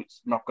years, and we're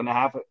not going to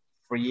have it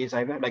for years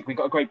either. Like, we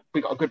got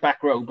a good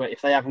back row, but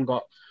if they haven't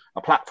got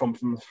a platform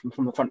from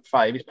the front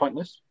five, it's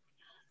pointless.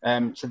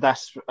 So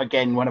that's,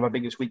 again, one of our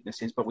biggest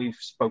weaknesses, but we've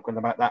spoken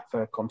about that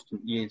for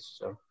constant years.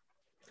 So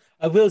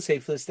I will say,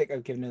 for the stick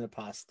I've given in the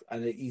past,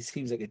 and he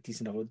seems like a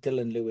decent level,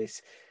 Dylan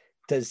Lewis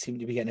does seem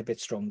to be getting a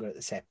bit stronger at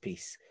the set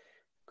piece,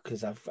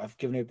 because I've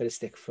given him a bit of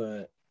stick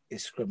for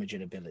his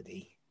scrimmaging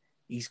ability.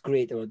 He's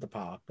great around the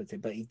park, but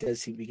he does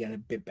seem to be getting a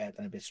bit better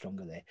and a bit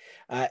stronger there.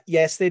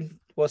 Yes, then,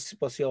 what's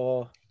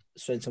your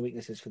strengths and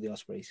weaknesses for the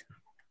Ospreys?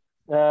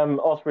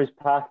 Ospreys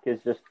pack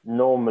is just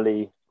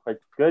normally quite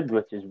good,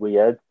 which is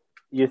weird.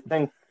 You'd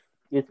think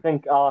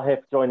our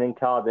hip joining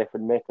Cardiff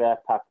would make their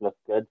pack look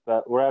good,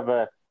 but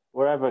wherever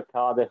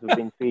Cardiff have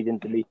been feeding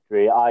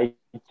Dimitri, I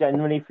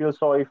genuinely feel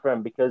sorry for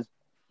him, because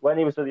when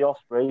he was with the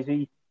Ospreys,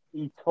 he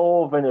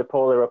tore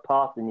Vunipola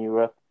apart in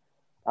Europe,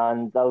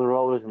 and I will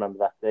always remember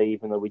that day,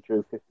 even though we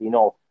drew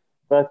 15-0.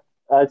 But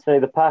I'd say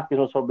the pack is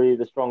most probably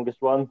the strongest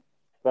one,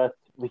 but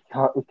we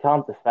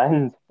can't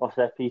defend our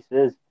set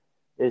pieces.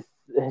 It's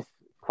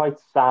quite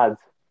sad,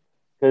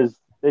 because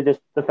they're just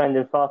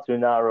defending far too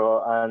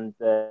narrow, and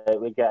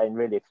we're getting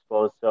really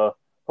exposed. So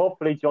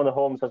hopefully Jonah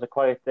Holmes has a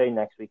quiet day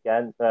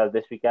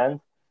this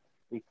weekend,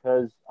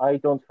 because I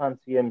don't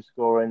fancy him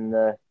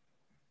scoring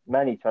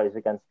many tries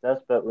against us,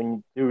 but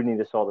we do need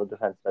a sort of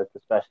defence out,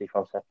 especially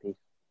from set piece.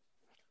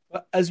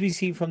 Well, as we've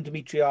seen from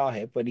Dimitri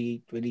Arhip, when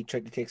he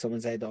tried to take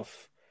someone's head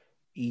off,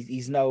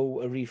 he's now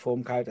a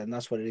reformed character, and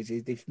that's what it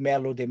is. They've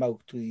mellowed him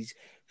out. He's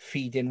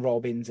feeding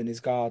robins in his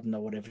garden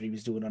or whatever he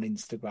was doing on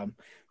Instagram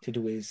to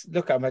do his,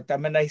 look, I'm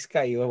a nice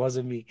guy, it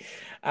wasn't me.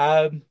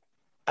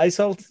 I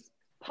saw...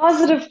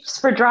 Positives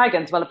for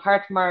Dragons, well,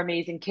 apart from our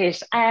amazing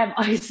kit,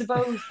 I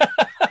suppose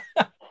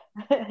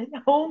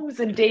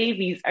Holmes and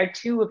Davies are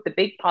two of the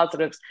big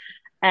positives,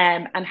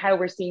 and how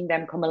we're seeing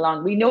them come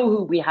along. We know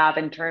who we have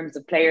in terms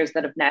of players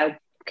that have now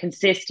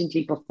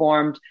consistently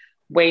performed.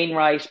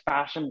 Wainwright,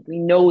 Basham, we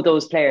know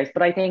those players,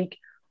 but I think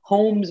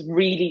Holmes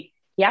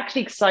he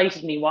actually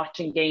excited me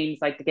watching games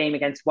like the game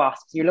against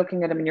Wasps. You're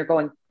looking at him and you're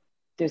going,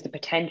 there's the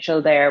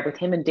potential there with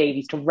him and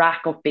Davies to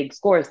rack up big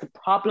scores. The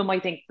problem, I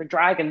think, for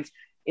Dragons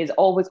is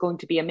always going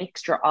to be a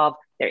mixture of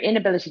their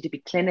inability to be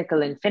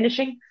clinical in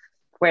finishing,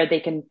 where they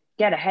can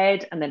get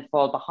ahead and then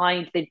fall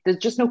behind. There's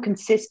just no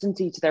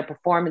consistency to their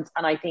performance,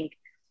 and I think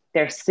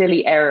their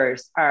silly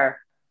errors are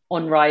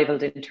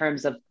unrivaled in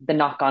terms of the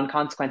knock-on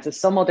consequences.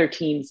 Some other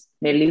teams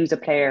may lose a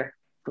player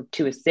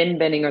to a sin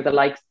binning or the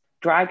likes.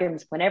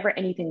 Dragons, whenever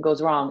anything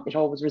goes wrong, it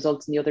always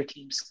results in the other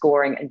team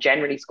scoring, and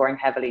generally scoring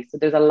heavily. So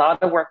there's a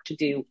lot of work to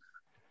do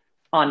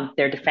on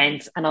their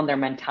defence and on their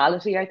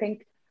mentality, I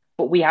think.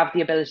 But we have the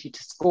ability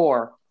to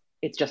score.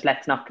 It's just,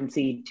 let's not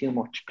concede too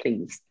much,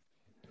 please.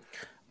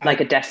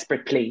 Like a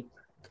desperate plea.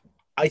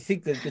 I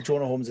think that the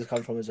Jonah Holmes has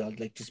come from as well,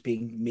 like just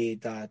being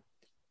made that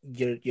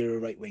you're a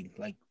right wing,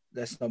 like,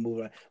 let's not move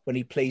around. When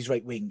he plays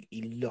right wing,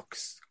 he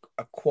looks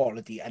a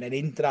quality and an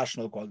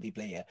international quality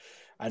player.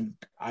 And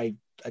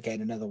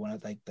again, another one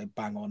I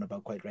bang on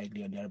about quite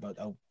regularly on there about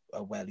how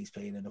well he's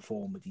playing in the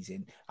form that he's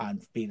in,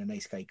 and being a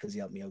nice guy because he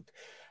helped me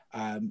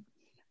out.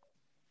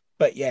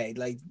 But yeah,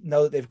 like,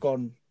 now that they've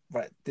gone,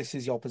 right, this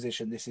is your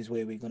position, this is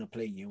where we're going to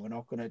play you. We're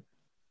not going to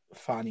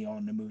fan you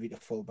on and move you to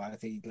fullback. I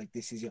think, like,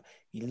 this is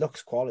he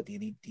looks quality,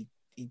 and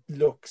he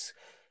looks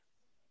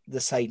the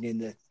signing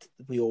that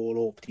we all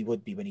hoped he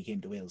would be when he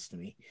came to Wales, to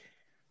me.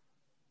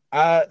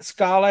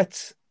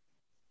 Scarlett,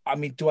 I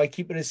mean, do I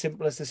keep it as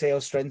simple as to say our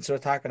strengths are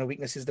attack and our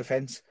weakness is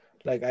defence?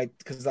 Like,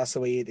 because that's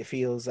the way it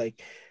feels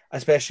like.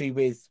 especially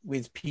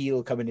with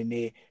Peel coming in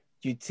there.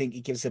 You'd think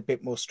he gives a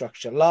bit more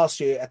structure. Last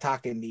year,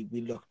 attackingly,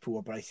 we looked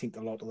poor, but I think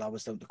a lot of that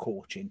was down to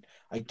coaching.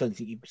 I don't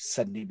think he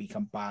suddenly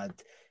become bad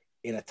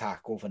in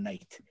attack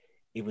overnight.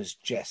 It was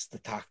just the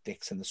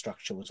tactics and the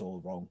structure was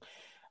all wrong.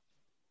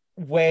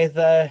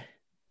 Whether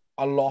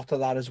a lot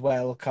of that as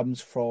well comes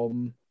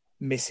from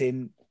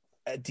missing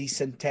a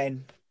decent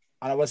 10.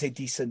 And I want to say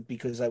decent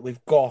because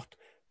we've got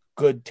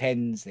good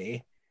 10s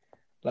there.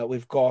 Like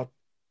we've got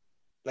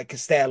like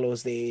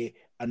Costello's there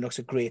and looks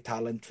a great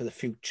talent for the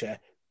future,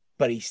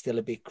 but he's still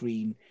a bit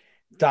green.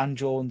 Dan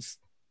Jones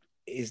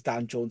is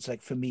Dan Jones.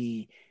 Like for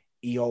me,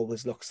 he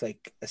always looks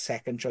like a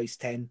second choice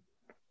 10.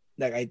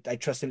 Like I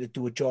trust him to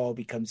do a job.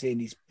 He comes in,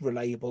 he's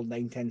reliable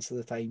 9/10 of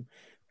the time,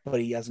 but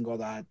he hasn't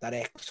got that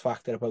X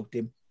factor about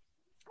him.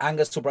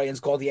 Angus O'Brien's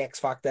got the X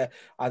factor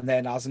and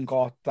then hasn't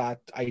got that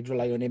I'd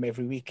rely on him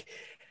every week.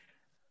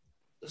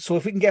 So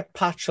if we can get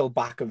Patchell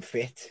back and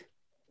fit,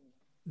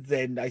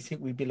 then I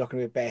think we'd be looking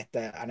a bit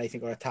better, and I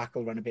think our attack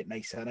will run a bit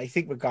nicer. And I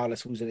think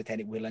regardless who's in the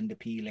 10, it will under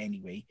Peel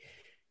anyway.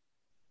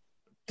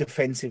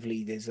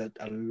 Defensively, there's a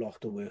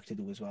lot of work to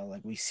do as well.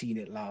 Like we've seen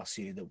it last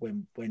year that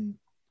when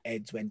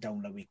Eds went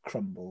down, like we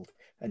crumbled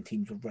and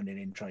teams were running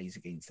in tries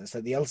against us.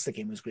 So the Ulster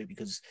game was great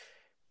because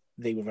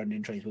they were running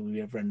in tries, but we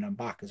were running them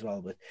back as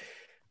well. But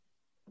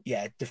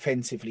yeah,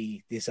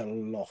 defensively, there's a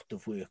lot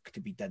of work to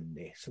be done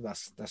there. So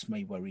that's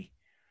my worry.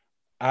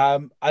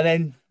 And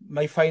then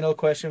my final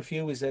question for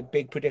you is a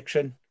big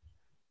prediction.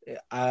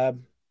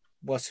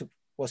 What's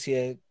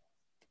your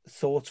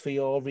thoughts for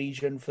your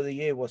region for the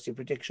year? What's your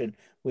prediction?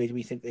 Where do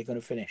we think they're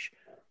going to finish?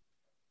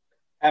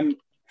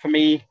 For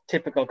me,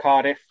 typical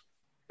Cardiff,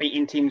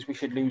 beating teams we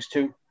should lose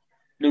to,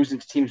 losing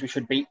to teams we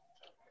should beat.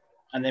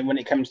 And then when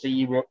it comes to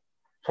Europe,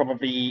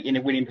 probably in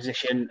a winning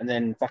position and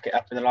then fuck it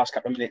up in the last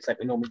couple of minutes like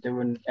we normally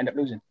do and end up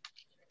losing.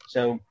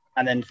 So,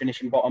 and then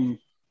finishing bottom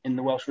in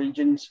the Welsh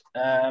regions.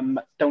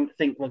 Don't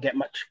think we'll get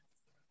much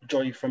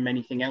joy from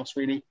anything else,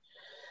 really.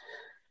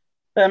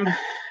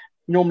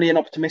 Normally an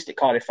optimistic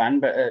Cardiff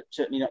fan, but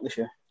certainly not this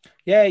year.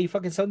 Yeah, you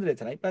fucking sounded it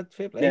tonight, but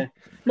fair play. Yeah.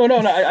 No,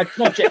 I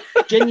not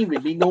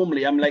genuinely.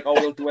 Normally, I'm like, oh,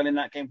 we'll do well in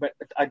that game, but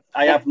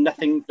I have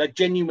nothing. I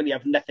genuinely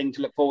have nothing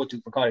to look forward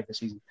to for Cardiff this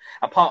season,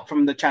 apart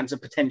from the chance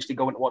of potentially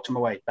going to watch them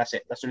away. That's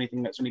it. That's the only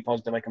thing. That's the only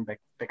positive I can pick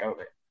out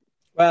of it.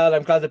 Well,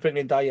 I'm glad they're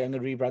bringing in Dai Young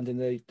and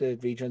rebranding the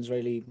regions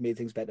really made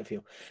things better for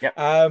you. Yeah.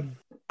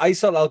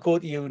 I'll go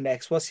to you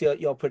next. What's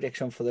your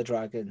prediction for the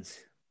Dragons?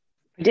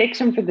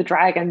 Prediction for the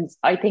Dragons.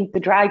 I think the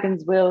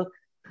Dragons will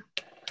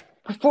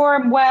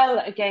perform well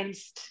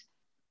against,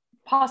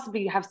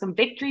 possibly have some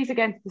victories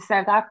against the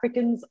South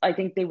Africans. I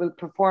think they will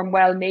perform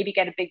well, maybe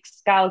get a big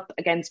scalp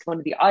against one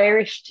of the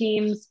Irish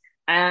teams.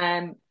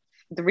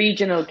 The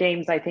regional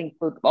games, I think,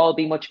 will all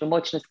be much of a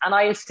muchness. And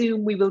I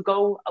assume we will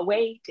go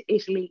away to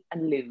Italy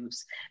and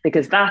lose,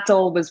 because that's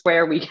always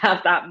where we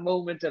have that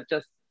moment of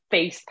just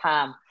face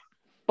palm.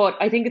 But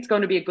I think it's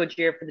going to be a good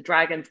year for the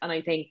Dragons. And I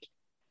think,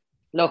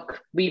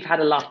 look, we've had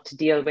a lot to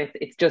deal with.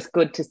 It's just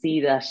good to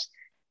see that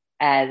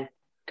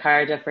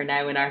Cardiff are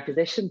now in our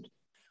position.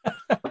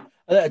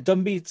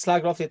 Dunby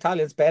slagged off the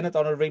Italians. Bennett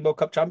on a Rainbow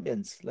Cup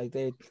champions. Like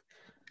they're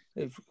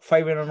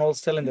firing on all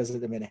cylinders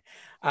at the minute.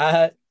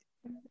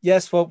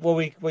 Yes, what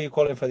were you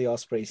calling for the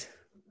Ospreys?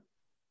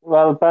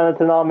 Well,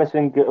 Benetton are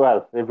missing.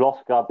 Well, they've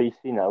lost Garbisi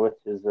now, which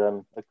is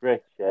a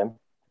great shame.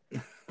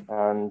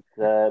 And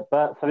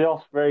but for the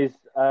Ospreys,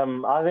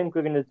 I think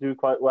we're going to do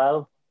quite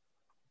well.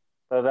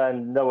 But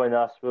then, knowing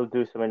us, we'll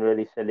do something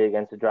really silly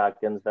against the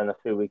Dragons. Then a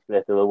few weeks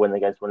later, we'll win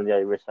against one of the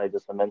Irish sides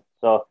or something.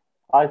 So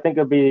I think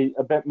it'll be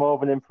a bit more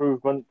of an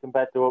improvement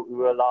compared to what we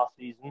were last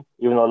season.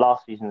 Even though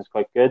last season is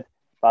quite good,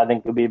 but I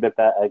think it'll be a bit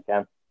better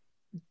again.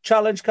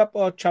 Challenge Cup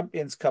or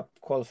Champions Cup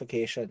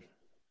qualification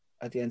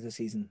at the end of the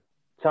season?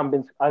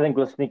 Champions. I think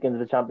we'll sneak into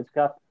the Champions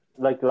Cup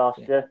like last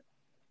year,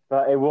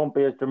 but it won't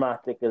be as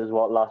dramatic as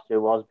what last year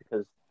was,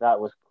 because that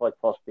was quite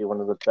possibly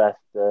one of the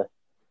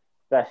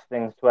best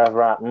things to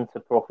ever happen to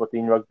Pro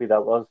 14 rugby.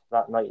 That was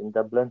that night in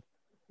Dublin,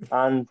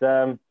 and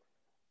I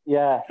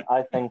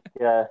think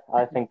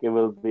it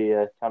will be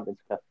a Champions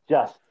Cup.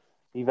 Just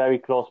be very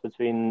close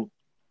between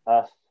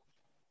us,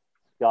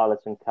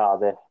 Scarlets, and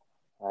Cardiff.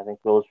 I think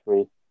those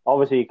three.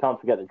 Obviously, you can't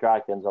forget the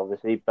Dragons,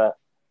 obviously, but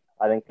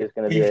I think it's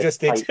going to be a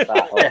tight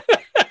battle.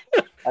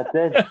 I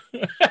did.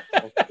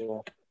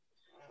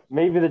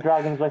 Maybe the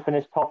Dragons will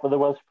finish top of the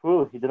Welsh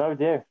pool. You don't know,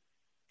 do you?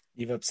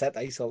 You've upset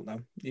Isolt now.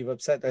 You've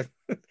upset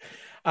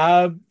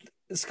them.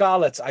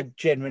 Scarlets, I'm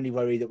genuinely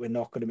worried that we're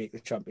not going to make the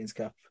Champions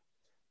Cup.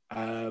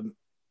 I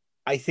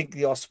think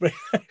the Osprey...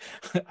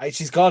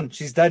 she's gone.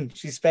 She's done.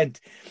 She's spent.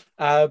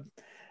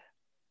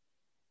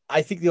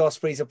 I think the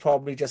Ospreys are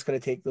probably just going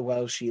to take the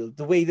Welsh Shield.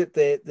 The way that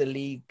the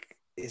league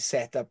is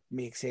set up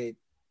makes it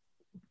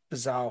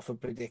bizarre for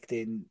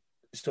predicting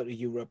sort of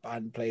Europe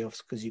and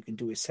playoffs, because you can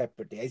do it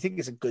separately. I think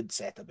it's a good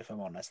setup, if I'm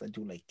honest. I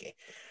do like it.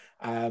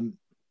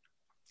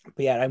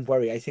 But yeah, I'm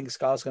worried. I think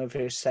Scar's going to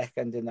finish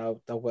second in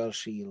the Welsh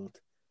Shield.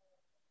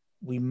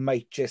 We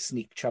might just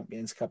sneak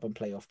Champions Cup and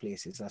playoff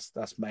places.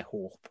 That's my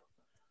hope.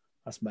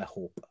 That's my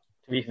hope.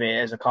 To be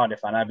fair, as a Cardiff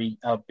fan,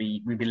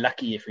 we'd be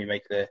lucky if we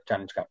make the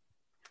Challenge Cup.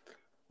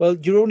 Well,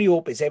 your only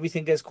hope is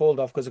everything gets called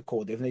off because of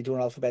Cardiff and they do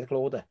an alphabetical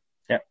order.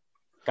 Yeah,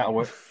 that'll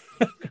work.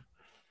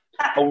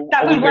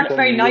 That would work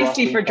very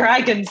nicely for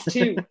Dragons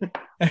too.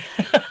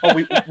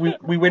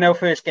 We win our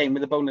first game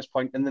with a bonus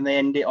point, and then they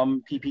end it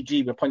on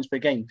PPG with points per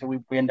game, so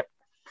we end up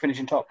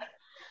finishing top.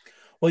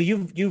 Well,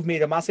 you've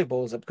made a massive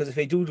balls up because if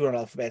they do an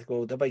alphabetical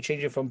order by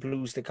changing from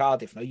Blues to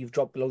Cardiff, now you've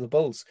dropped below the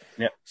Bulls.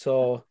 Yeah.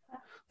 So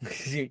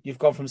you've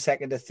gone from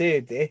second to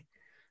third there.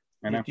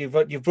 I know. You've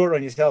brought it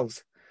on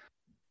yourselves.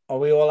 Are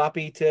we all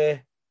happy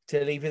to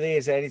leave it there?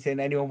 Is there anything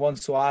anyone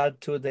wants to add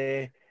to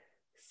the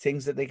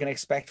things that they can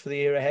expect for the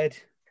year ahead?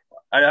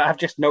 I've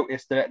just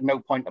noticed that at no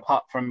point,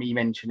 apart from me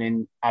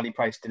mentioning Ali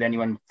Price, did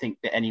anyone think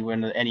that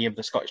any of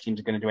the Scottish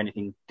teams are going to do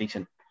anything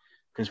decent?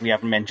 Because we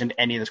haven't mentioned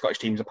any of the Scottish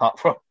teams apart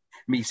from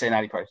me saying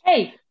Ali Price.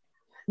 Hey,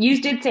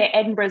 you did say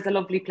Edinburgh's a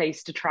lovely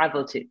place to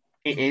travel to.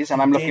 It is,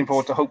 and I'm looking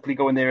forward to hopefully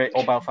going there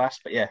or Belfast.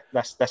 But yeah,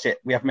 that's it.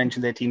 We haven't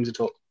mentioned their teams at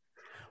all.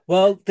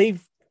 Well,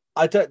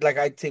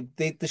 I'd think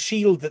the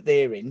shield that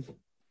they're in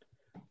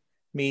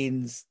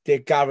means they're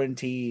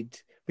guaranteed,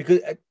 because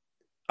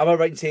am I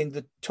right in saying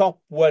the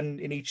top one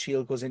in each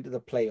shield goes into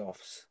the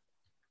playoffs?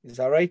 Is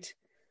that right?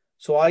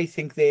 So I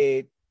think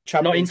they're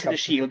not into the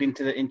shield,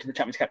 into the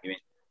Champions Cup, you mean?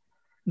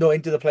 No,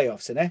 into the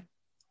playoffs, isn't it?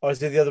 Or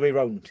is it the other way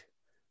round?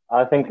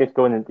 I think it's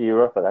going into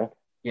Europe, I think.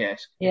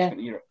 Yes. Yeah.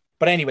 Into Europe.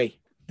 But anyway,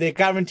 they're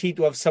guaranteed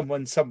to have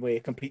someone somewhere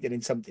competing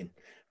in something,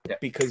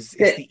 because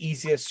it's the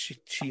easiest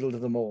shield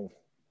of them all.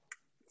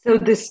 So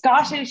the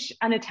Scottish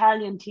and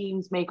Italian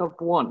teams make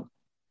up one.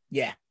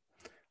 Yeah.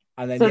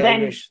 And then the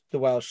Irish, the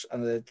Welsh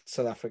and the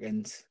South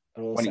Africans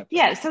are all separate.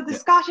 Yeah, so the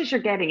Scottish are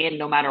getting in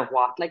no matter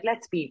what. Like,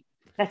 let's be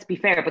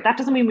fair, but that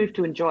doesn't mean we have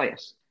to enjoy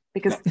it.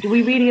 Because do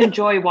we really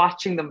enjoy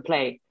watching them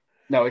play?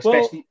 No,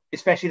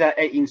 especially that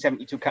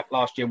 1872 Cup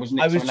last year, wasn't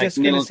it? I was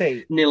just going to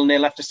say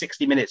 0-0 after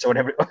 60 minutes or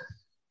whatever it was.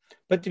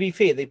 But to be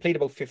fair, they played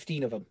about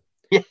 15 of them.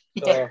 Yeah.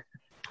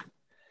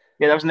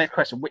 Yeah, that was the next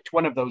question. Which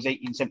one of those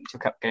 1872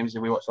 Cup games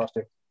did we watch last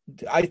year?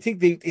 I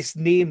think it's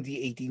named the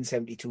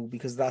 1872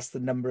 because that's the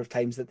number of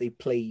times that they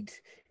played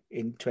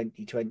in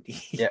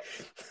 2020. Yeah.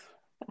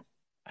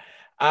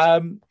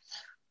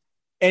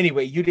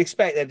 Anyway, you'd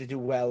expect them to do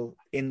well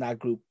in that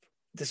group,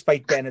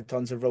 despite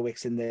Benetton's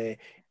heroics in the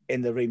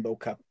Rainbow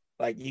Cup.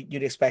 Like,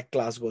 you'd expect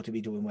Glasgow to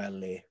be doing well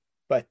there.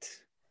 But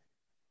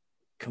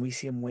can we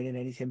see them winning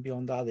anything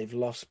beyond that? They've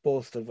lost,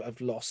 both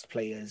have lost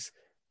players.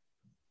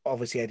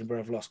 Obviously, Edinburgh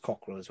have lost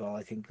Cockrell as well.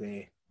 I think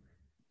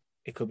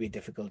it could be a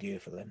difficult year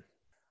for them.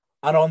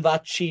 And on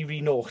that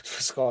cheery note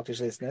for Scottish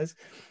listeners,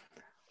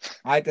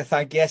 I'd like to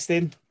thank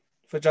Iestyn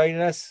for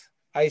joining us.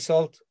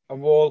 Isolt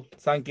and Wall,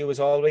 thank you as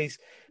always.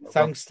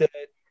 Thanks to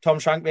Tom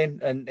Shanklin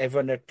and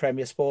everyone at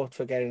Premier Sport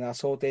for getting that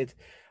sorted.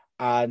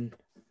 And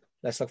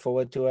let's look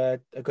forward to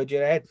a good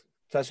year ahead.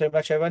 Thanks very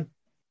much, everyone.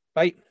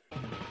 Bye.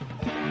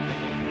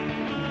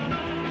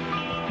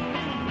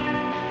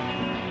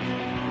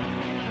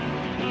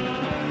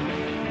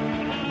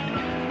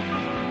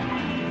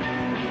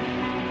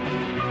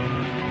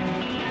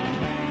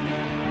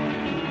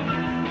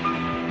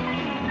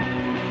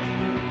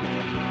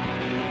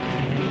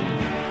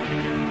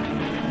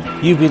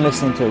 You've been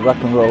listening to Rock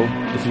and Roll.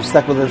 If you've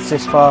stuck with us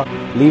this far,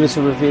 leave us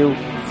a review.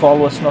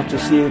 Follow us not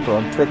just here, but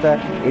on Twitter,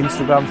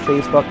 Instagram,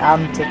 Facebook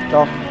and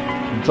TikTok.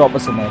 And drop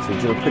us a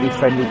message. You're a pretty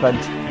friendly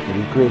bunch.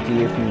 It'll be great to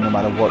hear from you no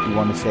matter what you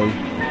want to say.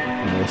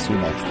 And we'll see you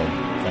next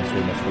time. Thanks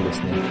very much for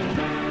listening.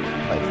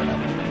 Bye for now.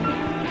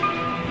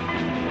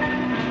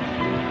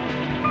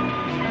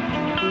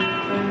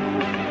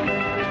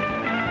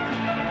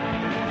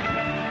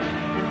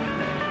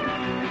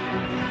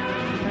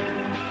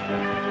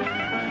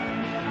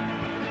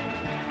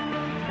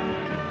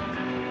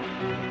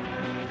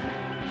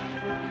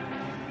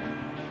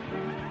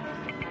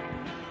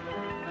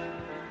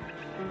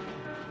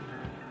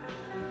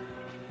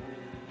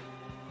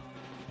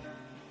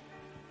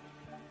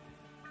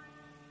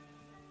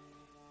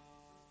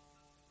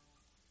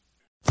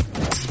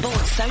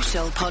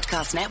 Social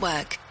Podcast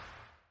Network.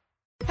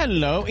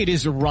 Hello, it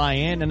is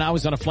Ryan, and I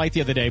was on a flight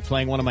the other day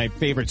playing one of my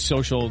favorite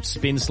social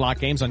spin slot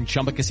games on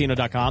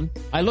ChumbaCasino.com.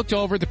 I looked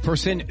over at the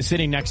person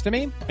sitting next to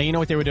me, and you know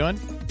what they were doing?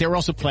 They were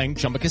also playing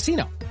Chumba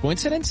Casino.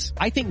 Coincidence?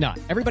 I think not.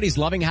 Everybody's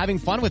loving having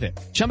fun with it.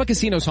 Chumba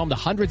Casino is home to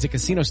hundreds of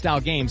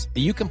casino-style games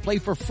that you can play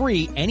for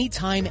free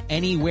anytime,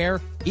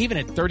 anywhere, even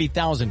at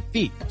 30,000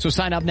 feet. So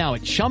sign up now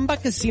at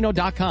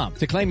ChumbaCasino.com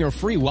to claim your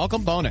free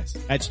welcome bonus.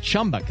 That's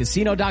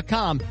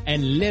ChumbaCasino.com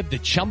and live the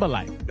Chumba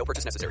life. No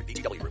purchase necessary.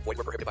 VGW. Void where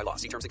prohibited by law.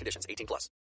 See terms and conditions. 18+.